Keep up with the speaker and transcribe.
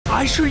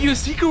I showed you a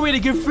secret way to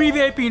get free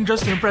VIP in Dress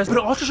to Impress, but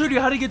I also showed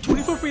you how to get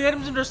 24 free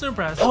items in Dress to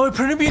Impress. Oh, I'm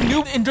trying to be a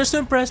noob in Dress to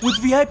Impress with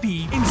VIP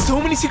and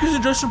so many secrets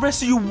in Dress to Impress,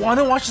 so you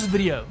want to watch this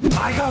video.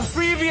 I got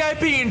free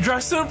VIP in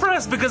Dress to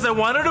Impress because I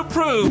wanted to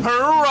prove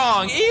her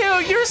wrong.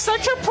 Ew, you're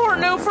such a poor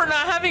noob for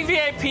not having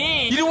VIP.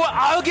 You know what?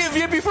 I'll get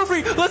VIP for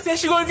free. Let's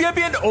actually go in VIP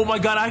and oh my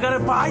god, I gotta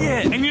buy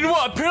it. And you know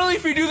what? Apparently,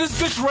 if you do this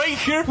glitch right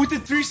here with the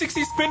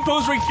 360 spin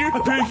pose right here,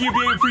 apparently you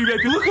get free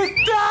VIP. Look at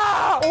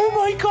that! Oh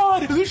my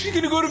god! And then she's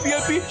gonna go to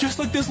VIP just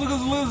like this. Look at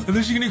this. And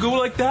then she's gonna go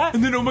like that.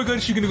 And then oh my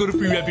god, she's gonna go to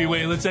free VIP.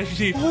 Wait, let's actually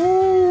see.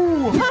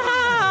 Ooh!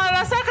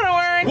 That's not gonna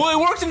work. Well, it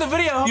worked in the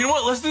video. You know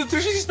what? Let's do the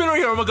 360 spin right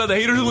here. Oh my god, the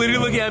haters are literally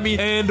looking at me.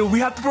 And we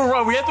have to prove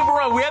wrong. We have to prove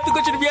wrong. We have to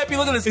glitch in the VIP.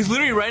 Look at this. It's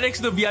literally right next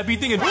to the VIP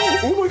thing. And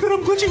oh my god,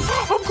 I'm glitching.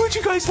 I'm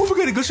glitching, guys. Oh my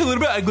god, I glitched a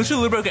little bit. I glitched a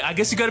little bit. Okay, I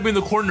guess you gotta be in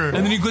the corner.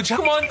 And then you glitch.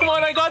 Come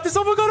on, I got this.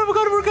 Oh my god,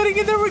 we're getting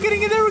in there. We're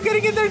getting in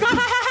there.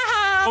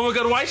 Oh my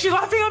god, why is she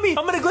laughing at me?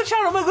 I'm gonna glitch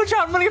out.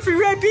 I'm gonna get free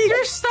VIP.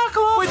 You're stuck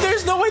alone. Wait,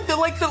 there's no way to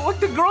like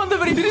the girl in the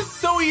video. It is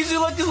so easy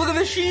like this. Look at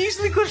this. She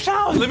easily glitched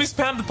out. Let me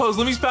spam the pose.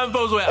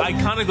 Wait, I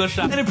kinda glitched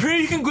out. And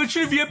apparently you can glitch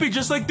in VIP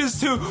just like this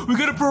too. We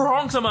gotta prove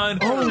wrong someone.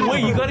 Oh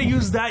wait, you gotta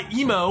use that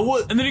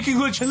emote. And then you can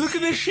glitch. And look at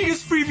this. She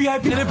is free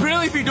VIP. And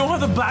apparently if you don't have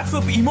the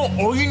backflip emote,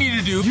 all you need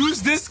to do,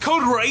 use this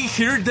code right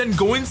here, then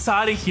go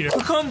inside of here.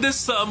 Click on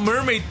this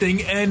mermaid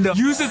thing and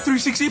use the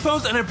 360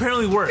 pose and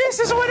apparently work. This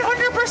is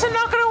 100%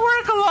 not gonna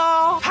work,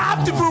 hello.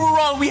 Have to prove it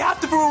wrong. We have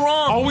to prove it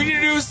wrong. All we need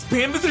to do is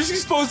spam the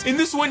 360 pose in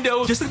this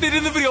window, just like they did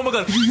in the video. Oh my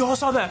god, you all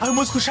saw that. I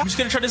almost glitched out. I'm just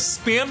gonna try to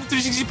spam the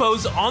 360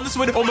 pose on this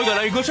window. Oh my god,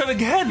 I glitched out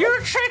again.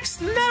 Your tricks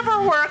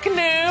never work,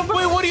 noob.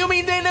 Wait, what do you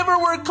mean they never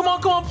work? Come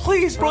on,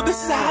 please, bro.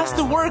 This has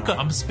to work.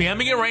 I'm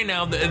spamming it right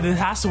now. It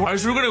has to work. All right,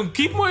 so we're gonna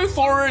keep moving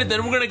forward,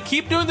 then we're gonna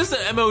keep doing this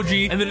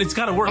emoji, and then it's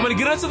gotta work. I'm gonna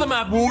get onto the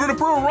map. We're gonna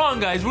prove it wrong,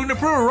 guys. We're gonna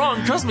prove it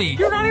wrong. Trust me.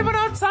 You're not even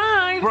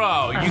outside,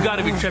 bro. You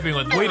gotta be tripping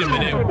with. Wait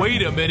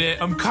a minute.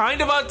 I'm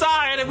kind of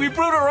outside, and we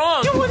proved it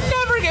wrong. You will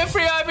never get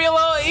free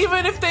IBLO.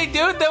 Even if they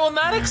do, they will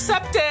not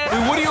accept it.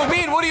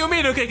 Wait, what do you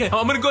mean? Okay.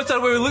 I'm gonna go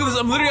outside. Wait, look at this.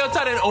 I'm literally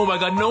outside, and oh my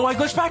god, no, I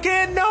glitched back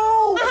in.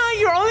 No.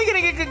 You're only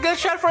gonna get a good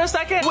shot for a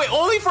second. Wait,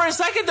 only for a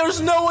second? There's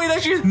no way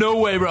that you. No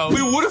way, bro.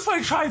 Wait, what if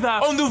I try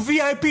that on the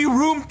VIP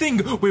room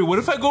thing? Wait, what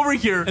if I go over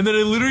here and then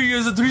I literally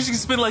use a 360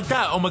 spin like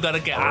that? Oh my god,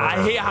 okay.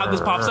 I hate how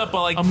this pops up,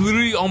 but like I'm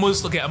literally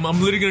almost okay. I'm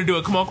literally gonna do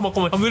it. Come on.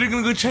 I'm literally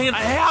gonna go chain.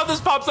 I hate how this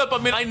pops up. I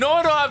mean, I know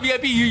I don't have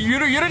VIP. You're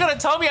not gonna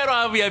tell me I don't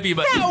have VIP,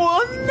 but that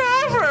will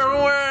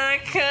never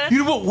work. You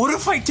know what? What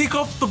if I take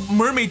off the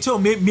mermaid tail?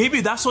 Maybe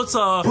that's what's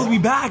pulling me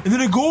back. And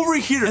then I go over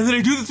here and then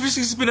I do the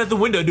 360 spin at the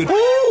window, dude.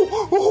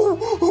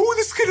 Oh,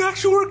 this could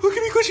actually work. Look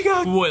at me glitching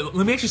out. Wait,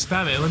 let me actually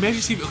spam it. Let me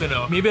actually see. Okay,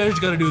 no. Maybe I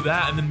just gotta do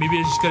that, and then maybe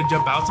I just gotta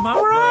jump out somehow.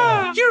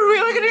 You're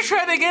really gonna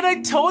try it again?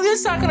 I told you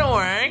it's not gonna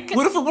work.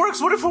 What if it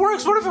works?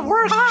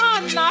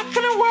 Not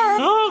gonna work.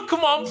 Oh,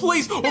 come on,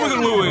 please. Oh my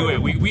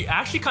god, wait. We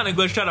actually kind of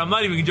glitched out. I'm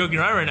not even joking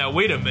around right now.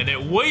 Wait a minute.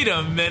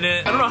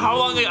 I don't know how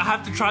long I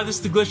have to try this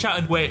to glitch out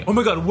and wait. Oh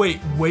my god, wait.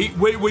 I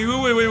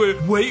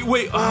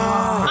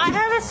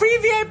have a free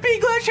VIP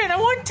glitch and I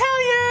won't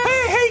tell you.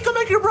 Hey, come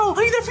back here, bro.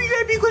 I need that free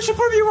VIP glitch to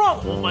prove you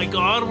wrong. Oh my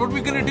god, what are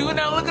we gonna do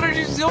now? Look at her.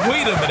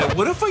 Wait a minute.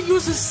 What if I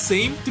use the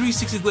same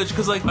 360 glitch?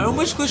 Because like I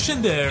almost glitched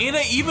in there and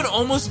I even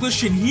almost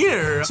glitched in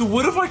here. So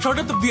what if I charge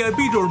up the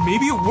VIP door?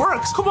 Maybe it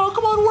works. Come on,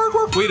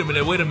 work. Wait a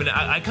minute.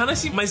 I kind of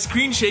see my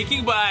screen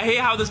shaking, but I hate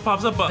how this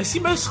pops up. But I see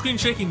my screen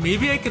shaking.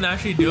 Maybe I can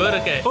actually do it.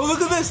 Okay. Oh,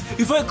 look at this.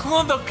 If I click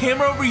on the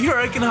camera over here,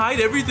 I can hide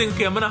everything.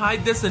 Okay, I'm gonna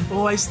hide this and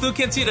I still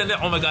can't see it. And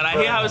oh my god, I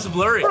hate how it's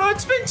blurry. Bro,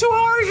 it's been 2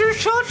 hours. You're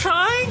still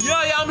trying?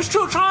 Yeah, I'm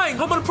still trying.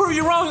 I'm gonna prove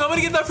you wrong. I'm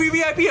gonna get that free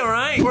VIP,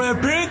 alright? Bro,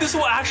 apparently this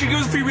will actually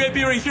give us free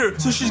VIP right here.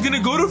 So she's gonna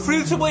go to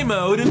free to play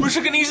mode, which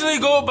you can easily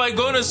go by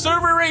going to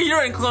server right here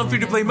and click on free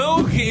to play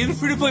mode. Okay, in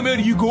free to play mode,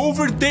 you go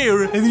over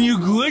there and then you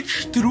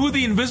glitch through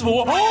the invisible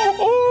wall.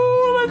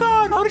 Oh my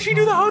god, how did she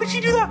do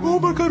that? Oh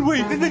my god,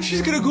 wait. And then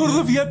she's gonna go to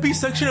the VIP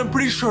section, I'm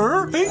pretty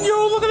sure. And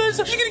yo, look at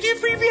this. She's gonna get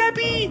free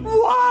VIP.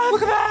 What?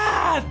 Look at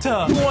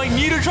that. Oh, I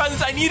need to try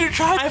this.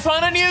 I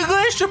found a new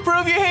glitch to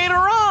prove you hate her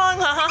wrong.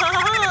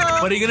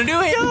 What are you gonna do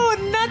here?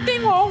 Dude,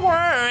 nothing will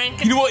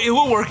work. You know what? It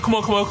will work. Come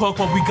on.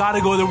 We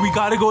gotta go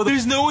there.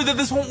 There's no way that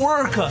this won't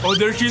work. Oh,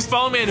 there she's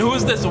following me. And who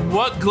is this?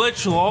 What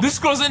glitch, lol? This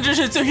girl's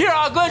interested. So here,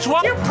 I'll glitch.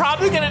 What? You're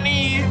probably gonna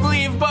need to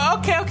leave, but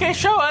okay,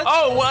 show us.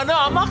 Oh, well, no,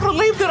 I'm not gonna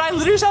leave, dude. I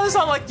literally saw this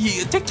on like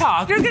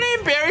TikTok. You're gonna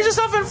embarrass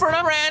yourself in front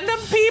of random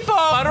people.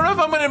 I don't know if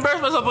I'm gonna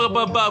embarrass myself,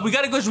 but we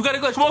gotta glitch.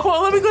 Come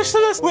on, let me glitch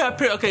through this.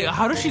 Wait, okay,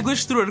 how does she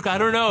glitch through it? I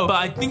don't know, but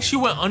I think she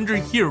went under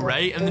here,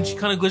 right? And then she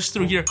kind of glitched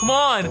through here. Come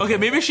on. Okay,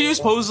 maybe she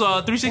used pose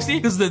 360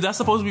 because that's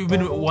the pose we've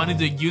been wanting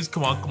to use.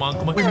 Come on.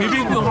 Wait, maybe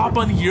we can hop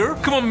on here.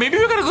 Come on, maybe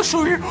we gotta go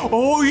through here.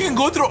 Oh, you can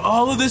go through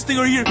all of this thing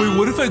right here. Wait,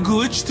 what if I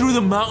glitch through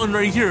the mountain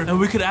right here and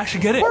we could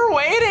actually get it? We're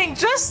waiting.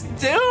 Just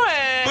do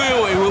it.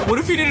 Wait. What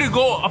if you need to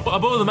go up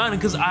above the mountain?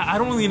 Because I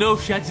don't really know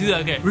if she had to do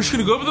that. Okay, we're just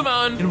gonna go up the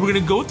mountain and we're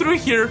gonna go through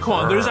here. Come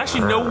on, there's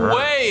actually no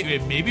way.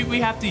 Wait, maybe we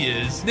have to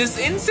use this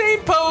insane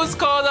pose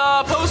called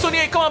pose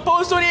 28. Come on,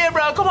 pose 28,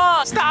 bro. Come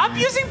on. Stop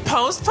using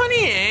pose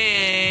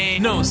 28.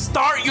 No,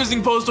 start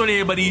using pose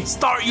 28, buddy.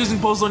 Start using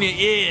pose 28.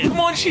 Yeah. Come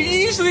on, she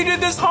easily did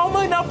this. How am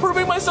I not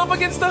proving myself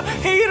against the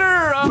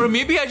hater? Or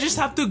maybe I just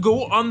have to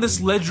go on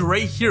this ledge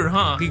right here,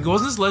 huh? Okay, go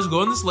on this ledge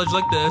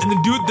like this, and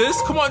then do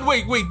this. Come on,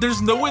 wait.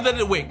 There's no way that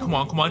it. Wait, come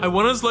on. I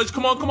went on this ledge.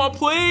 Come on,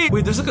 please.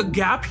 Wait, there's like a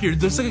gap here.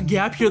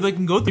 That I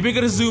can go through. Maybe I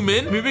gotta zoom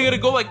in. Maybe I gotta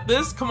go like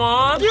this. Come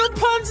on. Your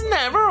puns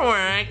never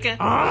work.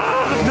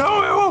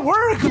 No, it won't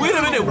work. Wait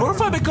a minute. What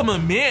if I become a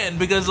man?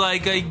 Because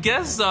like I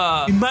guess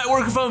it might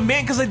work if I'm a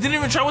man. Because I didn't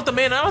even try with the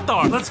man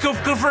avatar. Let's go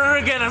for her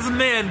again as a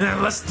man.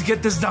 Then let's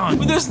get this done.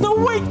 But there's no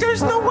way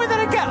that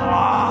I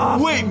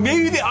can. Wait,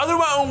 maybe the other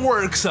one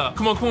works.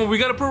 Come on. We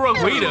gotta put her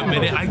up. Wait a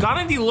minute. I got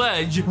on the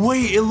ledge.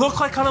 Wait, it looked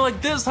like kind of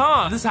like this,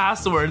 huh? This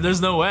has to work.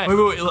 There's no way.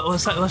 Wait.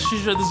 Let's try this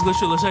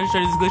glitch. Let's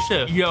try this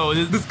glitch. Yo,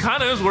 this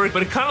kind of does work,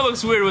 but it kind of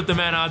looks weird with the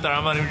man avatar.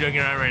 I'm not even joking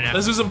around right now.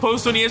 Let's do some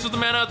post 28s with the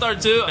man avatar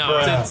too. No,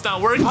 it's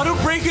not working. How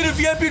to break in a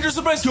VIP just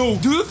surprise? Yo,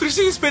 do the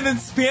 360 spin and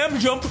spam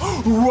jump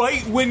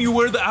right when you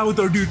wear the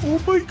avatar, dude.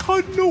 Oh my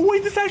god, no way.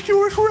 This actually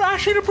works. We're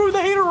actually gonna prove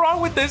the hater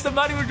wrong with this. I'm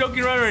not even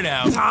joking around right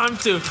now. Time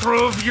to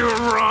prove you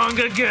wrong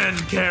again,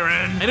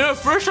 Karen. I know.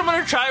 First, I'm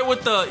gonna try it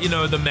with the,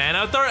 the man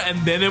avatar, and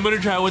then I'm gonna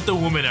try it with the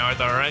woman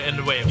avatar, right?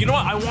 And wait, you know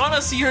what? I want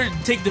to see her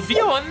take the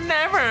video.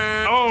 Never.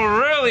 Oh,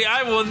 really?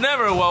 I will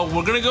never. Well,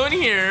 we're gonna go in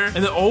here, and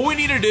then all we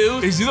need to do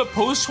is do the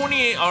post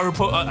 28, or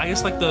I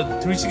guess like the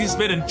 360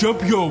 spin and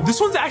jump. Yo, this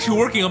one's actually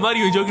working. I'm not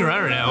even joking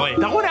around right now. Wait,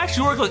 that one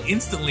actually worked like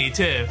instantly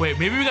too. Wait,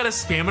 maybe we gotta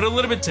spam it a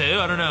little bit too.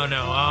 I don't know.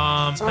 No,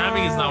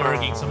 spamming is not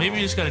working, so maybe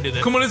we just gotta do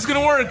this. Come on, it's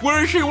gonna work.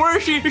 Where is she?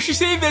 Is she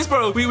saying this,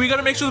 bro? We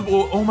gotta make sure.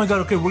 Oh my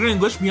god. Okay, we're gonna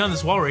glitch beyond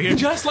this wall right here,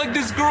 just like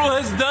this girl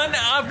has done.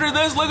 After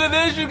this, look at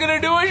this. She's gonna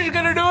do it.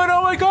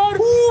 Oh my god.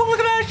 Ooh, look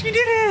at that. She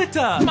did it.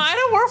 Might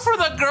have worked for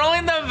the girl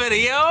in the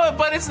video,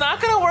 but it's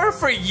not gonna work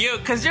for you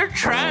because you're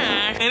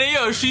trash. And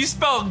yo, she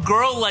spelled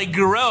girl like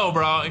grow,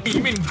 bro.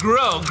 You mean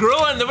grow?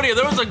 Girl in the video.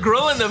 There was a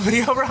girl in the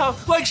video, bro.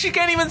 Like she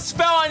can't even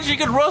spell, and she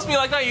could roast me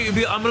like that.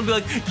 I'm gonna be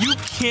like, you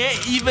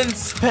can't even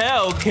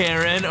spell,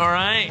 Karen. All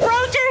right, bro,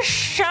 just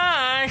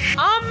shush.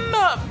 I'm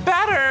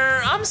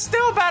better. I'm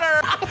still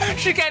better.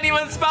 She can't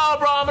even spell,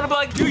 bro. I'm gonna be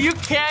like, dude, you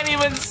can't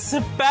even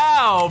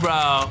spell,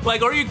 bro.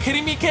 Like, are you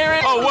kidding me,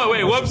 Karen? Oh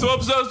wait. Whoops. Wait.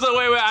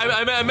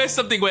 I missed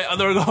something. Wait,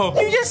 there we go.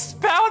 You just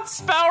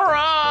spell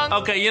wrong.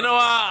 Okay, you know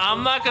what?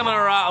 I'm not gonna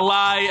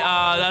lie.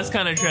 That's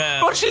kind of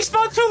trash. But she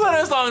spelled 2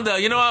 letters long though.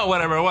 You know what?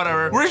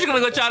 Whatever. We're just gonna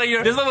glitch out of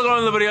here. There's nothing going on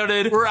in the video,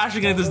 dude. We're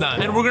actually gonna get this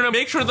done, and we're gonna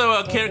make sure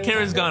the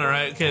Karen's gone.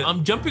 Alright. Okay.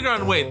 I'm jumping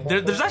around. Wait.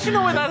 There's actually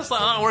no way that's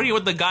not working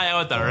with the guy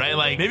out there, right?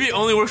 Like maybe it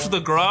only works with the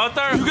girl out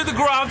there. You get the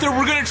girl out there.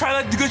 We're gonna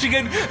try that glitch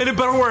again, and it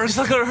better work. It's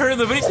not gonna hurt in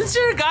the video. Since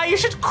you're a guy, you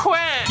should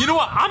quit. You know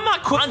what? I'm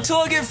not quitting until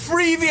I get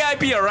free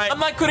VIP. Alright. I'm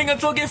not quitting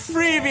until I get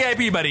free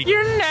VIP, buddy.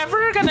 You're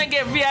never gonna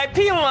get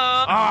VIP,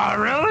 love.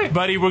 Really?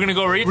 Buddy, we're gonna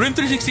go right. We're in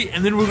 360,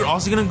 and then we're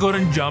also gonna go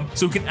ahead and jump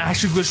so we can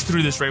actually glitch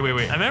through this, right?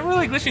 Wait. I'm not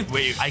really glitching.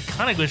 Wait, I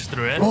kind of glitched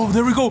through it. Oh,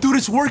 there we go. Dude,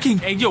 it's working.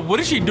 Hey, yo, what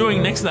is she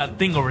doing next to that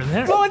thing over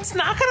there? Bro, it's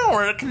not gonna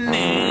work,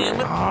 noob.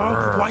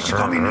 Why she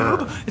call me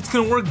noob? It's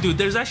gonna work, dude.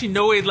 There's actually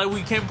no way, like,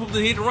 we can't prove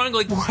the hater wrong.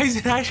 Like, why is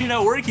it actually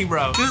not working,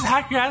 bro? This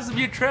hacker has to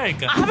be a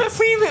trick. I have a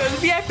free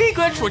VIP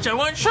glitch, which I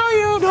won't show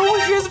you. No way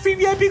she has a free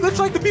VIP glitch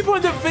like the people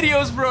in the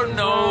videos, bro.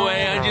 No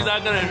way. She's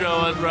not gonna show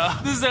us, bro.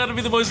 This is gonna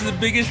be the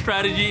biggest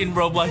strategy in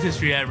Roblox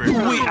history ever.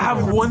 Wait, I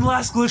have one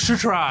last glitch to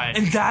try,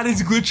 and that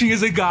is glitching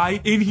as a guy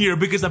in here,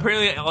 because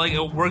apparently like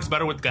it works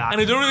better with guys,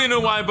 and I don't really know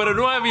why, but I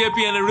don't have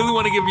VIP, and I really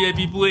want to get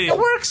VIP, please. It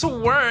works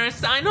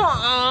worse. I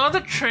know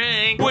the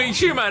trick. Wait,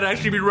 she might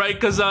actually be right,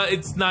 because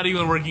it's not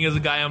even working as a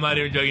guy. I'm not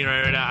even joking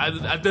right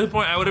now. At this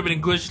point, I would have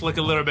been glitched like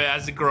a little bit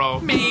as a girl.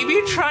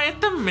 Maybe try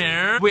at the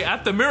mirror. Wait,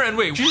 at the mirror, and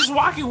wait, she's just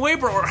walking away,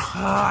 bro.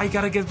 I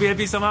gotta get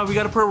VIP somehow. We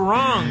gotta put it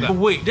wrong. But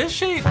wait, this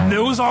shit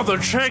knows all the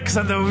tricks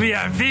on the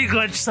VIP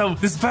glitch, so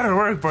this better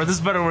work, bro. This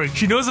better work.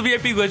 She knows the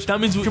VIP glitch. That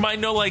means you might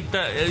know like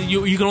that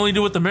you can only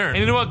do it with the mirror. And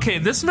you know what? Okay,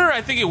 this mirror,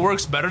 I think it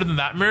works better than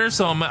that mirror,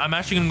 so I'm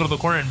actually gonna go to the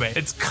corner and wait.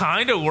 It's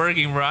kind of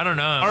working, bro. I don't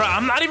know. All right,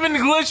 I'm not even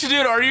glitched,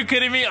 dude. Are you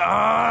kidding me? We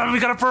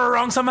gotta put it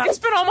wrong somehow. It's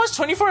been almost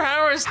 24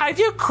 hours. Have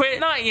you quit?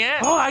 Not yet.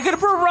 Oh, I gotta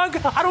put it wrong.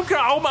 I don't care.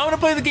 I'm gonna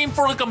play the game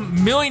for like a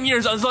million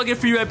years until I get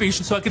free VIP,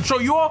 so I can show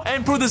you all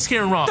and prove this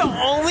Karen wrong. The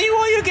only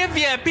way you get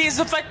VIP is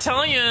if I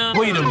tell you.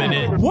 Wait a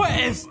minute. What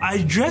if I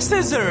dress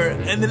as her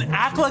and then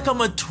act like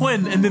I'm a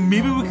twin, and then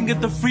maybe we can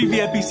get the free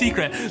VIP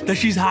secret that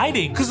she's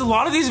hiding? Because a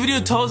lot of these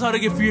videos tell us how to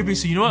get free VIP.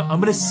 So you know what? I'm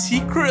gonna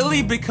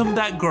secretly become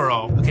that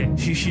girl. Okay,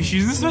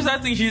 she's this was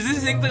that thing. She's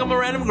this thing like I'm a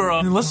random girl.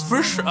 And let's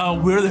first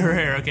wear her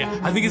hair. Okay,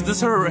 I think it's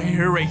this her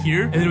hair right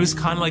here, and it was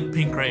kind of like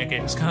pink, right? Okay,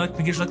 it's kind of like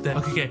pinkish like that.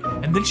 Okay,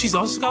 and then she's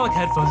also got like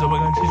headphones. Oh my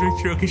god, she's right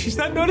here. Okay, she's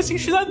not noticing.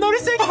 She's not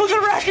noticing. Oh my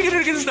god, we're actually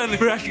gonna get this done.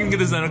 We're actually gonna get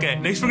this done. Okay,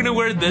 next we're gonna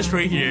wear this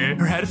right here.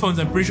 Her headphones.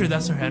 I'm pretty sure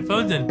that's her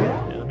headphones. And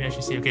me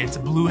actually see. Okay, it's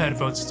blue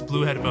headphones. It's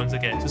blue headphones.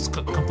 Okay, so it's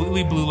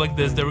completely blue like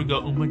this. There we go.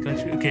 Oh my gosh.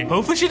 Okay,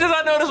 hopefully she does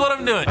not notice what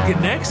I'm doing. Okay,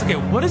 next. Okay,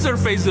 what is her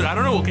face doing? I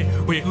don't know. Okay,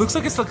 wait, it looks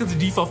like it's like the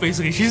default face.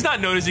 Okay, she's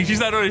not noticing. She's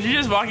not noticing. She's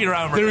just walking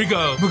around. There we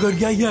go. Oh my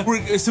god, yeah.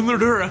 We're similar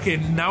to her. Okay,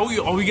 now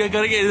all we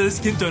gotta get is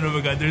the skin tone. Oh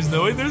my god, there's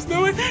no way.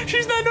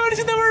 She's not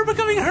noticing that we're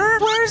becoming her.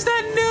 Where's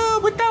that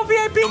noob without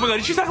VIP? Oh my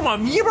god, she's talking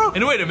about me, bro.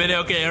 And wait a minute.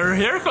 Okay, her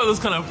hair color is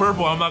kind of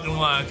purple. I'm not gonna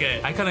lie.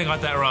 Okay, I kind of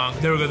got that wrong.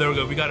 There we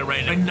go. We got it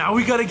right now. And now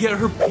we gotta get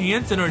her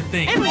pants and her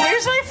thing. And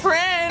where's my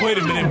friend? Wait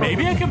a minute.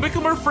 Maybe I can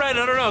become her friend.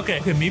 I don't know.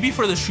 Okay, maybe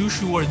for the shoe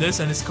she wore this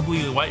and it's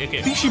completely white. Okay,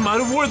 I think she might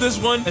have wore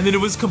this one and then it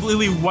was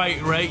completely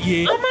white, right?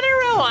 Yeah. I'm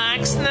gonna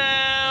relax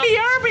now.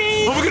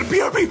 BRB. Oh my god,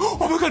 BRB.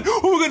 Oh my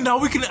god. Now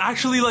we can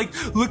actually like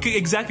look at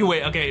exactly.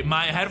 Wait. Okay,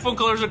 my headphone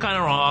colors are kind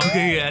of wrong.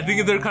 Okay, yeah, I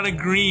think they're kind of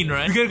green,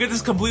 right? We gotta get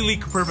this completely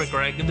perfect,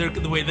 right? They're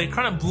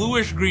kind of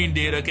bluish green,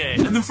 dude. Okay,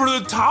 and then for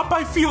the top,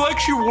 I feel like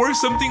she wore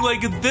something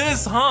like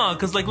this, huh?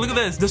 Cause like, look at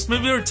this. This may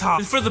be her top.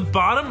 And for the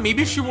bottom,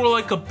 maybe she wore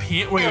like a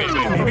pant. Wait.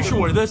 Maybe she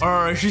wore this.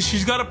 Or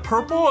she's got a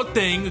purple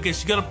thing. Okay,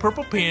 she got a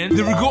purple pant.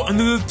 There we go. And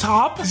then the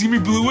top is gonna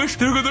be bluish.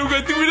 There we go.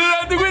 I think we did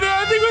it.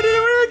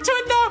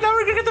 Now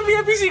we're gonna get the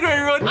VIP secret,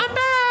 everyone. I'm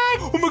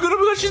back. Oh my god.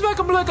 She's back.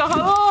 I'm like,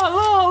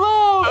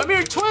 hello. I'm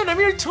your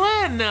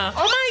twin. Oh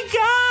my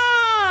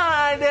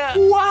god.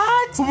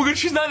 What? Oh my god,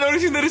 she's not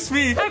noticing that it's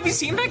me. Have you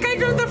seen that guy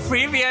with the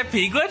free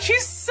VIP glitch?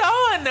 He's so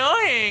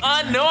annoying.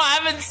 No, I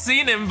haven't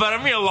seen him, but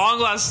I'm your long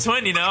lost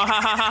twin, you know?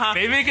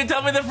 Maybe you can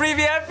tell me the free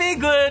VIP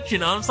glitch, you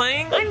know what I'm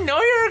saying? I know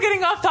you're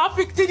getting off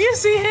topic. Did you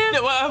see him?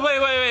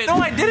 Wait. No,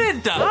 I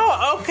didn't.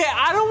 Oh, okay.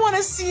 I don't want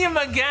to see him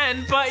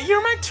again, but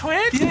you're my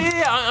twin?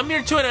 Yeah. I'm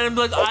your twin, and I'm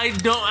like, I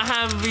don't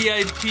have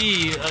VIP.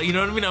 You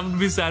know what I mean? I'm gonna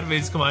be sad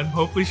face. Come on.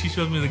 Hopefully she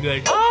shows me the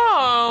glitch.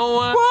 Oh,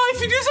 well,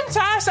 if you do some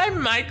tasks, I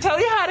might tell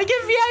you how to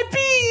get VIP.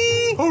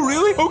 Oh,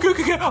 really? Okay.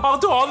 I'll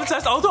do all the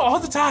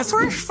tasks.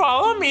 First,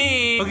 follow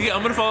me. Okay,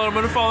 I'm gonna follow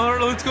her.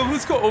 Let's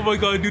go. Oh my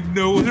god, dude,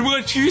 no. And we're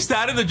gonna choose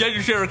that in the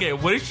judge's chair. Okay,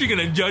 what is she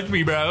gonna judge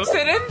me, bro?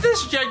 Sit in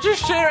this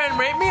judge's chair and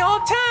rate me all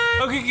 10.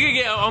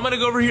 Okay. I'm gonna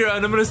go over here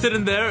and I'm gonna sit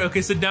in there.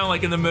 Okay, sit down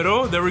like in the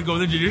middle. There we go,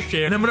 in the judge's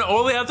chair. And I'm gonna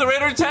only have to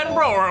rate her 10,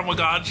 bro. Oh my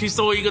god, she's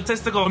so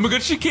egotistical. Oh my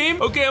god, she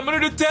came. Okay, I'm gonna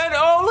do 10.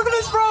 Oh, look at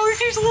this, bro.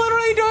 She's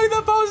literally doing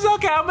the pose.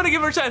 Okay, I'm gonna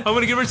give her 10. 10.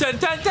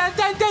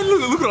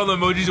 Look at all the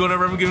emojis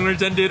whenever I'm giving her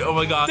 10, dude. Oh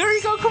my god. There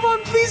you go. Come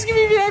on, please give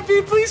me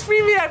VIP. Please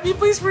free VIP.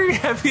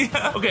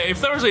 Okay,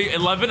 if there was a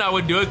 11, I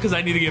would do it because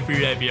I need to get free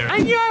VIP. I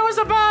knew I was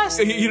the best.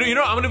 You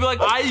know, I'm gonna be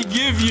like, I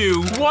give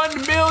you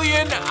 1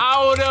 million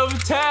out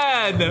of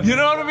 10. You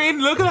know what I mean?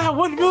 Look at that,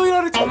 1 million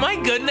out of 10. Oh my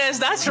goodness,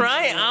 that's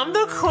right. I'm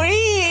the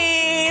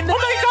queen. Oh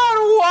my god,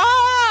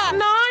 what?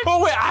 9? Oh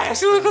wait, I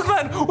actually look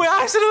like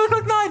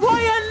 9.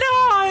 Why a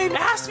 9? It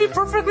has to be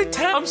perfectly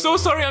 10. I'm so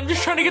sorry. I'm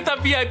just trying to get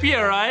that VIP,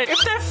 alright? If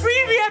that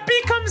free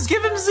VIP comes,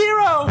 give him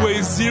 0.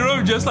 Wait,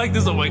 0? Just like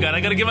this? Oh my god, I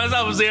gotta give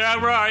myself 0,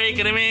 bro. Are you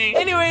kidding me?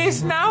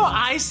 Anyways, now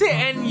I sit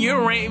and you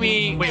rate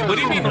me. Wait, what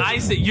do you mean I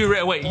sit?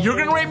 Wait, you're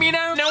gonna rate me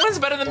now? No one's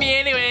better than me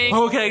anyway.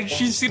 Okay,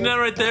 she's sitting down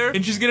right there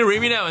and she's gonna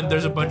rate me now. And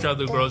there's a bunch of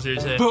other girls here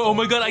saying, oh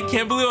my god, I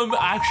can't believe I'm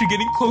actually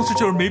getting closer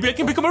to her. Maybe I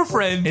can become her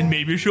friend and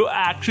maybe she'll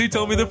actually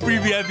tell me the free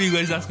VIP,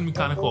 guys. That's gonna be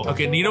kind of cool.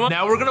 Okay, you know what?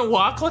 Now we're gonna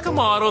walk like a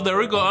model. There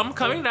we go. I'm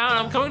coming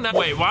down.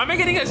 Wait, why am I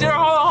getting a 0?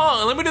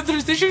 Hold on. Let me do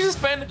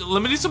this.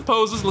 Let me do some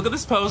poses. Look at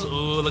this pose.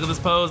 Ooh, look at this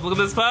pose. Ew,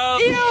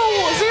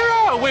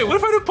 0. Wait, what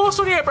if I do post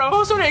 28, bro?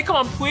 Post 28. Come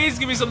on, please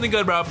give me something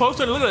good, bro. Post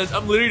 28. Look at this.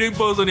 I'm literally doing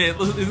post 28.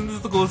 Isn't this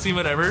the coolest scene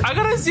ever? I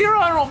got a 0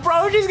 on 1,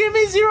 bro. She's giving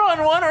me 0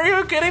 on 1. Are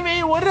you kidding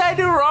me? What did I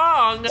do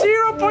wrong?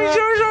 0.00001.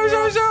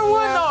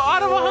 No,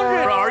 out of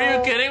 100. Bro, are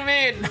you kidding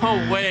me?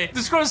 No way.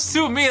 This girl's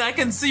too mean. I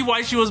can see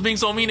why she was being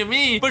so mean to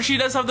me. But she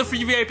does have the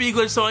free VIP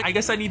glitch, so I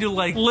guess I need to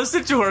like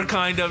listen to her,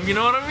 kind of. You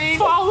know what I mean?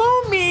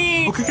 Follow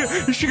me. Okay,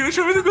 is she gonna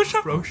show me the glitch?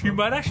 Bro, she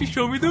might actually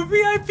show me the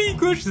VIP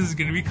glitch. This is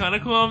gonna be kind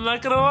of cool. I'm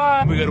not gonna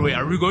lie. Oh my god, wait,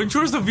 are we going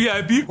towards the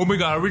VIP? Oh my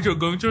god, are we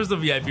going towards the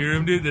VIP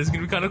room, dude? This is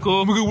gonna be kind of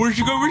cool. Oh my god, where's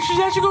she going? Where's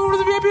she actually going to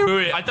the VIP room?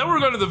 Wait, I thought we were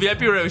going to the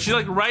VIP room. She's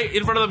like right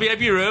in front of the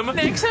VIP room.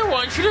 Next, I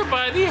want you to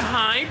buy the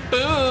high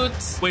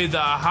boots. Wait, the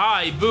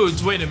high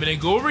boots. Wait a minute.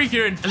 Go over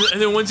here and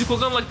then once you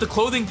click on like the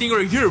clothing thing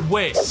right here,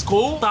 wait,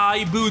 skull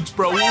thigh boots,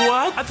 bro. What?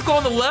 I have to go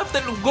on the left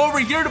and go over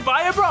here to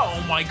buy it, bro.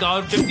 Oh my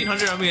god,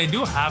 1500. I mean, I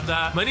do have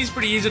that. Money's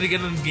pretty easy to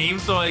get in the game,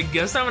 so I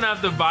guess I'm gonna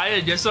have to buy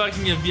it just so I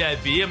can get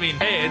VIP. I mean,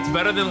 hey, it's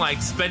better than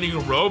like spending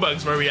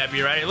Robux for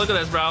VIP, right? Look at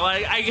this, bro.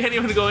 Like, I can't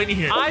even go in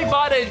here. I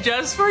bought it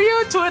just for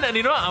you, twin. And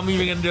you know what? I'm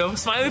even gonna do a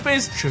smiley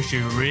face. So she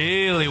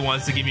really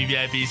wants to give me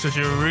VIP. So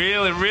she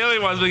really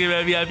wants to give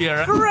me VIP,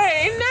 alright?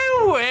 Great,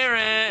 now wear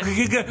it.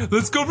 Okay,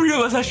 let's go over here.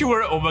 Let's actually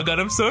wear it. Oh my god,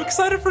 I'm so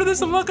excited for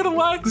this. I'm not gonna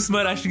lie. This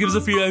might actually give us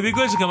a free VIP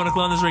glitch. I'm gonna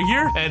clone this right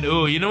here. And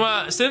oh, you know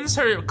what? Since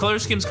her color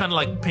scheme's kind of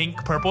like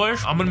pink,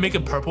 purplish, I'm gonna make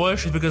it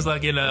purplish because,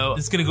 like, you know,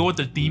 it's gonna go with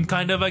the theme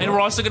kind of. And we're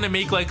also gonna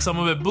make like some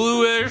of it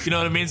bluish. You know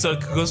what I mean? So it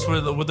goes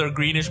with our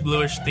greenish,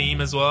 bluish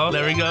theme as well.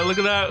 There we go. Look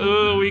at that.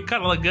 Ooh, we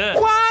kind of look good.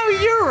 Wow,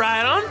 you're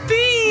right on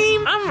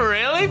theme. I'm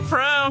really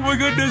proud. now. Oh my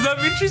god, does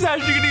that mean she's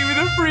actually gonna give me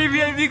the free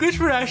VIP glitch?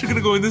 We're actually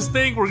gonna go in this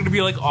thing. We're gonna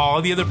be like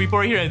all the other people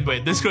right here. And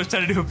wait, this girl's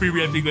trying to do a free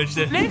VIP glitch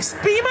then. Next,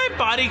 be my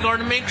bodyguard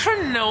and make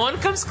sure no one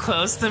comes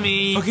close to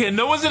me. Okay,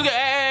 no one's gonna go.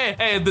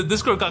 Hey,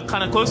 this girl got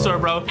kind of close to her,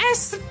 bro.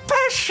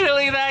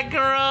 Especially that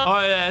girl.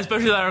 Oh yeah,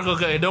 especially that girl.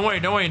 Okay, don't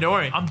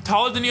worry. I'm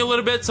taller than you a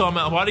little bit, so I'm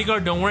a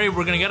bodyguard. Don't worry,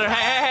 we're gonna get her.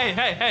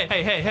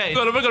 Hey.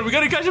 Oh my god, we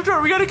gotta catch up to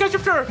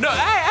her. No,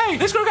 hey,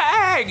 this girl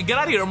hey, get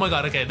out of here. Oh my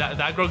god, okay,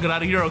 that girl, get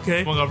out of here,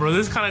 okay? Oh my god, bro,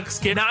 this is kind of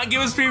scary. Not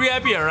give us free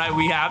VIP, alright?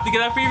 We have to get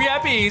that free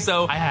VIP,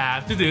 so I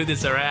have to do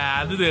this, alright? I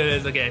have to do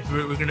this, okay?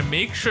 We're gonna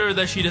make sure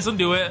that she doesn't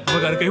do it. Oh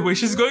my god, okay, wait,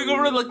 she's going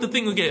over like the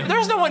thing, okay?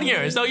 There's no one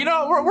here, so you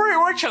know,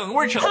 we're chilling.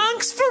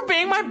 Thanks for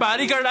being my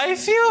bodyguard. I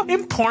feel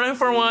important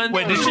for one.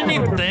 Wait, does she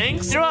mean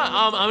thanks? You know what?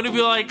 I'm gonna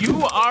be like,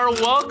 you are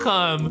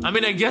welcome. I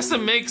mean, I guess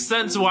it makes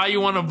sense why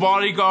you want a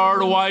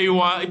bodyguard, why you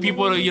want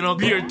people to, you know,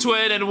 be your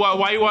twin, and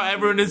why you want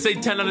everyone to say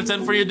 10 out of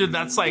 10 for you, dude.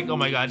 That's like, oh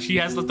my god, she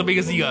has the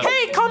biggest ego.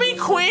 Hey, call me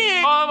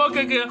queen.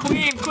 Okay,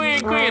 queen.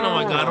 Oh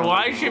my god,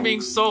 why is she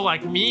being so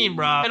like mean,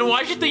 bro? And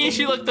why is she thinking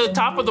she like the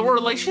top of the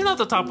world? Like, she's not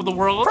the top of the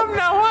world. From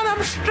now on,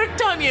 I'm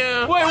strict on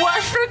you. Wait,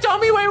 what? Strict on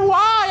me? Wait,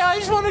 why? I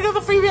just want to get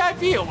the free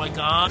VIP. Oh my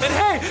god. And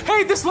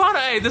hey, this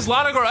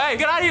Lana girl. Hey,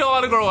 get out of here,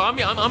 Lana girl. I'm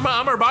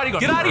her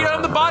bodyguard. Get out of here.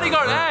 I'm the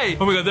bodyguard. Hey.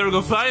 Oh my god, there we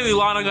go. Finally,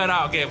 Lana got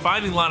out. Okay,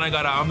 finally, Lana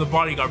got out. I'm the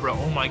bodyguard, bro.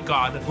 Oh my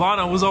god.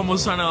 Lana was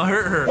almost trying to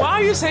hurt her.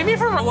 Why are you saving me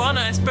from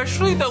Lana,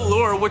 especially the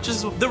lure, which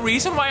is the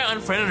reason why I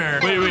unfriended her.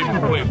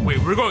 Wait,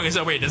 we're going.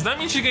 Wait, does that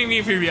mean she's gonna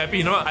be free VIP?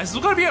 You know what? I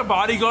still gotta be a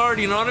bodyguard,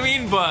 you know what I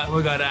mean? But, oh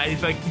my god,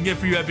 if I can get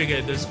free VIP,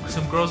 okay, there's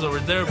some girls over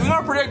there. We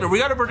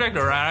gotta protect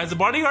her, right? As a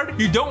bodyguard,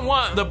 you don't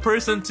want the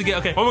person to get,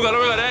 okay. Oh my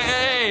god,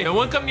 hey, no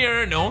one come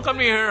near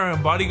her.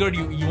 Bodyguard,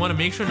 you wanna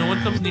make sure no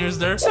one comes near us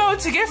there. So,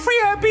 to get free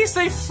VIP,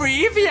 say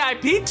free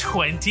VIP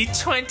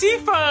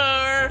 2024.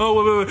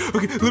 Oh, wait,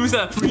 okay, let me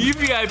stop. Free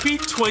VIP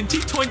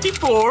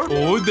 2024.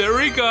 Oh, there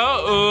we go.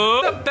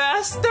 Oh, the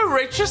best, the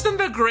richest, and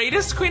the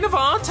greatest queen of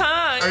all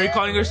time. Are you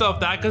calling yourself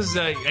that because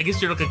I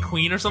guess you're like a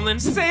queen or something?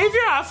 Save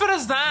your outfit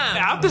as that. I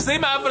have the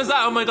same outfit as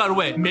that. Oh my god,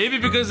 wait. Maybe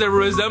because it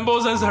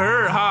resembles as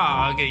her,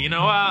 huh? Okay, you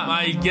know what?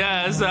 I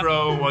guess. Bro,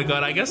 oh my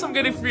god, I guess I'm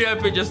getting free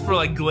outfit just for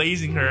like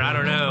glazing her. I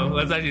don't know.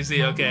 Let's actually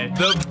see. Okay.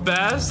 The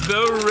best,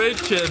 the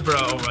richest, bro.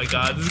 Oh my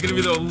god, this is gonna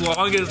be the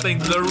longest thing.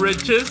 The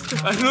richest.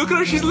 Look at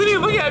her. She's literally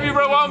looking at me,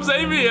 bro, while I'm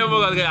saving it. Oh my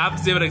god, okay, I have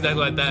to save it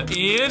exactly like that.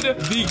 And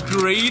the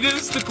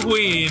greatest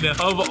queen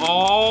of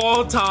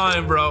all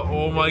time, bro.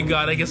 Oh my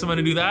god, I guess I'm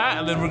gonna do that,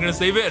 and then we're gonna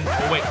save it.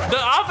 Oh wait, the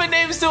outfit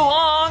name's too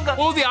long.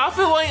 Oh, the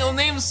outfit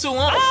name's too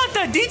long. Ah,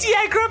 the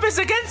DTI group is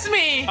against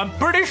me. I'm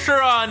pretty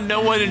sure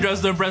no one in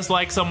Dress to Impress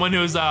likes someone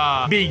who's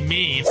being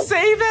mean.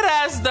 Save it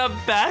as the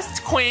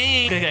best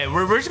queen. Okay,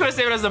 we're just gonna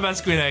save it as the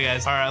best queen, I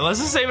guess. All right, let's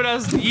just save it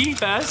as the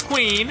best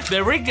queen.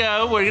 There we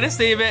go. We're gonna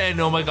save it, and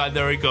oh my god,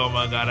 there we go. Oh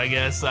my god, I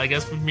guess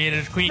we made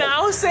it queen.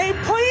 Now say,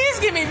 please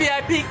give me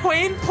VIP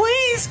queen,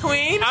 please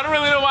queen. I don't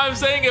really know why I'm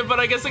saying it, but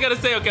I guess I gotta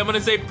say, okay, I'm gonna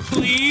say,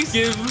 please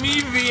give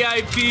me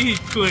VIP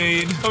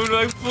queen. I'm gonna be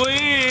like,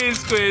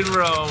 please queen,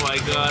 bro. Oh my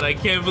god, I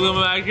can't believe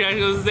I'm actually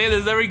gonna say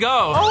this. There we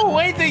go. Oh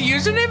wait, the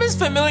username is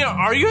familiar.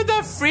 Are you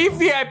that free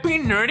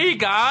VIP nerdy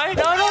guy?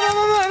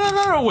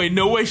 No. Wait,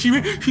 no way.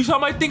 She saw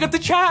my thing at the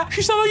chat.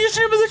 She saw my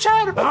username in the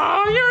chat.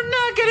 Oh, you're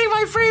not getting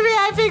my free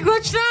VIP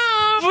glitch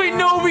now. Wait,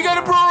 no, we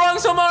gotta put it wrong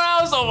somewhere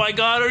else. Oh my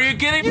god, are you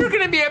kidding? You're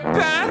gonna be a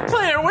bad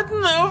player with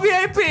no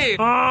VIP.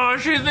 Oh,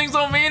 she thinks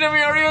so mean of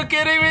me. Are you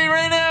kidding me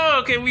right now?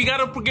 Okay, we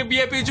gotta get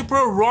VIP to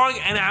put it wrong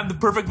and have the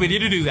perfect video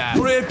to do that.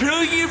 We're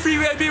apparently getting free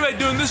VIP by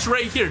doing this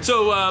right here.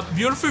 So,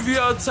 beautiful view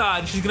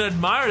outside. She's gonna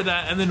admire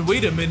that, and then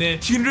wait a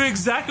minute. She's gonna do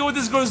exactly what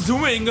this girl's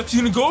doing.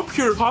 She's gonna go up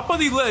here, hop on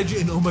the ledge,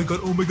 and oh my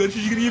god,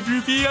 she's gonna get free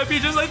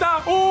VIP just like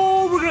that.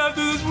 Oh, we're gonna have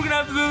to do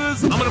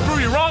this. I'm gonna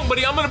prove you wrong,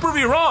 buddy. I'm gonna prove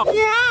you wrong.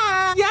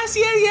 Yeah. Yes.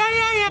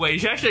 Wait,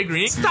 is she actually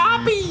agreeing?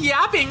 Stop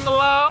yapping, hello.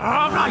 Oh,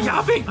 I'm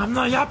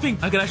not yapping.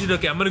 I can actually do,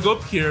 okay, I'm gonna go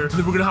up here, and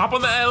then we're gonna hop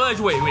on that ledge.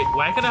 Wait,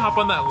 why can't I hop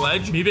on that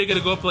ledge? Maybe I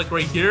gotta go up like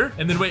right here,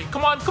 and then wait,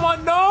 come on,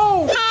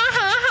 no.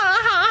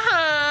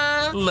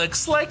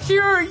 Looks like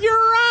you're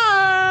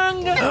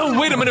wrong. Oh,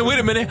 wait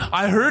a minute.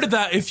 I heard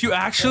that if you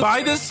actually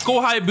buy the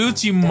𝐃𝐈𝐒𝐂𝐋𝐀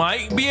boots, you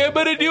might be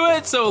able to do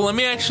it. So let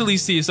me actually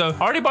see. So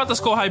I already bought the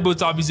𝐃𝐈𝐒𝐂𝐋𝐀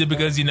boots, obviously,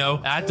 because, you know,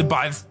 I had to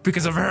buy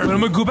because of her. But I'm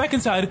gonna go back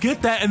inside,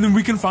 get that, and then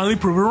we can finally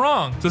prove her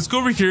wrong. So let's go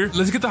over here.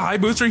 Let's get the high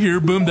boots right here.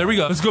 Boom, there we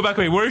go. Let's go back.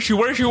 Wait, where is she?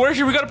 We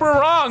gotta prove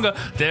her wrong.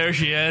 There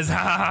she is.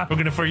 We're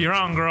gonna prove you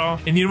wrong, girl.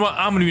 And you know what?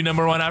 I'm gonna be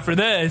 #1 after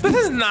this. This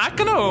is not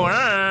gonna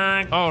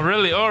work. Oh,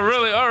 really?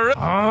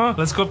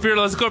 Let's go up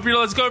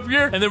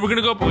here. And then we're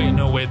gonna go up. Wait,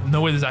 no way.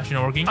 This is actually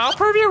not working. I'll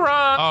prove you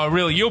wrong. Oh,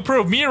 really? You'll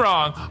prove me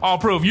wrong. I'll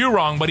prove you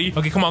wrong, buddy.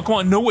 Okay, come on, come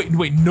on. No, wait,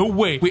 no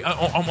way. Wait,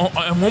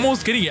 I'm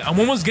almost getting it. I'm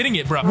almost getting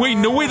it, bro. Wait,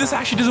 no way this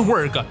actually doesn't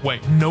work.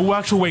 Wait, no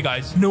actual way,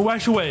 guys. No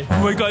actual way.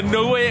 Oh my god,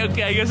 no way.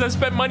 Okay, I guess I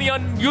spent money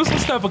on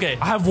useless stuff. Okay,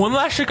 I have one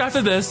last trick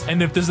after this,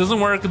 and if this doesn't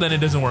work, then it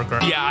doesn't work.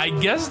 Right? Yeah, I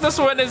guess this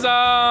one is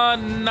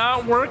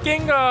not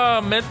working.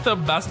 Myth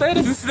busted.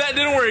 That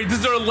didn't work. This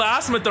is our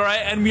last myth, all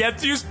right? And we have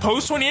to use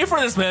post 28 for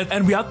this myth,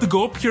 and we have to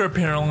go up here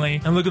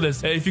apparently. And look at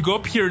this. If you go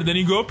up here, then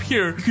you go up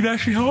here, you can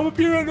actually help up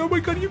here, and oh my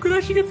god, you can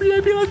actually get free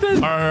IP like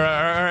this. All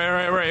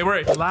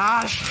right.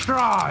 Last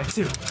try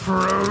to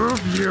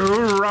prove you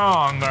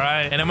wrong, all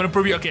right? And I'm gonna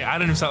prove you. Okay, I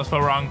didn't spell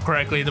wrong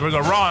correctly. There we go.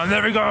 Wrong.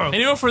 There we go. And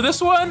you know, for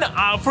this one,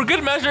 for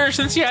good measure,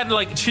 since you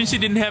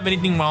didn't have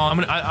anything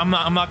wrong, I'm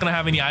not gonna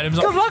have any items.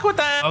 Good luck with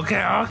that.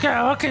 Okay.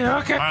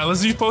 All right,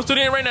 let's use post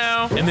 28 right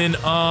now, and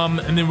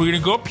then we're gonna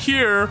go up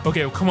here.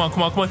 Okay, come on.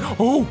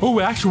 Oh,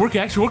 it actually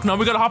worked. Now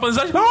we gotta hop on this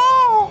edge.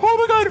 Oh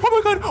my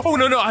god. Oh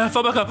no, I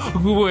fell back up.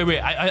 Wait.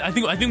 I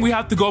think we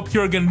have to go up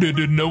here again,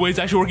 dude. No way it's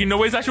actually working.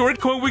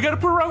 Come on, we gotta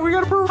prove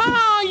wrong.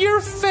 Ah,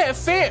 you're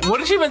fit.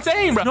 What is she even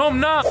saying, bro? No, I'm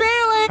not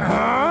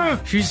failing.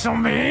 She's so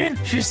mean.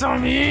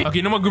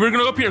 Okay, no more. We're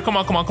gonna go up here. Come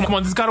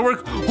on. This gotta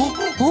work.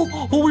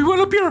 Oh, we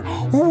went up here.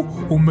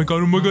 Oh my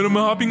god. I'm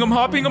hopping. Oh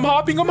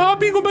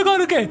my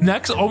god. Okay.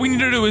 Next, all we need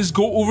to do is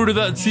go over to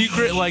that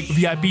secret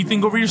VIP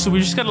thing over here. So we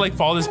just gotta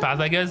follow this path,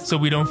 I guess, so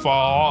we don't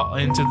fall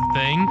into the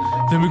thing.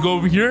 Then we go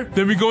over here.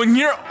 Then we go in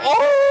here.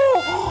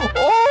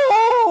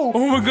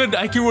 Oh my god,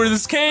 I can wear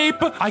this cape.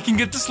 I can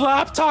get this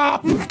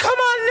laptop. Come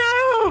on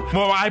now.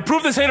 Well, I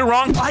proved this hater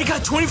wrong. I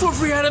got 24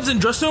 free items in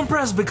Dress to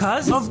Impress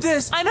because of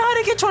this. I know how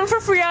to get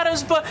 24 free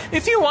items, but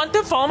if you want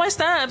to follow my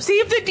steps, see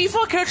if the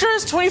default character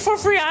has 24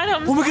 free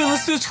items. Oh my god,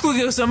 let's do this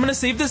quickly. So I'm gonna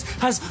save this.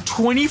 Has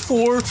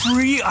 24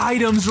 free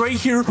items right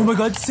here. Oh my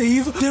god,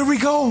 save. There we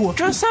go.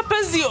 Dress up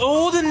as the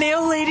old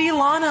nail lady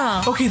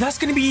Lana. Okay, that's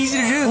gonna be easy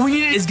to do. All we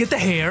need is get the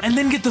hair and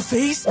then get the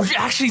face. Or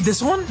actually,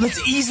 this one. Let's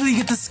easily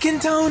get the skin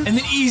tone and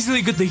then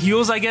easily get the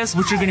heels, I guess,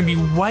 which are gonna be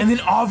white. And then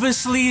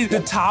obviously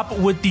the top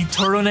with the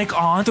turtleneck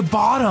on the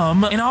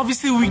bottom. And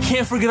obviously we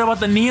can't forget about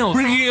the nails.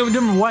 We're gonna give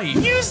them white.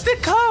 Use the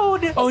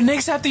code. Oh,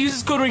 next I have to use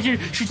this code right here.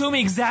 She told me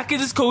exactly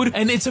this code,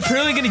 and it's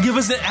apparently gonna give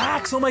us an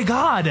axe. Oh my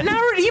god.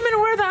 Now redeem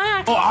and wear the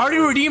axe. Oh, I already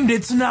redeemed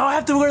it, so now I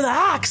have to wear the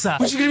axe,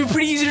 which is gonna be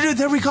pretty easy to do.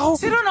 There we go.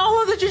 Sit on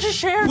all of the judges'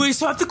 chairs. Wait,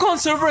 so I have to go on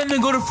server and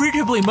then go to free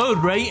to play mode,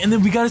 right? And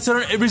then we gotta sit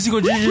on every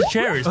single judges'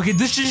 chairs. Okay,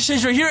 this judges'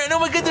 chairs right here, and oh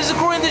my god, there's a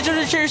girl in the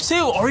judges' chairs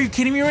too. Are you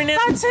kidding me right now?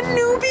 That's a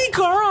newbie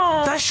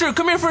girl. That's true.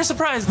 Come here for a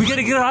surprise. We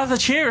gotta get her out of the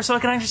chair so I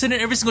can actually sit in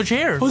every single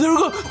chair. Oh, there we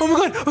go. Oh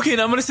my god. Okay,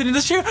 now I'm gonna sit in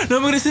this chair. Now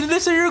I'm gonna sit in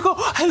this chair. Here we go.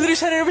 I literally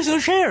sat in every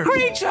single chair.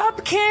 Great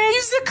job, kid.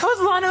 Use the code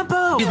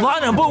LanaBo.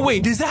 Lana, but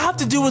wait, does that have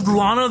to do with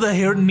Lana, the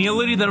hair nail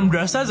lady that I'm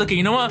dressed as? Okay,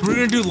 you know what? We're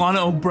gonna do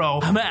Lana. Oh, bro.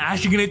 I'm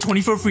actually gonna get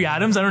 24 free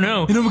items. I don't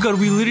know. And oh my god,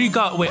 we literally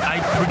got. Wait,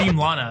 I redeemed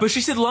Lana, but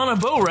she said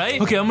LanaBo,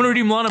 right? Okay, I'm gonna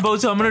redeem LanaBo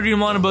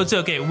too.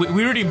 Okay,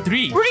 we redeemed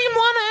 3. Redeem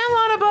Lana and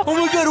LanaBo. Oh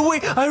my god,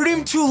 wait, I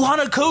redeemed 2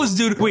 Lana codes,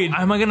 dude. Wait,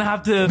 am I gonna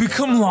have to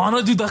become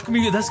Lana, dude? That's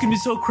gonna be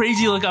so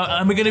crazy.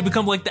 Am I gonna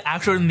become the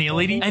actual nail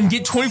lady and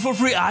get 24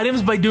 free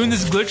items by doing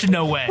this glitch?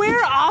 No way.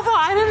 Where are all the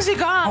items you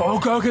got? Oh,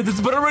 okay,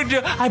 that's better right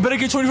there. I better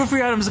get 24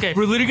 free items. Okay,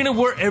 we're literally gonna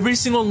wear every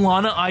single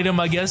Lana item,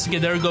 I guess. Okay,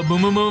 there we go.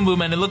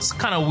 Boom, and it looks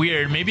kind of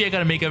weird. Maybe I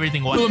gotta make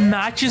everything white so it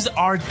matches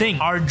our thing,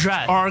 our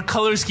dress, our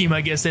color scheme,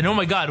 I guess. And oh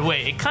my god,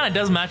 wait, it kind of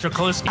does match our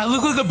color scheme. I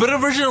look like a better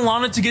version of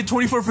Lana to get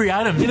 24 free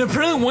items. And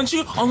apparently, once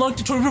you unlock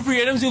the 24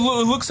 free items, it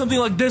looks something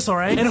like this, all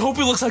right? And I hope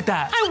it looks like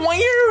that. I want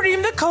you to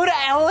redeem the code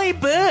LA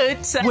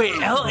Boots. Wait,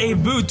 LA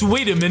Boots.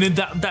 Wait a minute.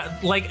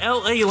 That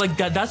LA,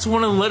 that's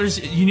one of the letters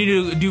you need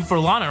to do for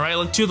Lana, right?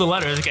 2 of the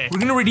letters. Okay, we're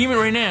gonna redeem it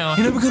right now.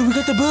 And oh my god, we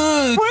got the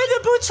boots. Wear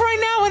the boots right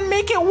now and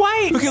make it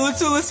white. Okay, let's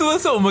do.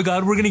 Oh my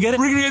god, we're gonna get it.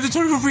 We're gonna get the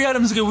 24 free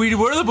items. Okay, we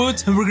wear the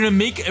boots and we're gonna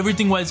make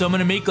everything white. So I'm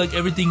gonna make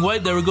everything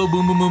white. There we go.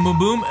 Boom.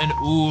 And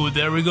ooh,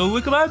 there we go.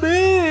 Look at my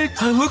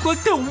boots. I look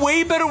like the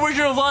way better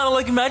version of Lana.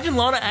 Imagine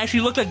Lana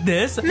actually looked like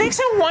this. Next,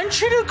 I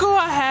want you to go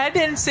ahead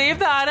and save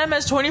the item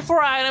as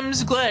 24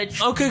 items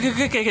glitch.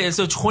 Okay.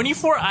 So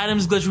 24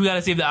 items glitch. We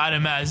gotta save the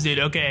item as, dude.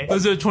 Okay.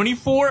 So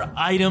 24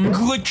 item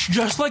glitch,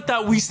 just like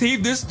that. We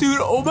saved this, dude.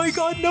 Oh my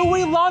god, no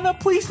way, Lana.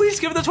 Please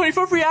give it the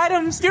 24 free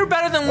items. You're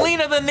better than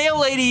Lena, the nail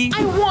lady.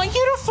 I want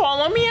you to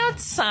follow me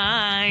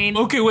outside.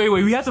 Okay, wait.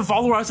 We have to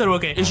follow her outside.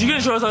 Okay. Is she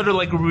gonna show us how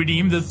to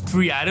redeem the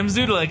 3 items,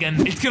 dude?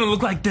 And it's gonna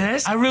look like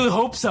this? I really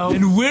hope so.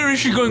 And where is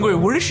she going? Wait,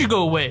 where did she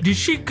go? Wait, did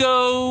she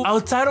go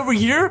outside over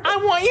here? I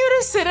want you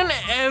to sit in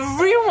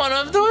every one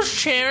of those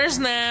chairs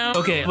now.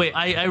 Okay, wait,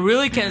 I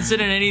really can't sit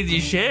in any of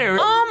these chairs.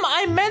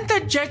 I meant the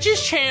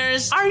judges'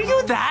 chairs. Are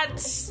you that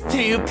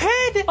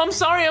stupid? I'm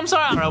sorry.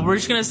 All right, we're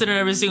just gonna sit in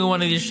every single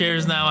one of these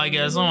chairs now, I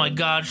guess. Oh my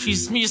god,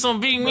 she's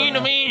being mean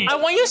to me. I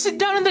want you to sit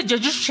down in the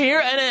judge's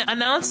chair and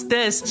announce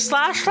this.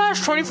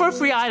 / 24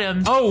 free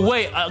items. Oh,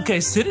 wait. Okay,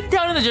 sit it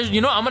down in the judges.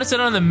 You know what? I'm gonna sit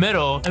it on the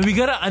middle. And we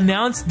gotta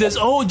announce this.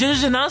 Oh,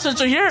 judges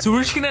announcements are here. So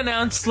we're just gonna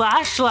announce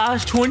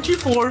 /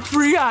 24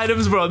 free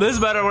items, bro. This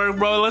better work,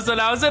 bro. Let's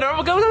announce it. Oh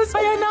my God,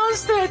 I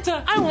announced it.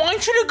 I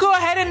want you to go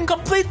ahead and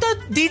complete the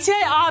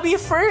DTI obby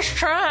first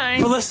try.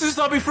 But let's do this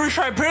obby first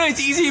try. Apparently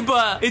it's easy,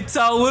 but it's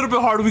a little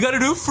bit hard. We gotta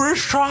do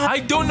first try. I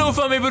don't know if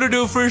I'm able to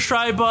do first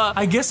try, but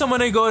I guess I'm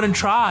gonna go ahead and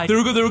try. There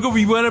we go, there we go.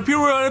 We went up here,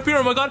 we're up here.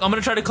 Oh my God. I'm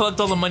gonna try to collect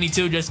all the money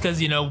too, just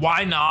because, you know,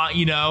 why not?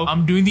 You know,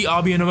 I'm doing the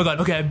obby and oh my God.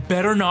 Okay, I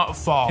better not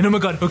fall. And oh my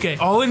God, okay.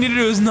 All I need to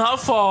do is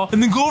not fall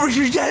and then go over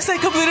here. Yes, I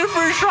completed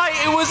first try.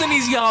 It was an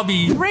easy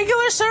obby.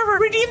 Regular server.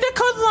 Redeem the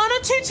code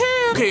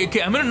Lana22.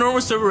 Okay, I'm in a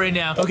normal server right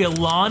now. Okay,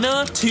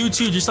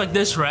 Lana22, just like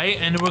this, right?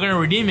 And we're gonna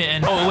redeem it.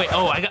 And oh wait,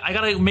 I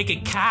gotta make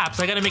it caps.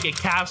 I gotta make it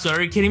caps.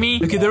 Are you kidding me?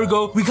 Okay, there we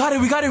go. We got it.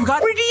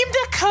 Redeem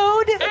the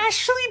code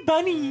Ashley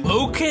Bunny.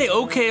 Okay.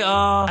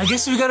 I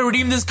guess we gotta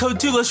redeem this code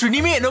too. Let's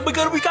redeem it. And oh my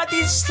God, we got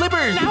these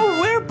slippers.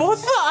 Now wear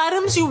both the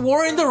items you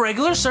wore in the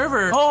regular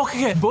server. Oh,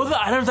 okay. Both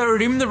the items that I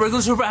redeemed in the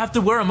regular server, I have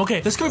to wear them.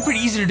 Okay, that's gonna be pretty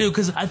easy to do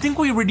because I think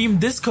we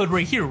redeemed this code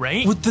right here,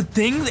 right? With the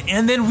thing,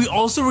 and then we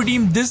also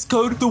redeemed this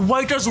code, the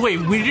white dress. Wait,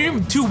 we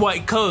redeemed 2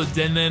 white codes,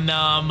 and then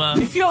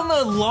if you don't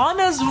know,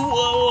 Lana's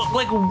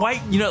like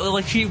white, you know,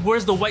 like she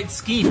wears the white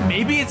scheme.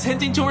 Maybe it's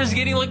hinting towards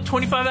getting like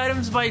 25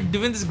 items by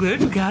doing this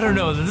glitch. Okay, I don't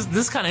know. This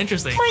is kind of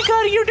interesting. Oh my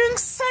God, you're doing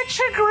such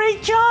a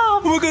great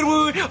job. Oh my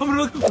God, wait. I'm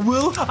gonna look.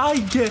 Will I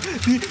get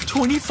the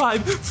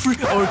 25 free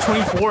or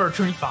 24 or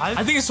 25?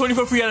 I think it's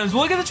 24 free items.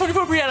 Will I get the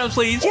 24 free items,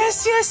 please?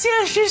 Yes.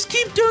 Just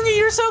keep doing it.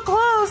 You're so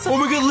close. Oh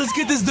my God, let's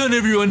get this done,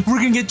 everyone. We're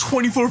gonna get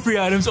 24 free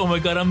items. Oh my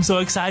God, I'm so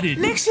excited.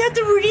 Next, you have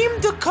to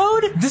redeem the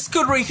code. This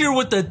code right here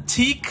with the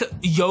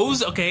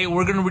𝐃𝐈𝐒𝐂𝐋𝐀𝐈𝐿. Okay,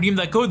 we're gonna redeem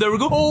that code. There we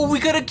go. Oh, we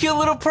got a cute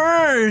little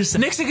purse.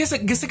 Next, I guess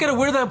I gotta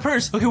wear that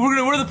purse. Okay, we're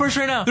gonna wear the purse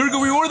right now. There we go.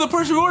 We wore the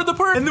purse.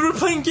 And then we're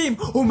playing game.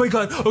 Oh my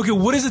God. Okay,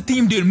 what is the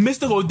theme, dude?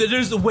 Mystical.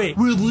 There's a way.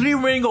 We're literally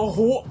wearing a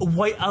whole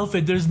white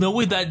outfit. There's no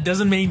way that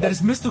doesn't mean that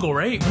it's mystical,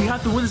 right? We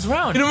have to win this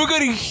round. And then we're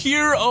gonna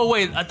hear. Oh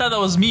wait, I thought that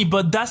was me,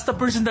 but that's the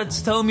person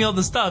that's telling me all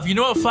the stuff. You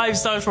know what? 5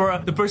 stars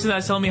for the person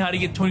that's telling me how to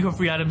get 24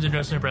 free items in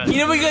Dress Impress.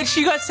 You know,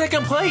 she got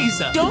 2nd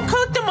place. Don't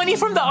collect the money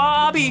from the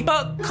obby,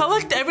 but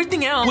collect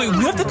everything else. Wait,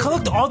 we have to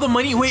collect all the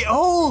money. Wait,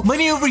 oh,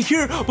 money over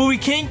here, but we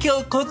can't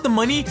collect the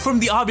money from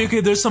the obby.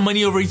 Okay, there's some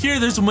money over here.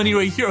 There's some money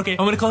right here. Okay,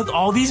 I'm gonna collect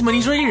all these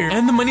monies right here,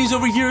 and the money's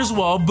over here as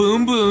well.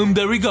 Boom, boom,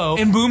 there we go,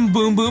 and boom,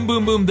 boom, boom,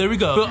 boom, boom, there we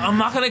go. But I'm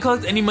not gonna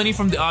collect any money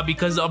from the obby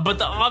because, but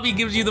the obby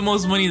gives you the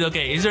most money.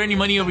 Okay, is there any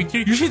money over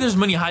here? Usually there's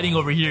money hiding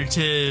over here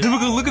too.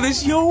 Look at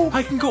this, yo!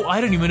 I can go.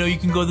 I don't even know you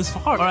can go this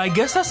far. Or I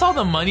guess that's all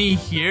the money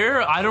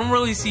here. I don't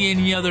really see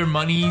any other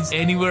monies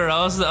anywhere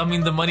else. I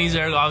mean, the monies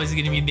are obviously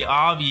gonna be in the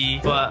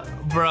obby, but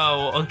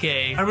bro,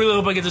 okay. I really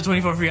hope I get the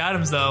 24 free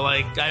items though.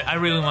 Like, I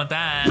really want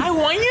that. I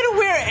want you to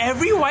wear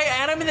every white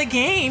item in the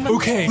game.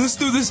 Okay, let's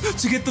do this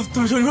to get the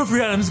 24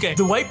 free items. Okay,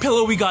 the white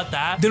pillow, we got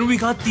that. Then we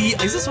got the,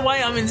 is this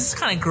white? I mean, this is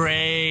kind of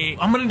gray.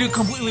 I'm gonna do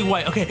completely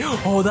white. Okay,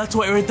 oh, that's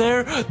white right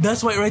there.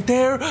 That's white right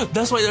there.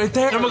 That's white right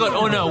there. Oh my God,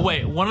 oh no,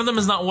 wait. One of them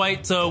is not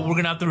white, so we're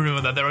gonna have to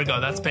remove that. There we go,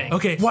 that's pink.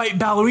 Okay, white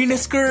ballerina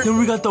skirt. Then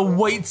we got the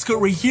white skirt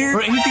right here.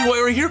 Or anything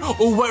white right here.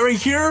 Oh, white right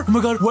here. Oh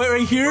my God, white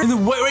right here. And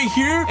then white right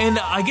here. And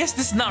I guess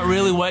this is not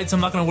really white, so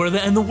I'm not gonna wear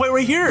that. And the white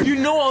right here. You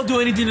know I'll do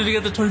anything to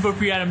get the 24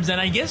 free items. And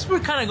I guess we're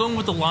kind of going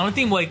with the Lana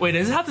theme. Like, wait,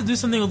 does it have to do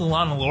something with the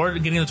Lana lore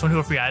getting the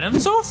 24 free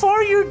items? So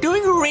far, you're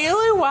doing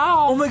really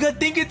well. Oh my God,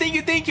 thank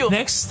you.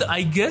 Next,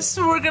 I guess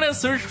we're gonna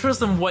search for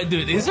some white.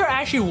 Dude, is there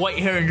actually white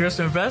hair in Dress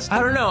Impress? I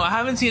don't know. I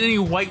haven't seen any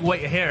white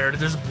hair.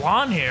 There's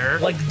blonde hair,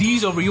 like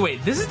these over here.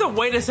 Wait, this is the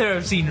whitest hair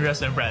I've seen in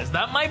Dress Impress.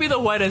 That might be the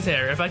whitest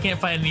hair if I can't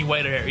find any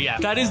whiter hair. Yeah,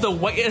 that is the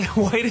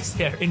whitest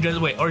hair in Dress.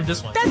 Wait, or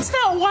this one. That's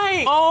not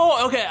white.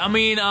 Oh, okay. I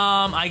mean,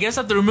 I guess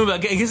I have to remove it. I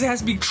guess it has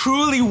to be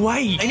truly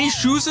white. Any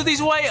shoes to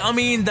these white? I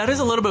mean, that is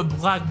a little bit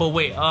black, but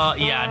wait.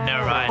 Yeah,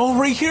 never mind. Oh,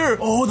 right here.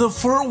 Oh, the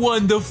fur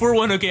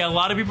one. Okay, a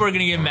lot of people are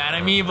gonna get mad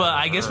at me, but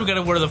I guess we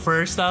gotta wear the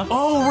fur stuff.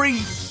 Oh, right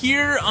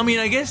here. I mean,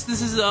 I guess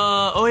this is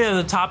oh yeah,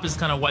 the top is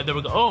kind of white. There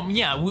we go. Oh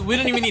yeah, we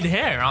don't even need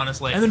hair,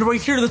 honestly. And then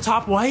right here, the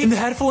top white, and the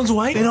headphones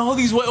white, and all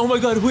these white. Oh my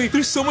God, wait,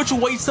 there's so much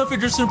white stuff in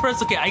Dress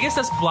Impress. Okay, I guess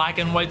that's black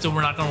and white, so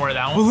we're not gonna wear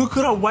that one. But look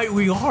at how white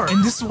we are.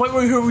 And this is white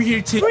right here over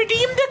here too.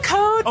 Redeem the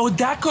code. Oh,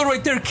 that code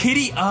right there,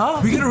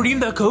 𝐃𝐈𝐒𝐂𝐋𝐀𝐈𝐿. We gotta redeem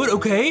that code,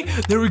 okay?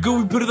 There we go.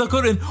 We put that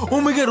code in.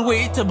 Oh my God,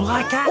 wait, it's a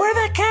black cat. Wear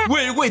that cat.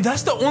 Wait,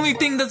 that's the only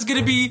thing that's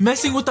gonna be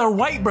messing with our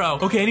white, bro.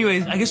 Okay,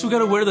 anyways, I guess we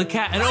gotta wear the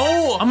cat. And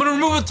oh, I'm gonna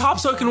remove the top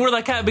so I can wear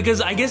that cat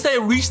because I guess I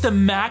reached the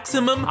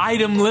maximum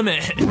item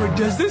limit. Wait,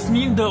 does this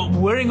mean that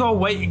wearing all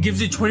white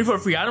gives you 24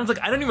 free items?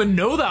 Like, I don't even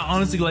know that,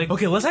 honestly. Like,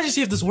 okay, let's actually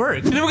see if this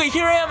works. And then, okay,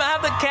 here I am. I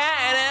have the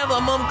cat and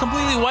I'm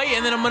completely white.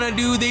 And then I'm gonna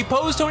do the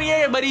pose Tony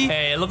area, buddy.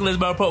 Hey, look at this,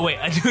 bro. Wait,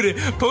 I do the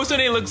pose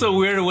Tony looks so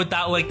weird with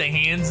that like the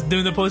hands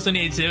doing the post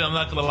 28 too. I'm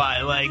not gonna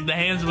lie. Like the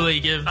hands really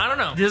give, I don't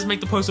know, just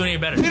make the post 28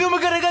 better. And oh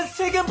my god, I got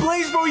second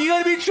place, bro. You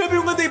gotta be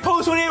tripping when they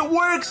post 28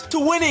 works to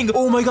winning.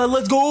 Oh my god,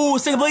 let's go.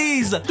 Second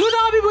place. Do the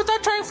obby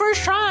without trying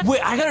first try.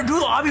 Wait, I gotta do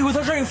the obby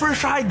without trying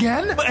first try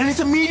again? And it's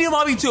a medium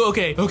obby too.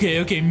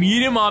 Okay.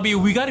 Medium obby.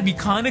 We gotta be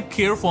kind of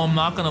careful. I'm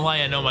not gonna lie.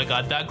 And oh my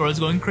god, that girl's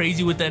going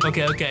crazy with it.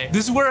 Okay.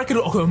 This is where I can.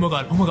 Okay, oh my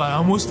god. I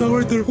almost fell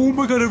right there. Oh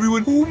my god,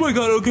 everyone. Oh my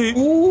god, okay.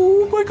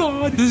 Oh my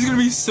god. This is gonna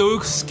be so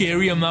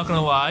scary. I'm not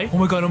gonna lie. Oh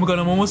my god,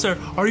 I'm almost there.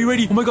 Are you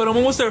ready? Oh my god, I'm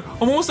almost there.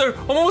 Oh,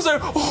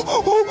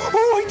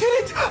 I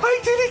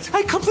did it.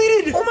 I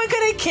completed. Oh my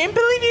god, I can't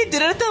believe you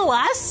did it at the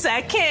last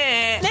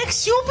second.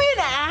 Next, you'll be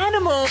an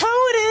animal.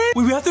 Coded.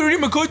 Wait, we have to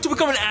redeem a code to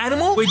become an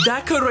animal? Wait,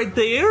 that code right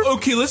there?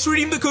 Okay, let's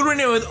redeem the code right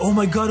now. And oh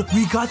my god,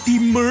 we got the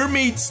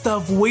mermaid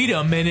stuff. Wait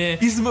a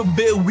minute.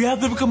 We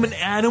have to become an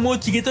animal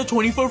to get the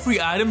 24 free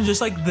items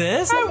just like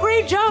this?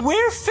 Great job.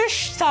 Wear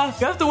fish stuff.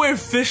 You have to wear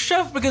fish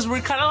stuff because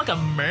we're kind of like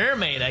a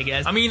mermaid, I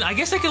guess. I mean, I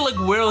guess I could like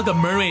wear like a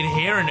mermaid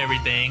hair and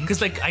everything.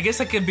 Because like, I guess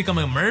I could become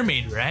a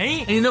mermaid,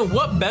 right? And you know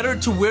what better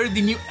to wear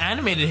the new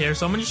animated hair?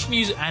 So I'm just gonna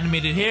use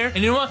animated hair. And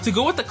you know what? To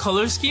go with the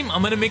color scheme,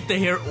 I'm gonna make the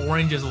hair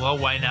orange as well.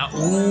 Why not?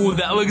 Ooh,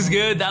 that looks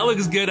good.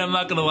 I'm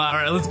not gonna lie. All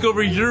right, let's go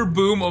over here.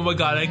 Boom. Oh my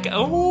god.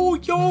 Oh,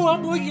 yo,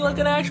 I'm looking like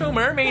an actual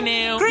mermaid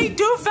now. Great.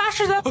 Do it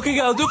faster though. Okay,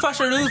 I'll do it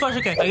faster.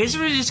 Okay. I guess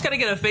we just gotta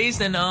get a face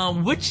and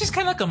which is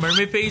kind of like a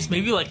mermaid face.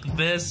 Maybe like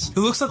this. It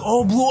looks like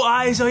all blue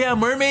eyes. Oh yeah,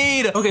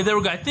 mermaid. Okay, there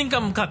we go. I think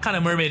I'm kind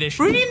of mermaidish.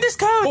 Redeem this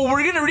code. Oh,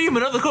 we're gonna redeem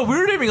another code.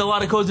 We're redeeming a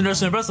lot of codes in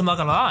Nurse and Breast. I'm not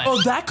gonna lie.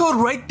 Oh, that code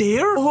right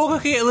there. Oh,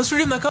 okay. Let's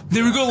redeem that code.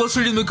 There we go. Let's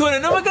redeem the code.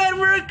 And oh my god,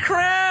 we're a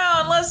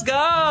crown. Let's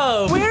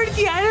go. Wear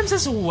the items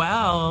as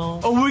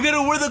well. Oh, we're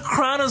gonna wear the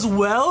crown as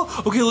well.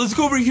 Okay, let's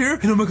go over here.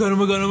 And oh my god.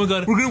 We're gonna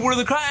wear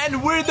the crown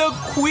and we're the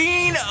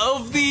queen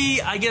of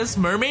the, I guess,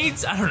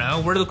 mermaids. I don't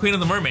know. We're the queen of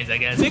the mermaids, I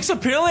guess. Next,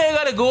 apparently I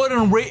gotta go ahead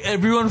and rate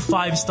everyone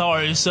 5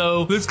 stars.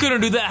 So let's go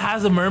and do that.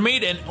 Has a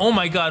mermaid. And oh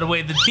my god,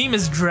 wait, the team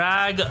is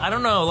drag. I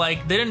don't know,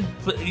 like they didn't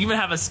even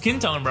have a skin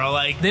tone, bro.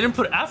 Like they didn't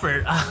put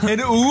effort.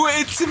 And ooh,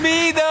 it's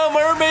me, the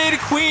mermaid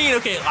queen.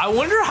 Okay, I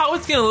wonder how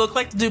it's gonna look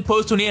like to do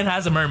post 28 and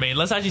has a mermaid.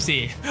 Let's actually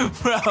see.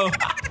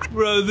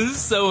 Bro, this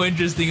is so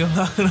interesting. I'm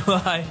not gonna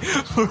lie.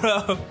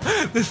 Bro,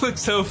 this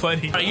looks so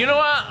funny. All right, you know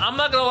what? I'm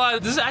not gonna lie.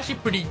 This is actually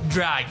pretty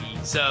draggy.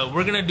 So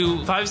we're gonna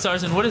do 5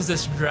 stars. And what is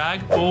this?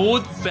 Drag?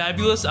 Bold,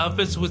 fabulous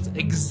outfits with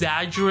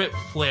exaggerate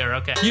flair.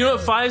 Okay. You know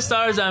what? 5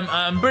 stars.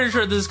 I'm pretty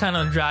sure this is kind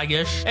of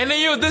dragish. And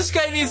then, yo, this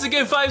guy needs to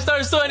get 5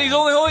 stars too, and he's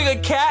only holding a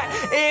cat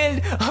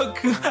and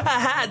a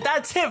hat.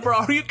 That's it, bro.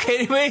 Are you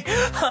kidding me?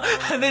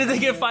 And then they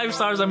get 5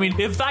 stars. I mean,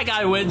 if that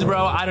guy wins,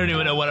 bro, I don't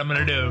even know what I'm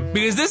gonna do.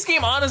 Because this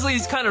game, honestly,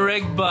 is kind of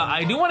rigged, but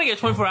I do want to get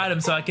 24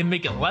 items so I can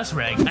make it less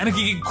rigged. And I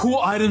can get cool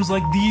items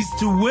like these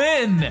to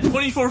win.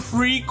 24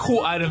 free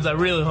cool items, I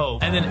really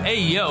hope. And then, hey,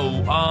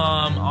 yo,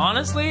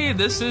 honestly,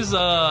 this is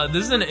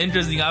an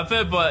interesting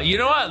outfit, but you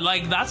know what?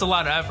 Like, that's a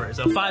lot of effort.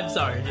 So 5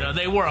 stars, you know,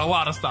 they wore a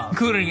lot of stuff,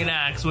 including an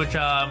axe, which,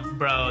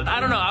 bro, I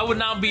don't know. I would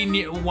not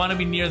want to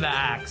be near the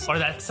axe or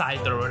that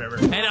scythe or whatever.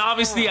 And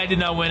obviously, I did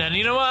not win. And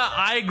you know what?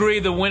 I agree.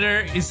 The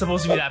winner is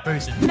supposed to be that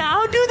person.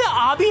 Now do the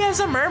obby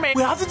as a mermaid.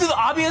 We have to do the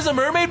obby as a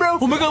mermaid, bro.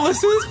 Oh my god,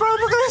 let's do this, bro.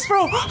 Look at this,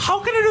 bro. How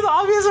can I do the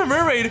obby as a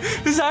mermaid?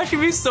 This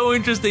actually be so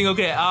interesting.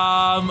 Okay,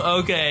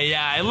 okay,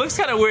 yeah. It looks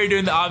kind of weird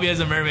doing the obby as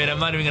a mermaid. I'm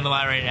not even gonna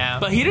lie right now.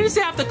 But he didn't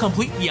say I have to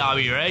complete the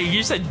obby, right? He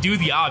just said do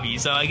the obby.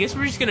 So I guess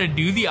we're just gonna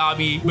do the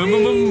obby. Boom,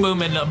 boom, boom,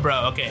 boom, and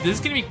bro. Okay, this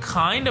is gonna be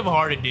kind of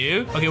hard to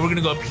do. Okay, we're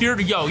gonna go up here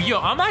to yo.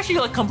 I'm actually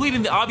like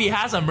completing the obby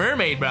as a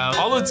mermaid, bro.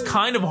 Although it's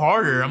kind of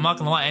harder. I'm not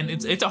gonna lie, and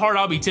it's a hard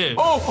obby too.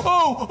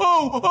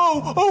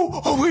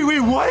 Wait,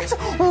 what?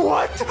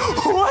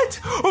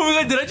 Oh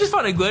my god, did I just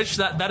find a glitch?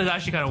 That is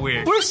actually kind of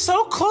weird. We're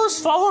so close.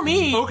 Follow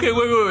me. Okay,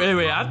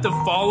 wait. I have to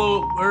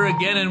follow her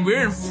again, and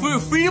we're in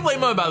free to play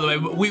mode, by the way.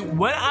 We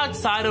went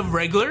outside of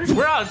regulars.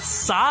 We're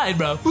outside,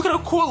 bro. Look at how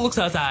cool it looks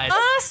outside.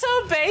 So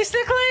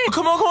basically,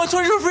 come on,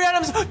 24 free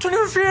items.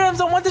 24 free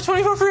items. I want the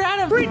 24 free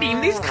items.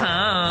 Redeem these codes.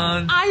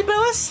 I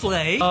built a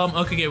sleigh.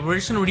 Okay, we're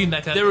just gonna redeem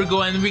that code. There we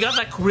go, and we got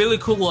that really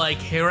cool like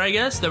hair, I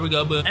guess. There we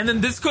go, boom. And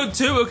then this code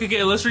too.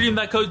 Okay, let's redeem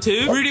that code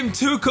too. Redeem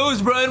 2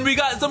 codes, bro, and we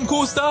got some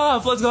cool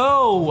stuff. Let's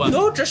go.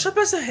 No, dress up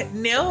as a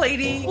nail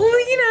lady,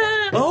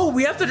 Lena. Oh,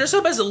 we have to dress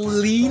up as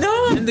Lena.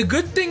 And the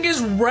good thing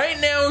is, right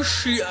now,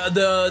 she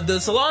the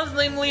salon's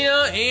named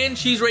Lena, and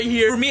she's right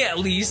here for me at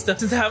least.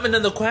 Since I haven't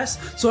done the quest,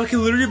 so I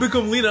can literally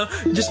become Lena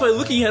just by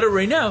looking at her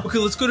right now. Okay,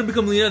 let's go to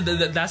become Lena.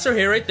 That's her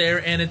hair right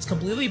there, and it's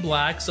completely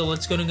black. So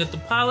let's go and get the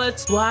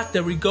palettes. Black.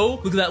 There we go.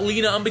 Look at that,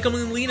 Lena. I'm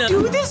becoming Lena.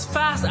 Do this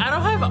fast. I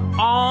don't have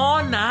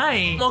all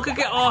night.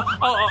 Okay.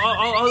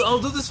 I'll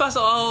do this fast.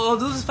 I'll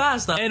do this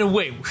fast. And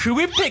wait, should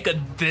we pick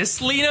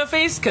this Lena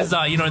face? Cause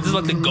you know, this is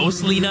like the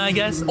ghost Lena, I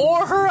guess,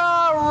 or her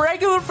a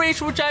regular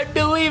face, which I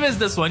believe is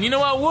this one. You know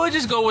what? We'll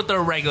just go with the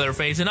regular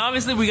face. And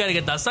obviously, we gotta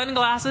get the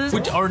sunglasses,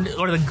 which are,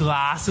 or the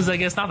glasses, I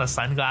guess, not the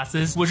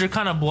sunglasses, which are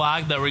kind of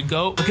black. There we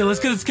go. Okay, let's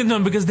get the skin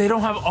tone because they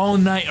don't have all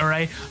night, all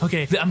right?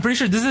 Okay, I'm pretty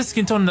sure this is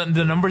skin tone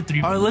the number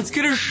 3. All right, let's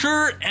get her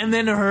shirt and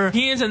then her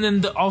hands and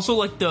then also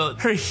like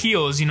her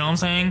heels, you know what I'm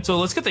saying? So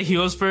let's get the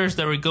heels first.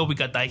 There we go. We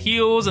got the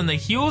heels and the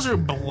heels are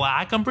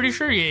black, I'm pretty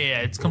sure.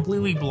 Yeah, it's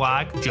completely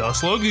black,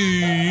 just like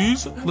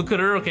these. Look at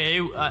her, okay?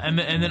 And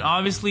then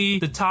obviously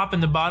the top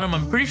and the bottom,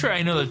 I'm pretty sure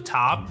I know the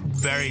top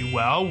very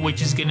well,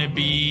 which is gonna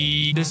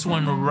be this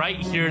one right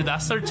here.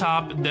 That's her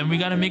top. Then we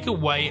gotta make it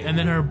white, and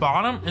then her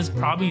bottom is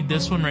probably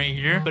this one right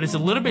here, but it's a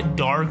little bit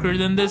darker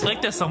than this,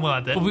 like that, something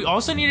like that. But we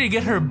also need to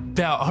get her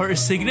belt, her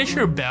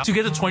signature belt, to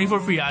get the 24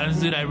 free items.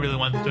 Dude, I really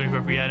want the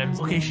 24 free items.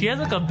 Okay, she has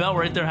like a belt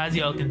right there, as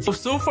y'all can see.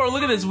 So far,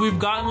 look at this. We've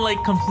gotten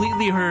like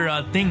completely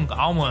her thing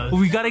almost. But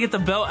we gotta get the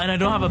belt, and I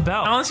don't have a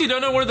belt. I honestly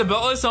don't know where the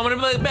belt is, so I'm gonna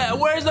be like,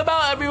 where's the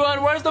belt,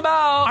 everyone? Where's the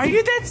belt? Are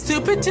you that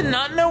stupid to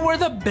not know where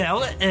the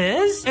belt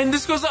is? And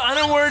this goes to, I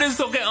don't know where it is.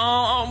 Okay,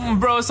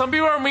 bro, some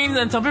people are mean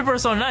and some people are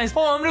so nice.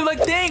 Oh, I'm gonna be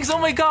like, thanks. Oh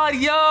my god,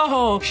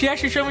 yo, she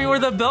actually showed me where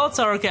the belts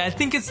are. Okay, I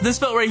think it's this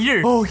belt right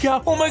here. Oh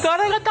yeah. Oh my god,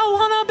 I got the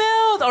Lana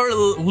belt,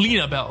 or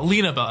Lena belt.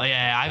 Lena belt.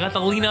 Yeah, I got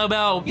the Lena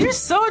belt. You're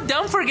so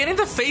dumb for getting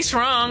the face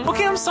wrong.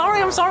 Okay, I'm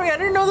sorry. I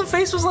didn't know the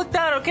face was like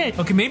that. Okay,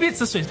 maybe it's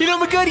this face. You know,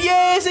 my god,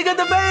 yes, I got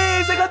the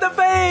face. I got the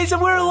face.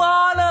 And we're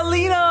Lana,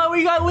 Lena.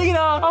 We got Lena.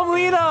 I'm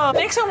Lena.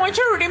 Next, I want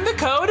you to redeem the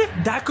code.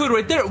 That code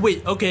right there.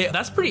 Wait, okay,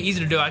 that's pretty easy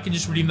to do. I can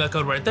just redeem that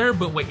code right there.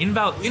 But wait,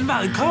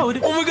 invalid code.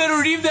 Oh my god, I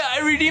redeemed it.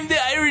 I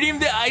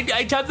redeemed it.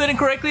 I tapped it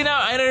incorrectly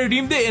now, and I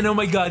redeemed it. And oh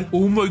my god,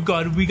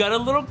 we got a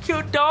little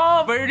cute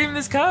doll. I redeemed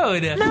this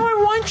code. Now I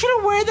want you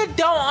to wear the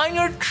doll on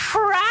your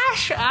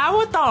trash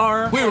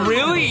avatar. Wait,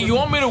 really? You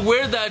want me to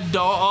wear that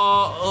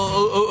doll?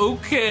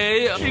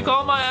 Okay. She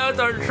called my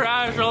avatar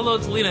trash, although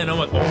it's Lena. And I'm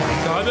like, oh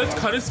my god, that's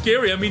kind of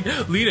scary. I mean,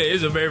 Lena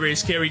is a very, very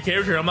scary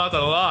character. I'm not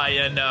gonna lie.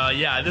 And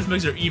yeah, this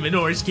makes her even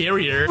more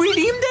scarier.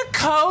 Redeem the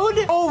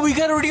code? Oh, we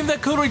gotta redeem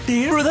that code right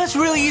there? Bro, that's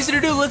really easy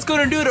to do. Let's go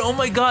and do it. Oh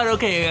my god.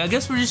 Okay, I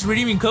guess we're just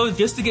redeeming codes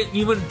just to get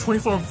even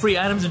 24 free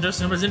items and Dress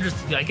to Impress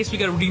interesting. I guess we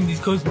gotta redeem these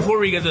codes before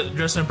we get the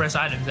Dress to Impress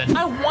items. And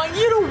I want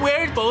you to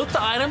wear both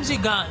the items you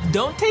got.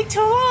 Don't take too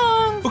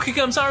long. Okay,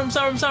 I'm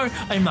sorry.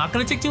 I'm not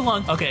gonna take too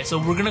long. Okay, so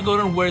we're gonna go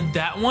and wear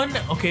that one.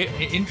 Okay,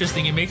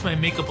 interesting. It makes my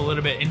makeup a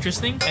little bit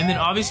interesting. And then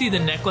obviously the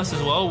necklace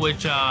as well,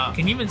 which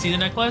can you even see the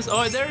necklace?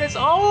 Oh, there it is.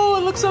 Oh,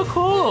 it looks so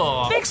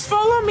cool. Next,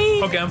 follow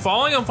me. Okay, I'm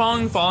following.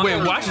 Wait,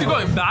 why is she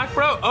going back,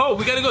 bro? Oh,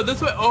 we gotta go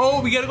this way.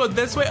 Oh, we gotta go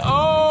this way.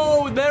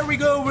 Oh, there we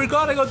go. We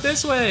gotta go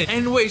this way.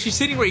 And wait, she's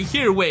sitting right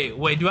here.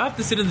 Wait, do I have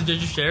to sit in the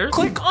judge's chair?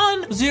 Click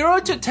on 0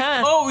 to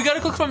 10. Oh, we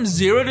gotta click from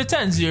 0 to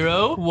 10.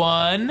 0,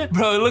 1.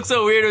 Bro, it looks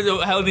so weird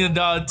holding the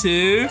doll.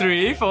 2,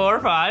 3, 4,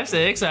 5,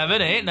 6,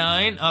 7, 8,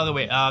 9. Oh,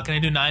 wait, can I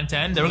do 9,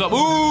 10? There we go.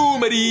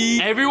 Boom,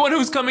 buddy. Everyone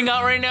who's coming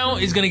out right now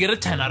is gonna get a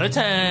 10 out of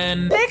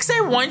 10. Next,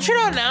 I want you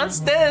to announce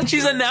this.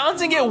 She's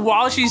announcing it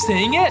while she's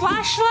saying it.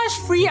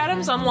 / free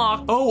items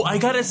unlocked. Oh, I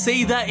gotta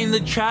say that in the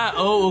chat.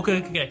 Oh,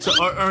 okay. So,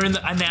 or in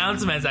the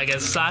announcements, I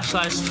guess.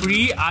 /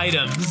 free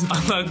items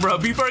unlocked. Bro,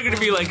 people are gonna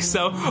be like,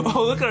 so,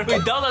 oh, look at her.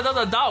 Wait,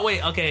 dot.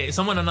 Wait, okay,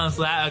 someone announced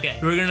that. Okay,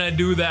 we're gonna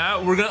do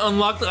that. We're gonna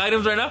unlock the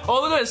items right now.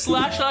 Oh, look at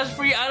it. /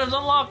 free items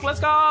unlocked. Let's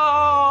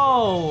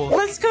go.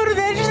 Let's go to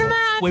the edge of the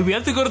map. Wait, we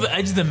have to go to the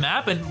edge of the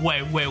map, and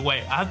wait.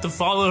 I have to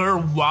follow her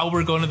while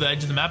we're going to the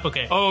edge of the map.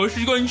 Okay. Oh,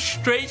 she's going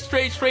straight.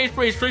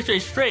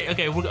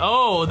 Okay,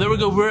 oh, there we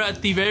go. We're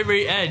at the very,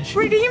 very edge.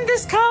 Redeem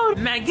this code.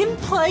 Megan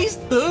plays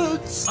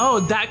boots. Oh,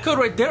 that code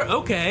right there.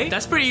 Okay,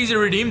 that's pretty easy to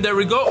redeem. There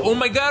we go. Oh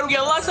my god, we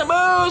got lots of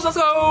moves. Let's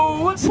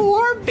go.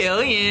 4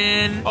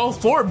 billion. Oh,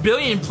 4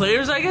 billion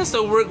players, I guess.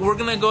 So we're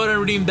gonna go ahead and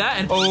redeem that.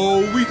 And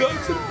oh, we got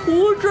some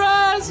cool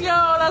dress. Yo,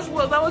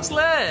 that looks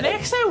lit.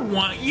 Next, I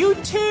want you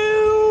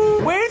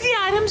to wear the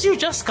items you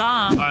just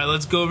got. All right,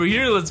 let's go over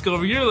here.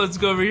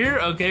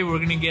 Okay, we're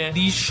gonna get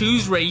these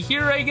shoes right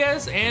here, I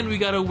guess. And we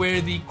gotta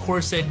wear the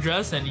corset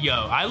dress. And yo,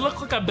 I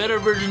look like a better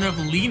version of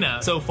Lena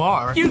so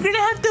far. You're gonna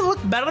have to look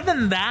better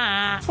than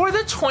that for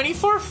the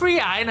 24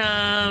 free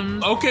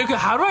items. Okay,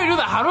 how do I do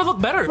that? How do I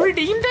look better?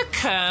 Redeem the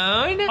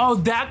code. Oh,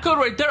 that code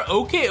right there.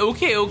 Okay.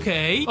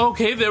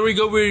 Okay, there we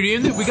go. We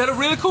redeemed it. We got a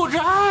really cool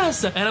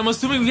dress. And I'm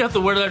assuming we have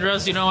to wear that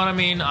dress. You know what I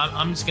mean?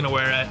 I'm just gonna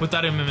wear it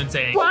without even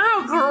saying.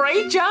 Wow,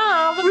 great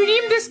job.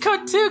 Redeem this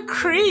code too,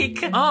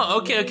 Creek. Oh,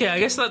 okay. I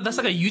guess that's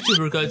like a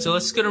YouTuber code. So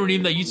let's gonna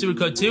redeem that YouTuber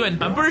code too.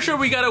 And I'm pretty sure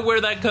we gotta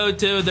wear that code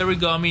too. There we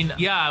go. I mean,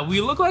 yeah,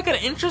 we look like an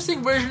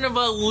interesting version of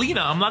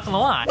Lena. I'm not gonna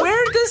lie.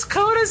 Wear this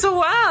code as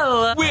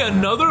well. Wait,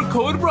 another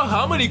code, bro?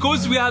 How many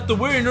codes do we have to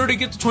wear in order to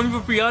get the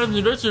 24 free items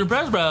and Dress to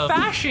Impress, bro?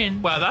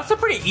 Fashion. Wow, that's a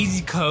pretty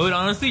easy code,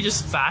 honestly.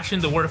 Just fashion,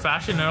 the word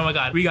fashion. Oh my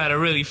god, we got a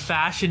really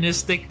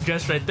fashionistic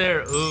dress right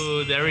there.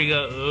 Ooh, there we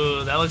go.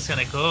 Ooh, that looks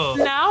kind of cool.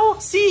 Now,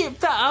 see,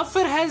 the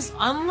outfit has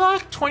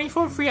unlocked 24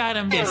 24 free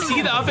items. Yeah,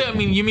 see the outfit? I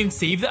mean, you mean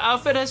save the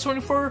outfit has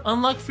 24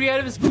 unlock free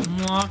items?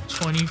 Unlock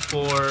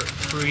 24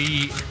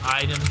 free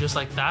items just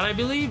like that, I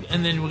believe.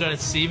 And then we gotta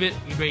save it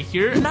right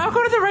here. Now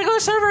go to the regular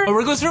server. Oh,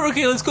 regular server.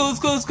 Okay, let's go.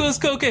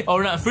 Okay. Oh,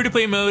 we're not free to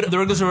play mode. The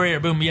regular server right here.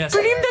 Boom. Yes.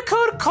 Redeem the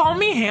code. Call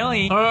me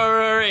Haley. All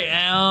right.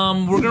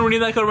 We're gonna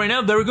redeem that code right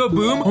now. There we go.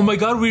 Boom. Oh my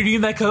God, we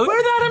redeemed that code.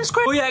 Wear the items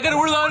quick. Oh yeah, I gotta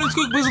wear the items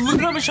quick. Look at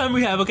how much time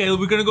we have. Okay,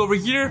 we're gonna go over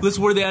here. Let's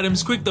wear the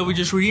items quick that we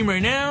just redeemed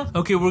right now.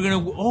 Okay, we're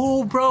gonna.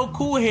 Oh, bro,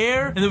 cool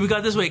hair. And then we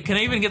got this. Wait, can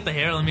I even get the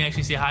hair? Let me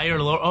actually see higher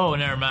or lower. Oh,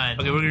 never mind.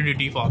 Okay, we're gonna do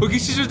default. Okay,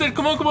 she's just dead.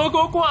 Come on.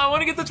 I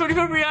want to get the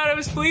 24 free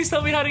items. Please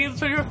tell me how to get the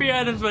 24 free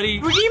items, buddy.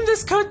 Redeem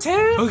this code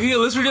too. Okay,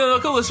 let's redeem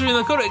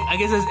the code. I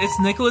guess it's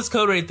Nicholas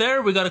code right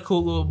there. We got a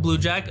cool little blue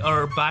jacket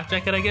or black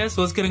jacket, I guess.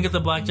 So let's go and get the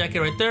black jacket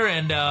right there.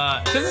 And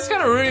since it's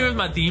kind of ruining with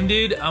my theme,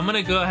 dude, I'm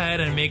gonna go ahead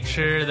and make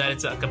sure that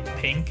it's like a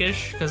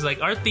pinkish, because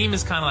like our theme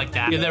is kind of like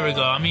that. Yeah, there we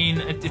go. I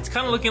mean, it's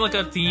kind of looking like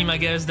a theme, I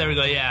guess. There we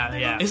go.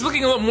 Yeah. It's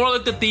looking a little more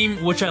like the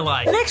theme, which I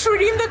like. Next,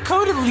 redeem the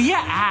code Leah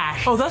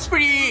Ash. Oh, that's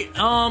pretty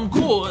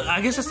cool.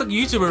 I guess that's like a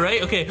YouTuber,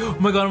 right? Okay. Oh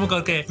my god.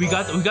 Okay, we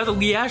got the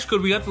Leah Ash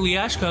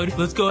code.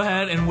 Let's go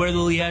ahead and wear the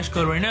Leah Ash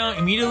code right now.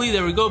 Immediately,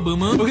 there we go.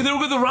 Boom. Okay, there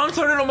we go. The round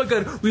started. Oh my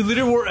god, we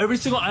literally wore every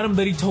single item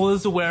that he told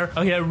us to wear.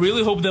 Okay, I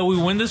really hope that we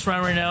win this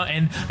round right now.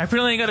 And I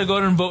apparently gotta go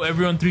and vote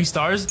everyone 3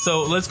 stars.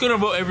 So let's go and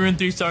vote everyone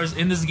 3 stars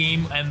in this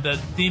game. And the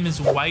theme is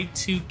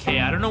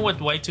Y2K. I don't know what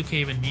Y2K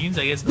even means.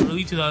 I guess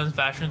early 2000s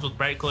fashions with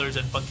bright colors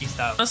and funky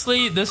style.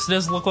 Honestly, this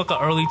does look like an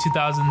early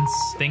 2000s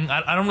thing.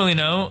 I don't really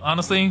know,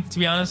 honestly, to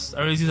be honest.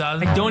 Early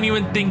 2000s. I don't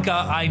even think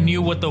I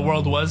knew what the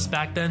world was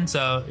back then.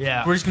 So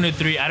yeah, we're just gonna do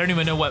 3. I don't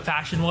even know what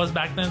fashion was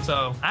back then.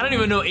 So I don't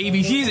even know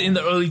ABCs in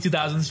the early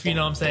 2000s, if you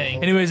know what I'm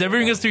saying. Anyways,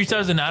 everyone gets 3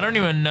 stars, and I don't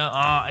even know.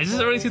 Is this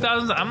early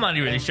 2000s? I'm not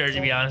even really sure,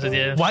 to be honest with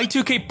you.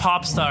 Y2K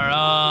pop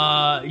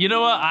star. You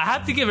know what? I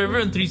have to give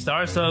everyone 3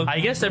 stars, so I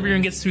guess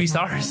everyone gets 3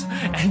 stars.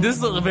 And this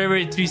is a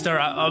very 3-star.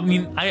 I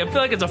mean, I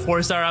feel like it's a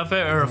 4-star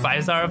outfit or a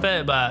 5-star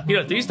outfit, but you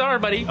know, 3-star,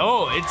 buddy.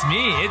 Oh, it's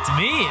me.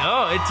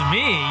 Oh, it's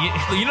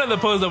me. You know the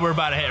pose that we're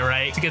about to hit,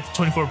 right? To get the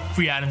 24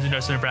 free items in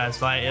Dresser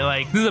Press.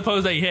 Like this is a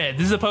pose that you hit.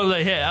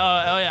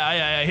 Oh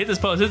yeah. Hit this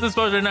pose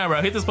right now,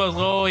 bro. Hit this pose.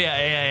 Oh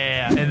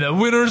yeah. And the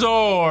winners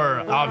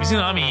are obviously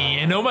not me.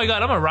 And oh my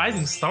god, I'm a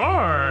rising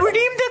star.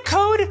 Redeem the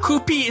code.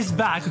 𝐃𝐈𝐒𝐂𝐋𝐀 is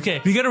back.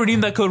 Okay, we gotta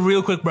redeem that code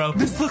real quick, bro.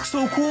 This looks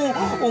so cool.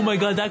 Oh my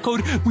god, that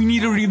code. We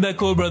need to redeem that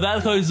code, bro.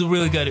 That code is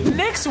really good.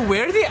 Next,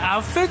 wear the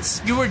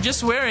outfits you were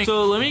just wearing.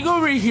 So let me go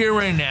over here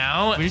right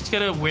now. We just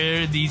gotta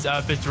wear these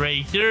outfits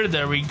right here.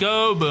 There we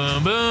go.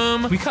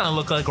 Boom. We kind of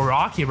look like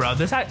Rocky, bro.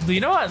 You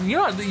know what? You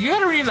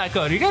gotta redeem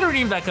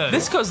that code.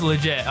 This code's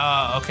legit.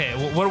 Okay.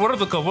 What are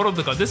the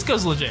code? This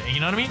code's legit. You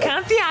know what I mean?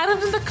 Count the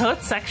items in the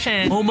code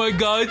section. Oh my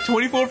god,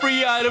 24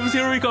 free items.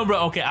 Here we come,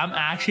 bro. Okay, I'm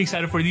actually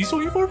excited for these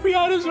 24 free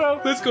items,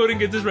 bro. Let's go and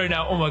get this right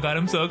now. Oh my god,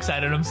 I'm so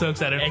excited.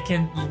 I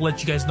can't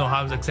let you guys know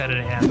how excited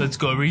I am. Let's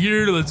go over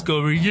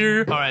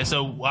here. All right,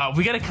 so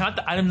we gotta count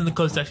the items in the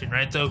code section,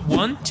 right? So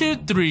 1, 2,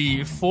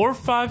 3, 4,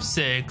 5,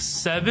 6,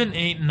 7,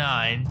 8,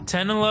 9,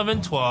 10,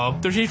 11,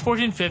 12, 13,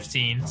 14,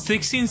 15,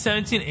 16,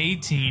 17,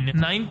 18,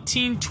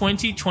 19,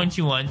 20,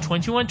 21,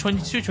 21,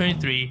 22,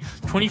 23,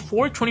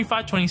 24,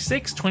 25,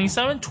 26,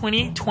 27,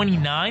 28,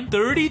 29,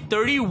 30,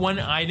 31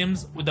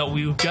 items that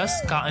we've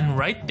just gotten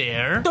right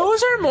there.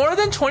 Those are more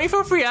than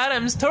 24 free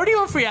items.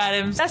 31 free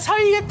items. That's how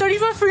you get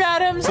 34 free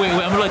items. Wait,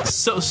 I'm like,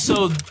 so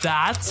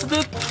that's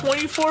the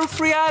 24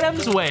 free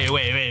items? Wait,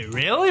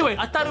 really? Wait,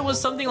 I thought it was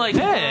something like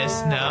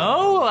this.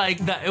 No, like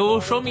that, it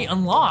will show me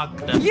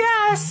unlocked.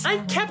 Yes, I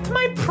kept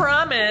my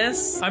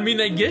promise. I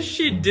mean, I guess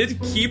she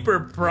did keep her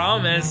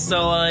promise.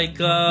 So like,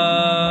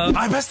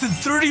 I invested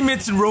 30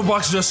 minutes in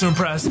Roblox just to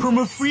impress. From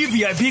a free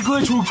VIP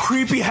glitch to a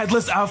creepy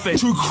headless outfit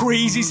to a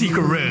crazy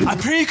secret room.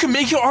 Apparently you can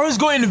make your arms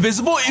go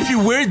invisible if you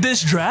wear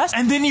this dress,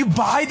 and then you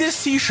buy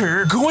this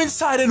t-shirt, go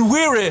inside and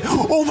wear it.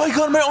 Oh my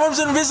god, my arms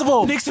are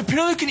invisible. Next,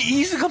 apparently you can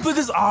easily complete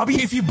this obby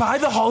if you buy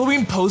the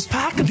Halloween post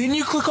pack. Then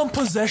you click on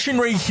possession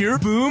right here.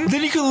 Boom.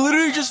 Then you can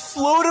literally just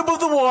float above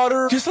the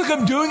water, just like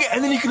I'm doing it,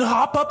 and then you can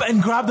hop up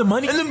and grab the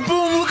money. And then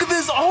boom, look at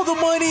this, all the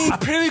money.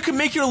 Apparently you can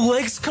make your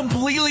legs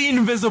completely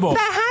invisible.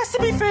 That has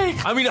to be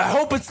fake. I mean, I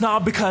hope it's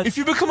not, because if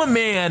you become a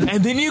man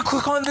and then you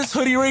click on this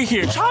hoodie right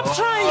here, stop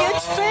trying,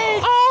 it's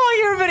fake. All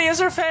your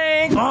videos are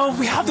fake. Oh,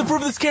 we have to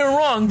prove this Karen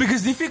wrong,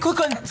 because if you click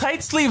on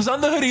tight sleeves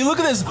on the hoodie, look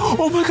at this.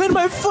 Oh my god,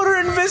 my foot are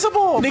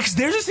invisible. Next,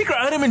 there's a secret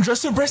item in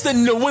Dress to Impress that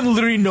no one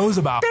literally knows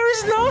about. There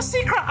is no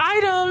secret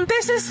item.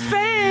 This is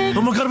fake.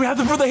 Oh my god, we have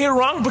to prove the hair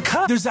wrong,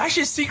 because there's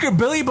actually a secret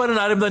belly button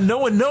item that no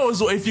one knows.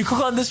 So if you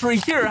click on this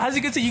right here, as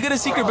you can see, you get a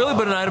secret belly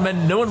button item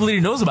and no one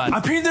literally knows about it.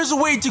 Apparently there's a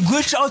way to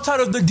glitch outside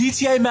of the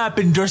DTI map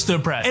in Dress to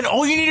Impress. And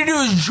all you need to do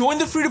is join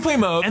the free-to-play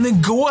mode and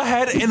then go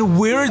ahead and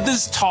wear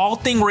this tall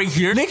thing right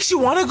here. Next, you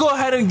want to go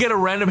ahead and get a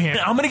random hair.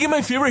 I'm gonna get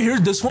my favorite hair,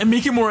 this one, and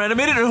make it more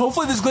animated, and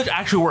hopefully this glitch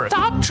actually works.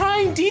 Stop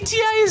trying.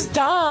 DTI is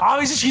dumb.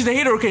 Obviously, she's the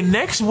hater. Okay,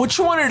 next, what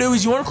you want to do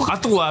is you want to click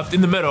at the left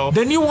in the middle.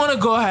 Then you want to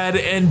go ahead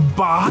and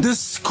buy the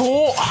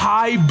skull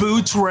high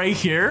boots right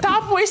here.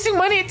 Stop wasting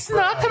money. It's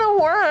not gonna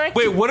work.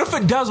 Wait, what if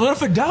it does?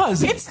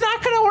 It's It's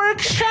not gonna work.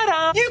 Shut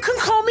up. You can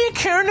call me a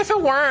Karen if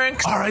it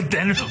works. All right,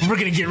 then we're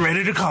gonna get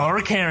ready to call her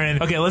a Karen.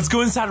 Okay, let's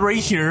go inside right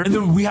here. And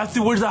then we have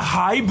to wear the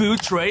high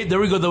boots, right? There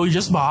we go, that we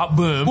just bought.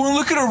 Boom. Well,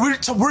 look at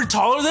her. We're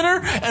taller than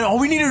her. And all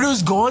we need to do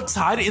is go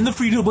outside in the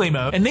free-to-play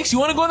mode. And next, you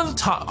want to go to the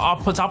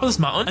top of this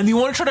mountain. And you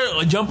want to try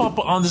to jump up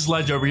on this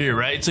ledge over here,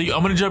 right? So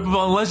I'm gonna jump up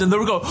on the ledge. And there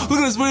we go. Look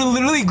at this. We're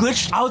literally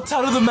glitched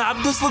outside of the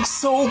map. This looks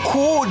so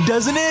cool,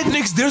 doesn't it?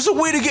 Next, there's a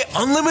way to get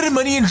unlimited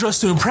money in Dress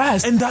to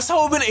Impress. And that's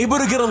how I've been able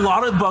to get a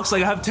lot of bucks.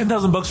 Like, I have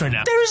 10,000 bucks right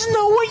now. There's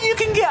no way you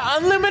can get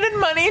unlimited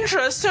money in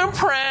Dress to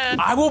Impress.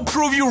 I will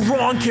prove you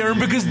wrong, Karen,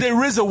 because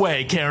there is a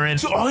way, Karen.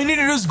 So all you need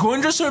to do is go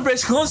in Dress to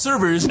Impress, click on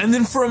servers, and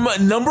then from a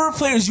number of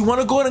players, you want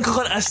to go ahead and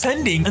click on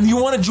ascending, and you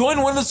want to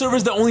join one of the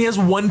servers that only has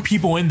 1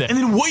 people in there. And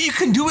then what you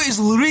can do is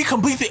literally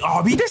complete the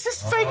obby. This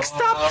is fake.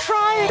 Stop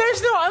trying.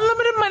 There's no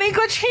unlimited money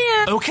glitch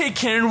here. Okay,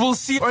 Karen, we'll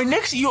see. All right,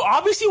 next, you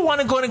obviously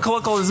want to go ahead and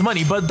collect all this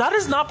money, but that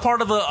is not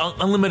part of the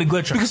unlimited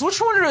glitch. Because what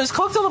you want to do is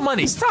collect all the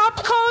money.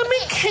 Stop calling me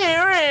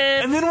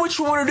Karen. And then what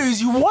you want to do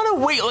is you want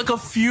to wait like a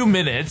few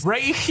minutes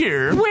right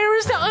here. Where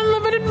is the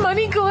unlimited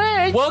money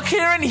glitch? Well,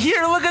 Karen,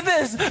 here, look at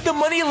this. The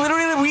money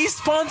literally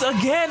respawns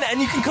again,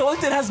 and you can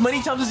collect it as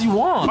many times as you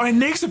want. All right,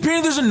 next,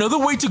 apparently there's another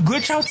way to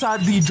glitch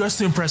outside the Dress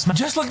to Impress map.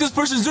 Just like this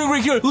person's doing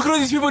right here. Look at what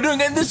these people are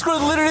doing, and this girl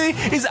literally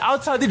is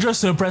outside the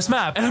Dress to Impress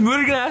map. And I'm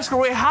literally gonna ask her,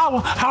 wait,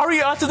 how are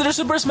you outside the Dress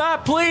to Impress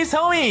map? Please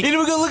tell me. And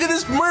we're gonna look at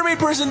this mermaid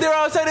person. They're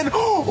outside, and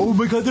oh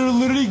my god, they're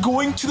literally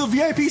going to the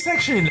VIP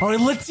section. All right,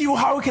 let's see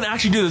how we can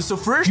actually do this. So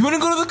first, you want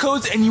to go to the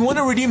codes, and you want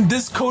to redeem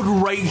this code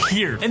right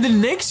here. And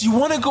then next, you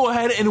want to go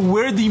ahead and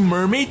wear the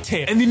mermaid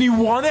tail. And then you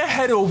want to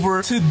head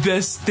over to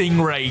this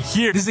thing right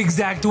here, this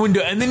exact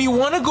window. And then you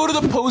want to go to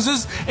the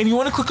poses, and you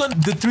want to click on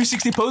the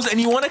 360 pose, and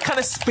you want to kind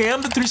of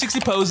spam the 360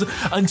 pose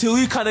until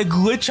you kind of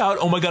glitch out.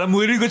 Oh my god, I'm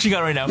literally glitching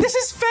out right now. This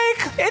is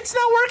fake. It's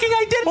not working.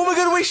 I did. Oh my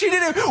god, wait, she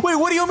did it. Wait,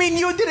 what do you mean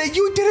you did it?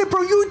 You did it,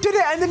 bro. You did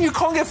it. And then you're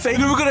calling it fake.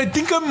 Oh my god, I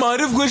think I might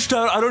have glitched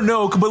out. I don't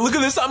know. But look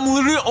at this. I'm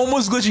literally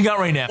almost glitching out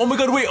right now. Oh my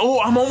god, wait.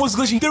 Oh, I'm almost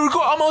glitching. There we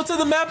go. I'm outside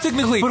the map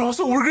technically. But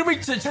also, we're gonna be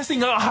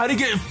testing out how to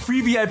get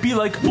free VIP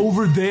like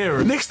over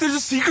there. Next, there's a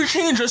secret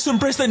chain in Dress to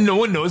Impress that no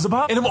one knows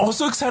about. And I'm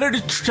also excited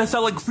to test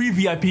out like free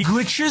VIP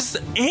glitches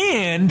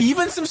and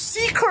even some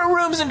secret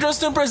rooms in Dress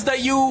to Impress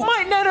that you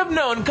might not have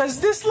known, because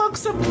this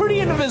looks pretty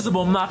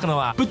invisible, I'm not gonna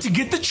lie. But to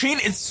get the chain,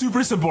 it's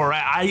super simple,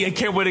 right? I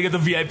can't wait to get the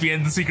VIP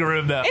in the secret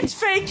room though. It's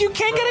fake. You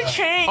can't get a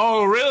chain.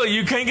 Oh, really?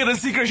 You can't get a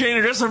secret chain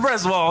in Dress to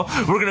Impress? Well,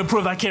 we're gonna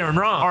prove that Karen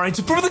wrong. All right,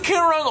 to prove the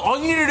Karen wrong, all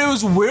you need to do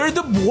is wear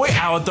the boy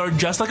avatar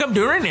just like I'm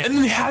doing it. And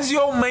then as you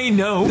all may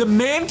know, the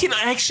man can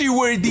actually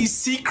wear these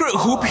secret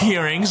hoop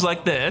earrings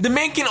like this. The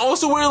man can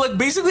also wear like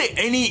basically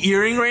any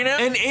earring right now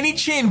and any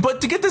chain,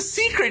 but to get the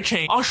secret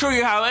chain, I'll show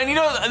you how. And you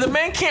know, the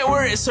man can't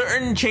wear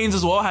certain chains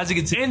as well, as you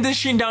can see. And this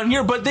chain down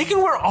here, but they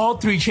can wear all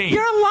 3 chains.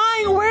 You're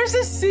lying. Where's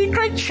the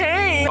secret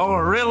chain? Oh,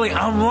 really?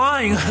 I'm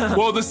lying.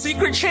 Well, the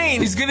secret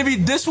chain is gonna be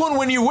this one.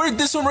 When you wear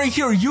this one right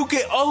here, you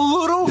get a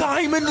little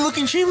diamond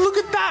looking chain. Look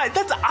at that.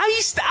 That's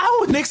iced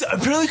out. Next,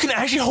 apparently you can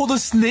actually hold a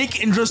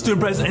snake in Dress to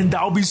Impress, and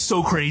that'll be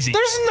so crazy.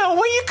 There's no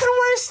way you can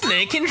wear a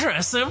snake in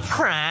Dress to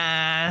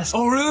Impress.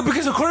 Oh, really?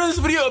 Because according to this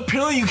video,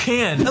 apparently you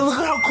can. And look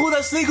at how cool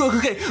that snake looks.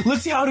 Okay,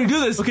 let's see how to do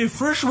this. Okay,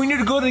 first we need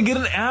to go ahead and get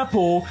an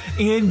apple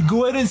and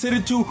go ahead and set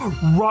it to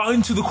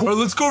rotten to the core.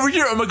 Let's go over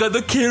here. Oh my god,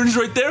 the Karen's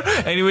right there.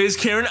 Anyways,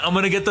 Karen, I'm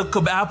gonna get the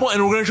apple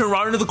and we're gonna turn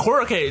rotten to the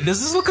core. Okay,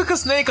 does this look like a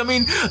snake? I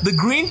mean, the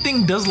green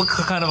thing does look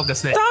kind of like a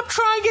snake. Stop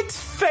trying, it's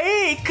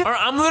fake. All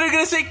right, I'm literally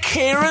gonna say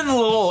Karen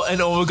lol.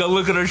 And oh my god,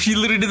 look at her. She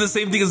literally did the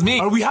same thing as me.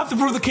 All right, we have to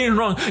prove the Karen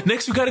wrong.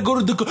 Next, we gotta go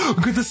to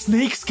get the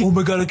snake skin. Oh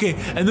my god, okay.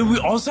 And then we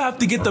also have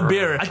to get the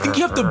bear. I think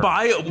you have to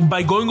buy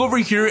by going over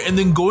here and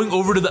then going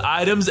over to the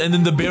items, and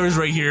then the bear is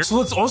right here. So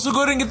let's also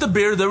go ahead and get the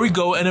bear. There we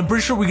go. And I'm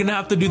pretty sure we're gonna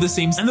have to do the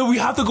same. And then we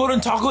have to go ahead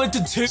and toggle it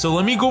to 2. So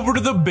let me go over to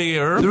the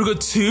bear. There we go,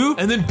 2.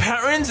 And then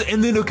patterns.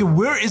 And then, okay,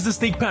 where is the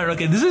snake pattern?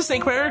 Okay, this is a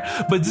snake pattern,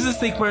 but this is a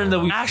snake pattern that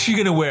we're actually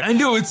gonna wear. I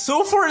know, it's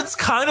so far, it's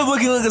kind of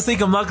looking like a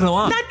snake. I'm not gonna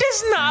lie. That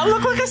does not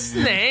look like a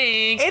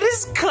snake. It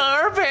is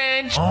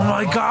garbage. Oh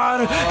my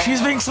god,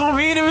 she's being so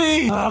mean to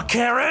me. Oh,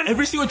 Karen.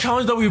 Every single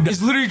challenge that we've done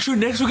is literally true.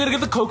 Next, we gotta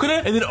get the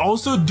coconut and then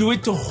also do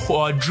it to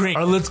drink.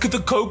 All right, let's get the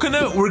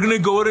coconut. We're gonna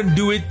go ahead and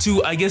do it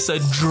to, I guess, a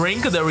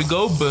drink. There we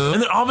go, boom.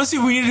 And then obviously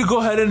we need to go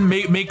ahead and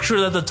make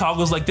sure that the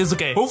toggle's like this.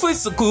 Okay, hopefully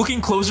it's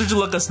looking closer to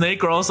like a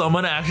snake, or else I'm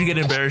gonna actually get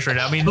embarrassed right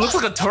now. I mean, it looks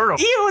like a turtle.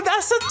 Ew,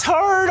 that's a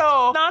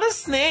turtle, not a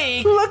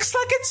snake. Looks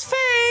like it's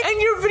fake,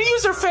 and your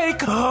videos are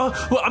fake.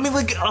 Well, I mean,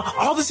 like,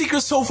 all the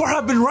secrets so far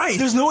have been right.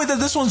 There's no way that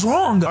this one's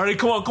wrong. All right,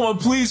 come on,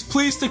 please,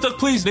 TikTok,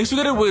 please. Next, we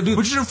gotta do,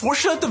 which is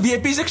unfortunately the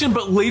VIP section,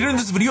 but later in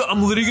this video,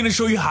 I'm literally gonna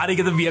show you how to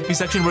get the VIP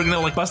section. We're gonna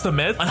like bust a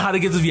myth on how to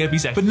get the VIP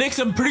section. But next,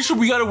 I'm pretty sure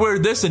we gotta wear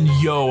this, and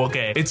yo,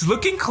 okay, it's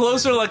looking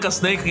closer like a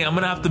snake. Okay, I'm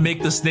gonna have to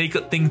make the snake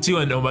thing too,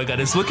 and oh my god,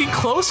 it's looking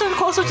closer and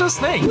closer to a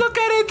snake. Look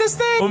at it, the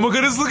snake. Oh my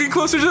god, it's looking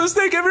closer to the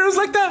snake. Everyone's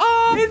like that.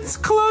 Oh, it's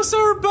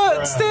closer,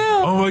 but still.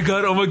 Oh my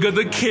god,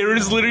 the Karen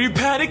is literally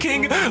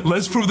panicking.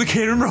 Let's prove the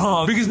Karen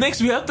wrong. Because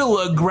next we have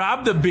to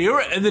grab the bear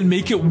and then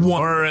make it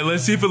one. All right,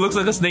 let's see if it looks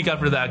like a snake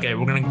after that. Okay,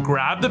 we're gonna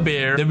grab grab the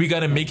bear. Then we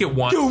gotta make it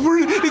one. Yo,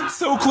 it's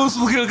so close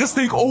to looking like a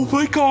snake. Oh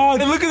my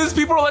god. And look at this.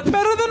 People are like,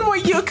 better than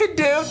what you could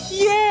do.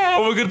 Yeah.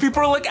 Oh my god.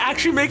 People are like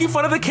actually making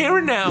fun of the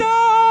camera now.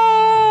 No.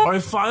 All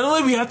right,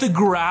 finally, we have to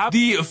grab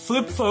the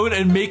flip phone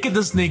and make it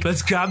the snake.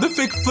 Let's grab the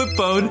fake flip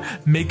phone,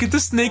 make it the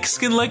snake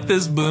skin like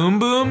this. Boom,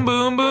 boom,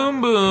 boom, boom,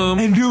 boom.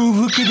 And dude,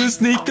 look at the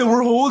snake that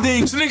we're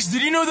holding. So next,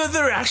 did you know that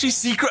there are actually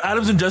secret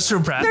items in Just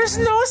Impressed? There's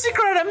no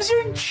secret items.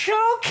 You're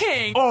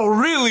joking. Oh,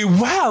 really?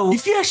 Wow.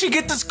 If you actually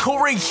get this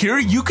coat right here,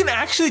 you can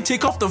actually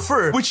take off the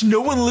fur, which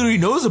no one literally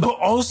knows about. But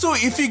also,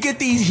 if you get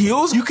these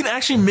heels, you can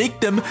actually make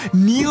them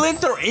knee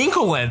length or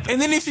ankle length. And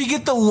then if you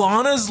get the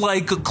Lana's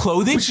like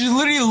clothing, which is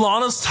literally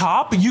Lana's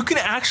top, you can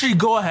actually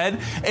go ahead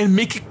and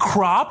make it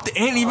cropped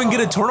and even get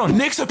a turn on.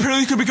 Next,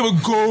 apparently you can become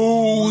a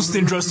ghost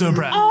in Just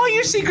Impressed. Oh,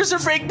 your secrets are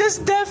fake. This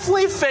is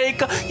definitely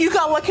fake. You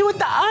got lucky with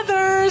the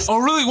others. Oh,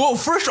 really? Well,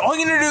 first, all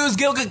you're gonna do is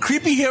get like a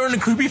creepy hair and a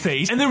creepy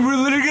face. And then we're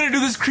literally gonna do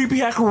this creepy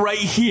hack right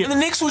here. And the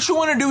next, what you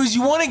wanna do is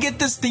you wanna get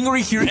this thing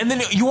right here and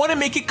then you wanna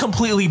make it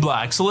completely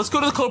black. So let's go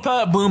to the color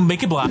palette, boom,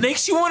 make it black.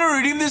 Next, you wanna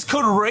redeem this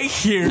code right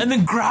here and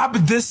then grab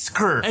this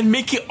skirt and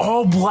make it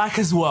all black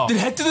as well. Then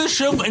head to the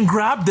shelf and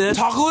grab this,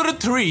 toggle it to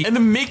 3, and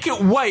then make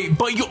it white,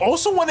 but you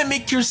also want to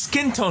make your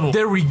skin tone.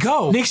 There we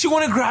go. Next, you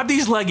want to grab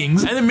these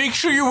leggings and then make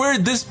sure you wear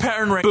this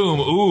pattern right. Boom.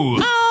 Ooh.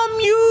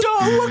 You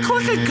don't look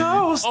like a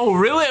ghost. Oh,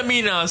 really? I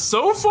mean,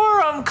 so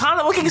far, I'm kind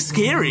of looking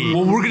scary.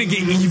 Well, we're gonna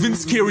get even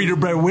scarier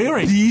by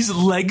wearing these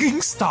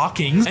legging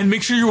stockings and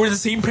make sure you wear the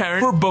same pattern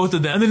for both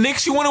of them. And then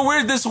next, you want to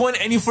wear this one.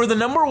 And for the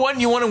number 1,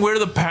 you want to wear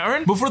the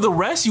pattern. But for the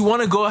rest, you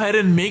want to go ahead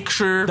and make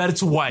sure that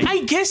it's white.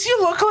 I guess you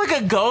look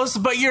like a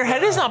ghost, but your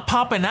head is not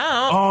popping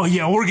out. Oh,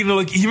 yeah, we're gonna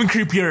look even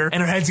creepier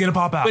and our head's gonna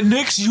pop out. But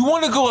next, you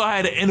want to go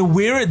ahead and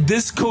wear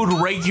this code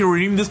right here,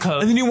 redeem this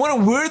code. And then you want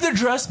to wear the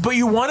dress, but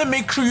you want to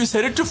make sure you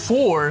set it to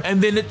 4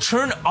 and then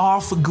turn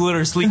off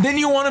glitter sleeve. And then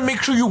you want to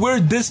make sure you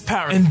wear this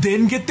pattern and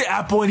then get the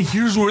apple, and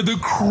here's where the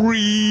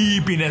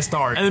creepiness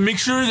starts. And then make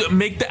sure you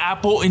make the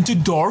apple into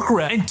dark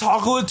red and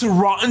toggle it to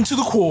rotten to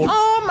the core.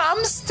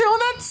 I'm still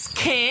not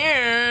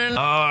scared.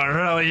 Oh,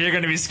 really? You're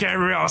gonna be scared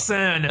real soon.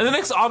 And then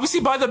next,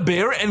 obviously buy the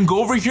bear and go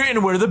over here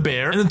and wear the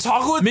bear and then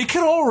toggle it, make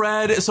it all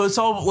red so it's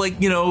all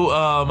like, you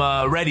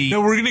know, ready.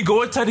 Now we're gonna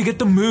go outside to get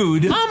the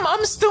mood.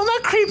 I'm still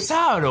not creeps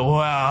out.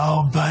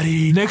 Wow,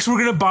 buddy. Next, we're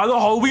gonna buy the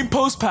Halloween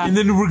pose pack and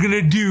then we're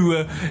gonna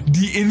do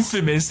the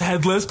infamous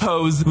headless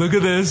pose. Look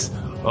at this.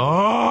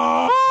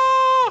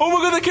 Oh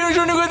my god, the carriage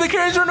running away, the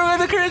carriage running away,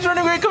 the carriage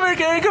running away. Come here,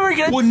 carriage, come here,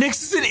 carriage. Well,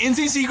 next is an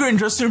insane secret in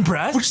Just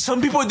Impressed, which some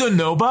people don't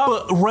know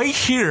about. But right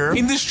here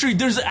in the street,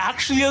 there's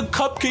actually a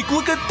cupcake.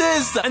 Look at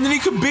this. And then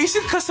you can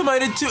basically customize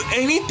it to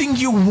anything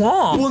you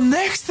want. Well,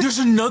 next, there's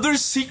another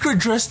secret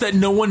dress that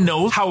no one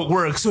knows how it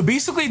works. So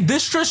basically,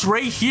 this dress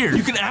right here,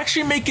 you can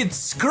actually make it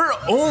skirt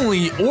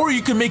only, or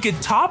you can make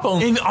it top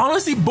only. And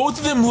honestly, both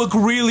of them look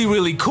really,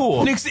 really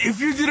cool. Next, if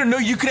you didn't know,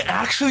 you can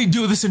actually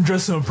do this in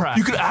Just Impressed.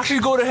 You can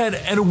actually go ahead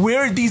and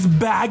wear these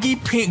baggy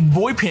pink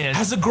boy pants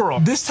as a girl.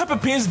 This type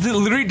of pants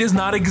literally does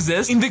not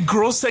exist in the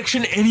girl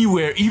section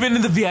anywhere, even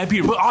in the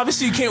VIP. But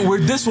obviously you can't wear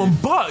this one,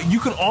 but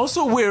you can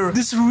also wear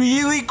this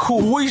really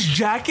cool boys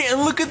jacket.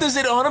 And look at this,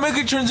 it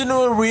automatically turns into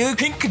a real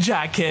pink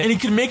jacket. And you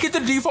can make it the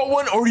default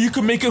one, or you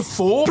can make it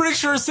full. Pretty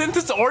sure since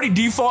it's already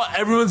default,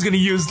 everyone's gonna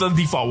use the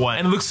default one.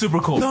 And it looks super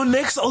cool. Now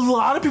next, a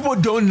lot of people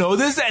don't know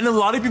this, and a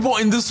lot of people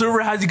in the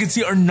server, as you can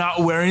see, are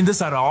not wearing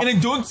this at all. And I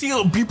don't see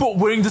people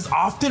wearing this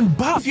often,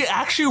 but if you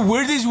actually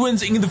wear these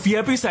ones in the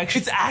VIP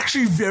section, it's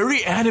actually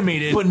very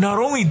animated. But not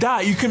only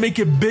that, you can make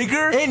it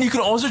bigger, and you can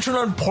also turn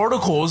on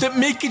particles that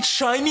make it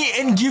shiny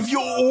and give you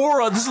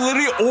aura. This is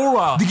literally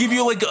aura. They give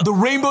you like the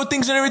rainbow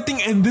things and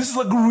everything, and this is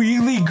like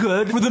really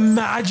good for the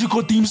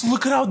magical themes.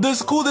 Look at how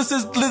this cool this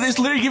is. It's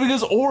literally giving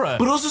us aura.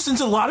 But also, since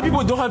a lot of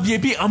people don't have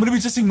VIP, I'm gonna be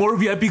testing more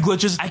VIP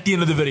glitches at the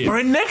end of the video. All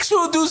right, next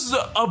we'll do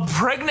a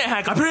pregnant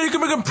hack. Apparently you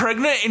can become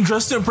pregnant in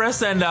Just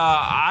Impressed, and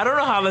I don't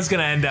know how that's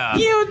gonna end up.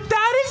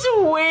 That is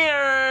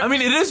weird. I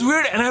mean, it is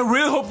weird, and I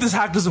really hope this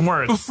hack doesn't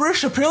work. But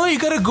first, apparently you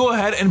gotta go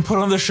ahead and put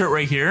on the shirt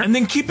right here, and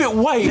then keep it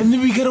white, and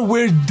then we gotta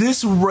wear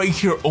this right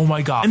here. Oh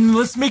my god. And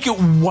let's make it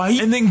white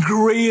and then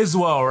gray as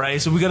well,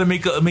 right? So we gotta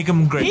make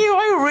them gray.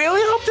 I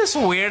really hope this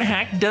weird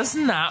hack does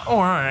not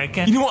work.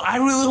 You know what? I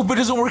really hope it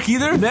doesn't work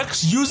either.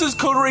 Next, use this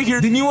code right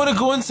here. Then you wanna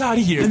go inside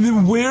here and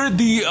then wear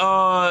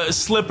the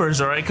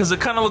slippers, all right? Because it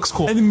kind of looks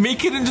cool. And then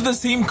make it into the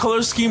same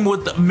color scheme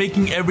with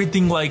making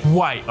everything like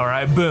white, all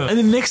right? Boom. And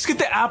then next, get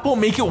the apple,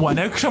 make it white.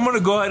 Next, I'm gonna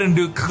go ahead and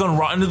click on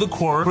rotten to the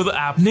core for the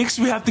app. Next,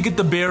 we have to get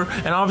the bear,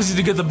 and obviously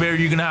to get the bear,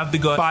 you're gonna have to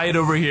go buy it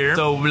over here.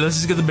 So let's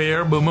just get the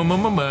bear, boom, boom,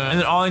 boom, boom, boom. And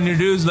then all I need to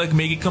do is like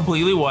make it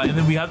completely white, and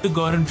then we have to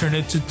go ahead and turn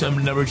it to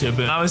number 2.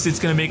 And obviously, it's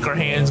gonna make our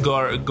hands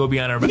go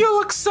behind our back. You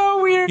look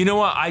so weird. You know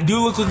what? I do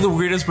look like the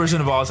weirdest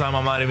person of all time.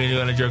 I'm not even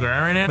gonna joke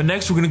around right now. But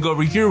next, we're gonna go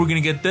over here. We're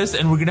gonna get this,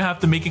 and we're gonna have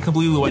to make it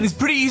completely white. And it's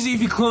pretty easy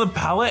if you click on the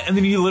palette, and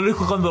then you literally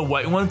click on the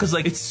white one, because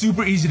like it's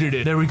super easy to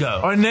do. There we go.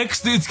 All right,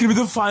 next, it's gonna be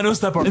the final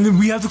step, and then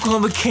we have to click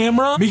on the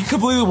camera, make it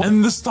completely white,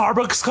 and the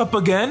Starbucks cup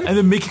again, and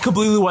then make it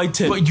completely white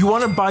tip. But you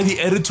want to buy the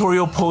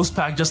editorial post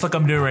pack just like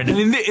I'm doing right now.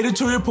 And in the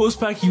editorial post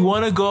pack, you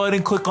want to go ahead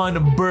and click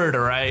on bird,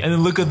 all right? And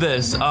then look at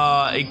this.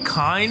 It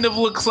kind of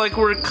looks like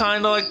we're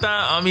kind of like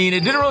that. I mean,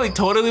 it didn't really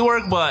totally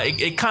work, but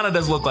it kind of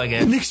does look like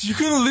it. Next, you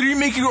can literally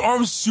make your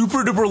arms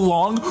super duper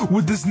long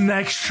with this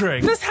next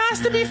trick. This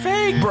has to be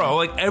fake. Bro,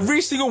 like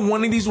every single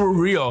one of these were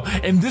real.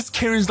 And this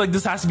Karen's like,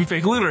 this has to be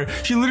fake. Look at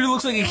her. She literally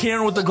looks like a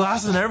Karen with the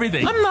glasses and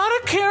everything. I'm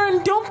not a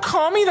Karen. Don't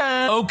call me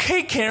that.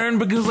 Okay, Karen,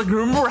 because like,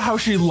 remember how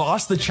she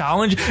lost the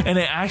challenge and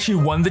I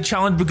actually won the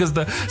challenge because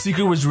the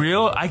secret was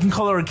real? I can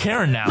call her a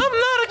Karen now. I'm not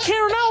a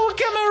Karen. I will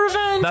get my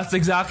revenge. That's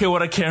exactly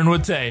what a Karen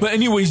would say. But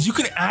anyways, you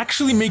can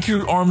actually make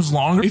your arms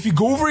longer if you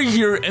go over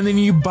here and then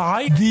you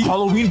buy the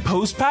Halloween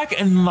post pack.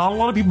 And not a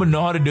lot of people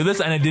know how to do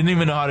this, and I didn't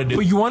even know how to do it.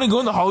 But you want to go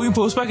in the Halloween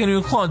post pack and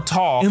you click on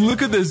tall, and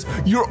look at this.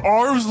 Your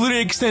arms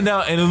literally extend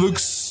out and it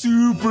looks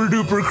super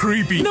duper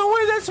creepy. No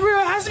way, that's real.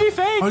 It has to be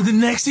fake. Are the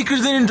next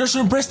secrets in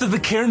Industrial Impress that the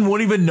Karen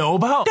won't even know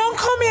about? Don't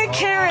call me a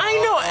Karen. I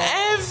know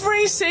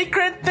every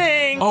secret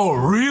thing. Oh,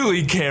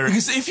 really, Karen?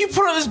 Because if you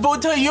put on this bow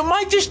tie, you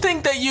might just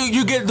think that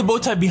you get the bow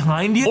tie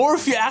behind you, or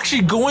if you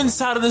actually go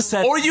inside of the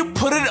set, or you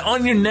put it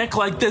on your neck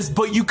like this,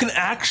 but you can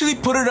actually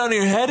put it on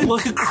your head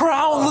like a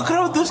crown. Look at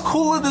how this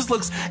cool this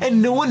looks,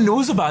 and no one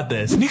knows about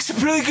this. Next,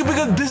 to really pick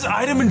up this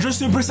item in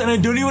Industrial Impress, and I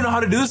don't even know how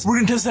to do this. We're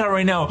gonna test it out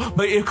right now.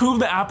 But you click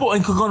the apple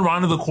and click on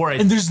Round of the Core,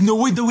 and there's no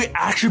way that we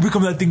actually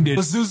become that thing, dude.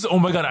 Let's do this. Oh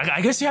my god,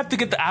 I guess you have to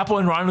get the apple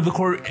and Round of the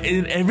Core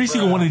in every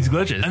single one of these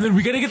glitches. And then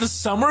we gotta get the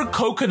summer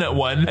coconut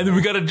one, and then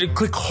we gotta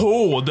click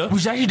hold,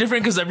 which is actually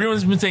different because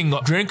everyone's been saying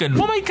drink. And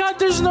oh my god,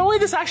 there's no way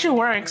this actually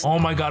works. Oh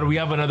my god, we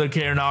have another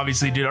Karen,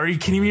 obviously, dude. Are you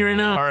kidding me right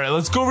now? All right,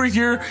 let's go over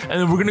here, and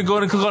then we're gonna go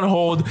ahead and click on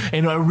hold.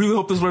 And I really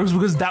hope this works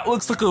because that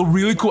looks like a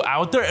really cool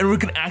out there, and we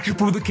can actually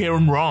prove the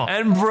Karen wrong.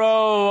 And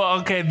bro,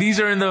 okay, these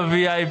are in the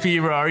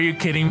VIP, bro. Are you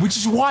kidding? Which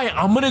is why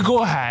I'm gonna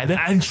go ahead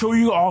and show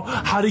you all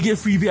how to get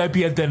free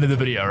VIP at the end of the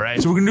video,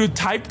 right? So we're gonna do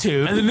type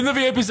 2, and then in the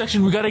VIP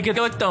section, we gotta get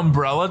like the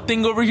umbrella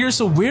thing over here.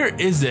 So where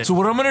is it? So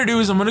what I'm gonna do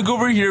is I'm gonna go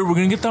over here. We're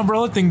gonna get the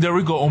umbrella thing. There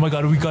we go. Oh my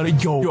god, we got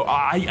it. Yo,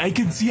 I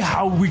can see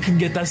how we can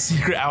get that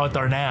secret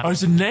avatar now. All right,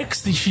 so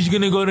next she's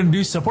gonna go ahead and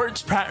do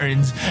support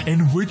patterns.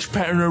 And which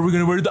pattern are we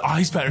gonna wear? The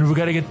eyes pattern. We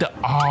gotta get the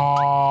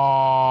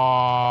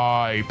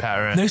eye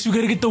pattern. Next, we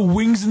gotta get the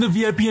wings in the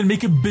VIP and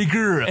make it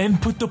bigger and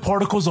put the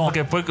particles on.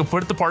 Okay, put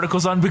the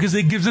particles on because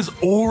it gives us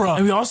aura.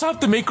 And we also have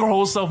to make our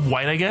whole self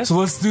white, I guess. So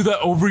let's do that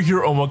over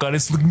here. Oh my god,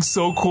 it's looking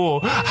so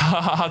cool.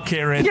 Haha,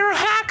 Karen. Your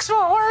hacks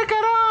won't work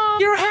at all.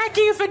 You're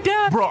hacking if it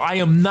does. Bro, I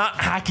am not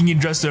hacking in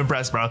Dress to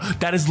Impress, bro.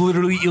 That is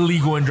literally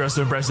illegal in Dress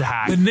to Impress to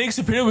hack. The next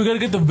appearance, we gotta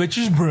get the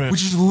Witch's Broom,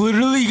 which is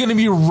literally gonna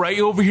be right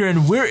over here.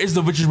 And where is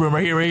the Witch's Broom?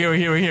 Right here, right here, right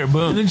here, right here.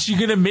 Boom. And then she's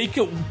gonna make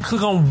it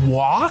click on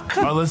walk.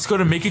 All right, let's go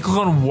to make it click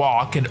on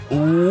walk. And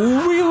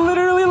oh, we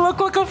literally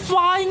look like a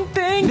flying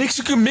thing. Next,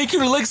 you can make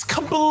your legs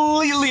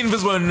completely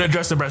invisible in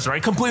Dress to Impress,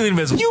 right? Completely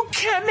invisible. You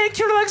can't make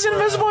your legs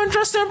invisible in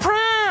Dress to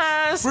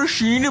Impress.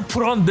 First, you need to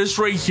put on this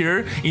right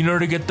here in order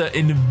to get the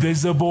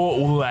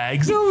invisible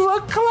legs. You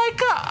look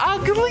like an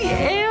ugly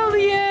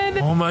alien.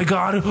 Oh my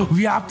god,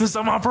 we have to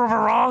somehow prove it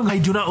wrong. I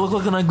do not look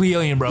like an ugly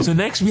alien, bro. So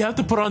next, we have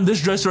to put on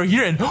this dress right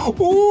here. And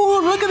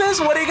oh, look at this.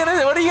 What are you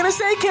gonna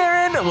say,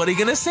 Karen? What are you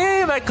gonna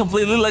say? My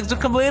legs are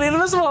completely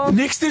invisible.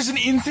 Next, there's an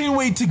insane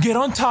way to get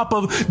on top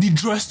of the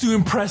Dress to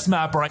Impress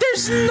map, right?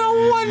 There's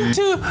no one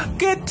to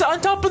get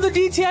on top of the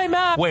DTI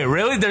map. Wait,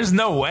 really? There's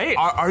no way?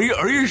 Are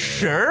you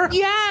sure?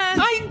 Yes.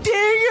 I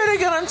dare you to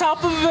get on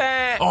top of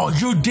it. Oh,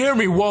 you dare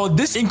me? Well,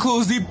 this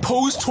includes the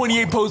post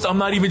 28 pose. I'm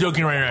not even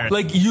joking right now.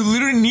 Like, you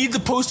literally need the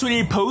post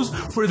 28 pose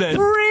for this.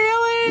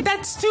 Really?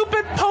 That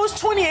stupid post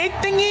 28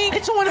 thingy?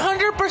 It's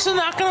 100%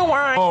 not gonna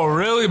work. Oh,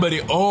 really,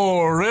 buddy?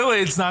 Oh, really?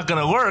 It's not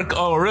gonna work?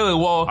 Oh, really?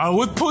 Well,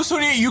 with post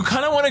 28, you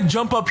kind of want to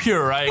jump up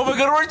here, right? Oh my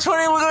god, we're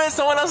 28. Look at this.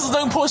 Someone else is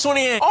doing post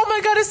 28. Oh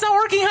my god, it's not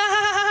working.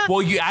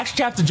 Well, you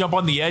actually have to jump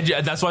on the edge.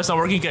 That's why it's not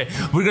working. Okay,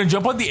 we're gonna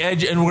jump on the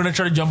edge and we're gonna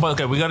try to jump on.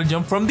 Okay, we gotta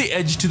jump from the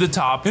edge to the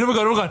top. And oh my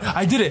god,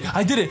 I did it.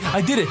 I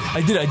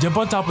jump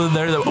on top of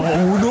there.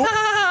 Oh no.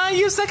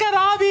 You suck at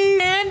hobby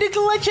and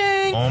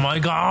glitching. Oh my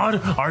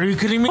god, are you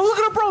kidding me? Oh, look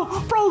at her,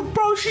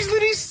 bro, she's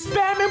literally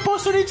spamming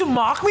post 28 to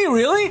mock me,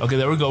 really? Okay,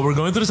 there we go. We're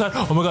going to the side.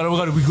 Oh my god,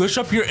 we glitched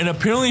up here, and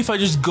apparently if I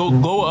just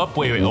go up,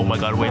 wait, oh my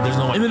god, wait, there's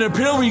no way. And then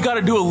apparently we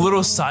gotta do a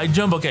little side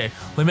jump. Okay,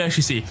 let me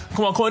actually see.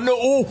 Come on, no,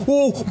 oh,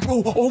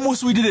 bro,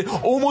 almost we did it.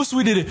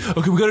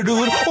 Okay, we gotta do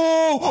a little,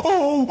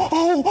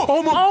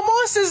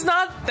 almost is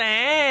not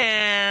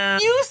there.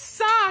 You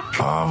suck.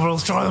 Oh,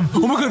 let's try them.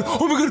 Oh my god,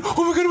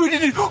 we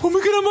did it. Oh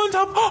my god, I'm on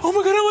top.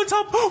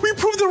 We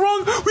proved it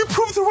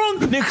wrong.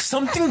 Nick,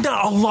 something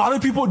that a lot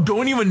of people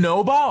don't even know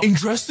about in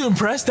Dress to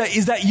Impress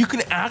is that you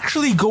can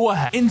actually go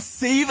ahead and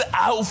save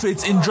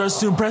outfits in Dress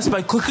to Impress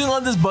by clicking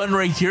on this button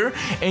right here,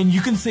 and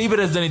you can save it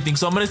as anything.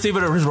 So I'm gonna save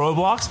it as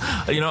Roblox,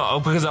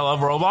 because I love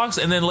Roblox.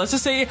 And then let's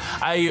just say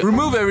I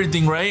remove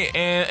everything, right?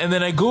 And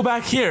then I go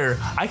back here.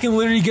 I can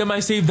literally get my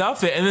saved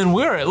outfit and then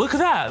wear it. Look at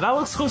that. That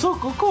looks so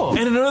cool.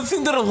 And another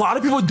thing that a lot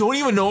of people don't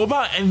even know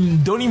about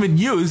and don't even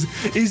use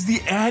is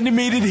the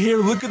animated hair.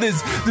 Look at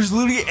this. There's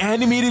literally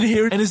animated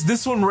hair, and it's this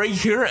this one right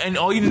here, and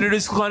all you need to do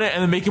is click on it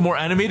and then make it more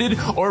animated,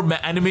 or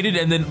animated,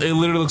 and then it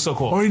literally looks so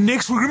cool. All right,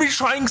 next we're gonna be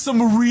trying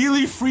some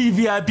really free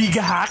VIP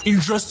hack in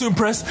Dress to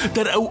Impress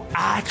that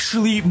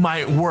actually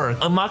might work.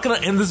 I'm not gonna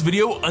end this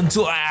video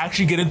until I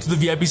actually get into the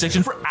VIP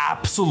section for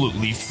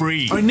absolutely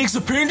free. All right, next,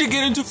 apparently to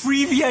get into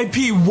free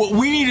VIP, what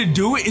we need to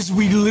do is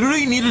we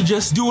literally need to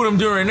just do what I'm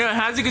doing right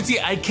now. As you can see,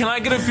 I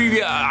cannot get a free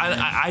VIP.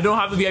 I don't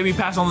have the VIP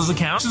pass on this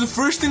account. So the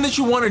first thing that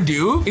you want to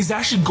do is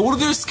actually go to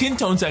the skin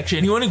tone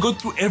section. You want to go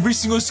through every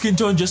single skin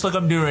tone just like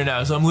I'm doing right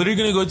now. So I'm literally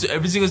gonna go to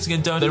every single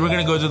skin tone. Then we're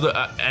gonna go to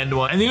the end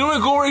one, and then you want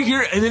to go right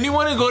here, and then you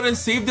want to go ahead and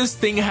save this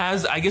thing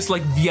as, I guess,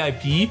 like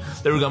VIP.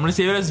 There we go. I'm gonna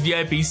save it as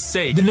VIP.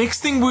 Save. The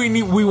next thing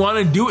we want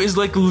to do is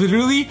like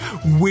literally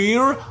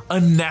wear a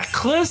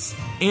necklace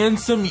and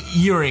some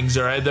earrings.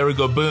 All right, there we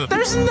go. Boom.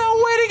 There's no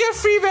way to get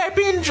free VIP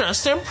in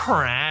Dress to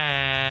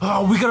Impress.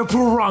 Oh, we gotta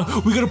prove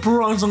wrong. We gotta prove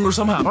wrong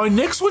somehow. All right,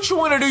 next what you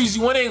want to do is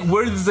you want to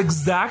wear this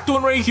exact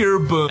one right here.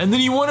 Boom. And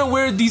then you want to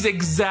wear these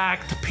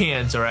exact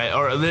pants. All right,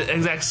 or the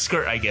exact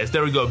skirt, I guess.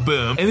 There we go.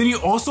 Boom. And then you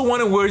also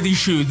want to wear these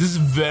shoes. This is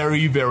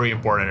very, very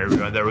important,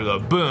 everyone. There we go.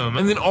 Boom.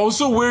 And then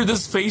also wear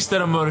this face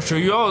that I'm gonna show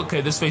you all. Okay,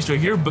 this face right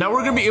here. But now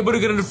we're gonna be able to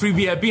get into free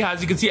VIP.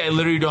 As you can see, I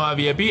literally don't have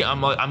VIP.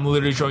 I'm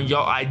literally showing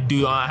y'all I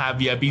do not have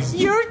VIPs.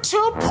 You're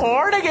too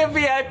poor to get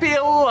VIP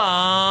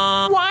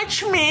alone.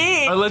 Watch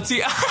me. Let's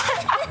see.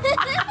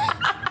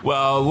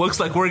 Well, looks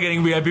like we're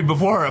getting VIP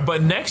before her.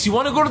 But next, you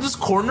want to go to this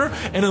corner,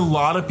 and a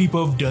lot of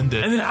people have done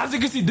this. And then as you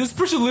can see, this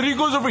person literally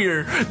goes over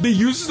here. They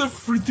use the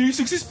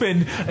 360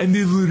 spin, and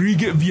they literally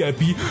get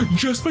VIP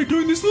just by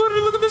doing this.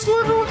 Literally, look at this.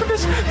 Literally, look at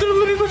this. They're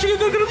literally going to get.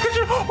 They're going to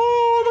get.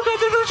 Oh my God,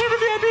 they're going to get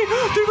VIP.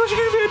 They're going to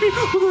get VIP.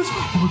 Look at this.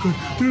 Oh my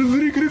God, they're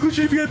literally going to glitch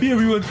in VIP,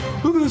 everyone.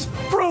 Look at this,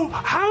 bro.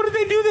 How did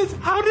they do this?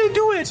 How did they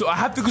do it? So I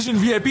have to glitch in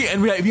VIP,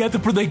 and we have to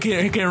put the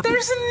camera.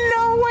 There's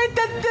no way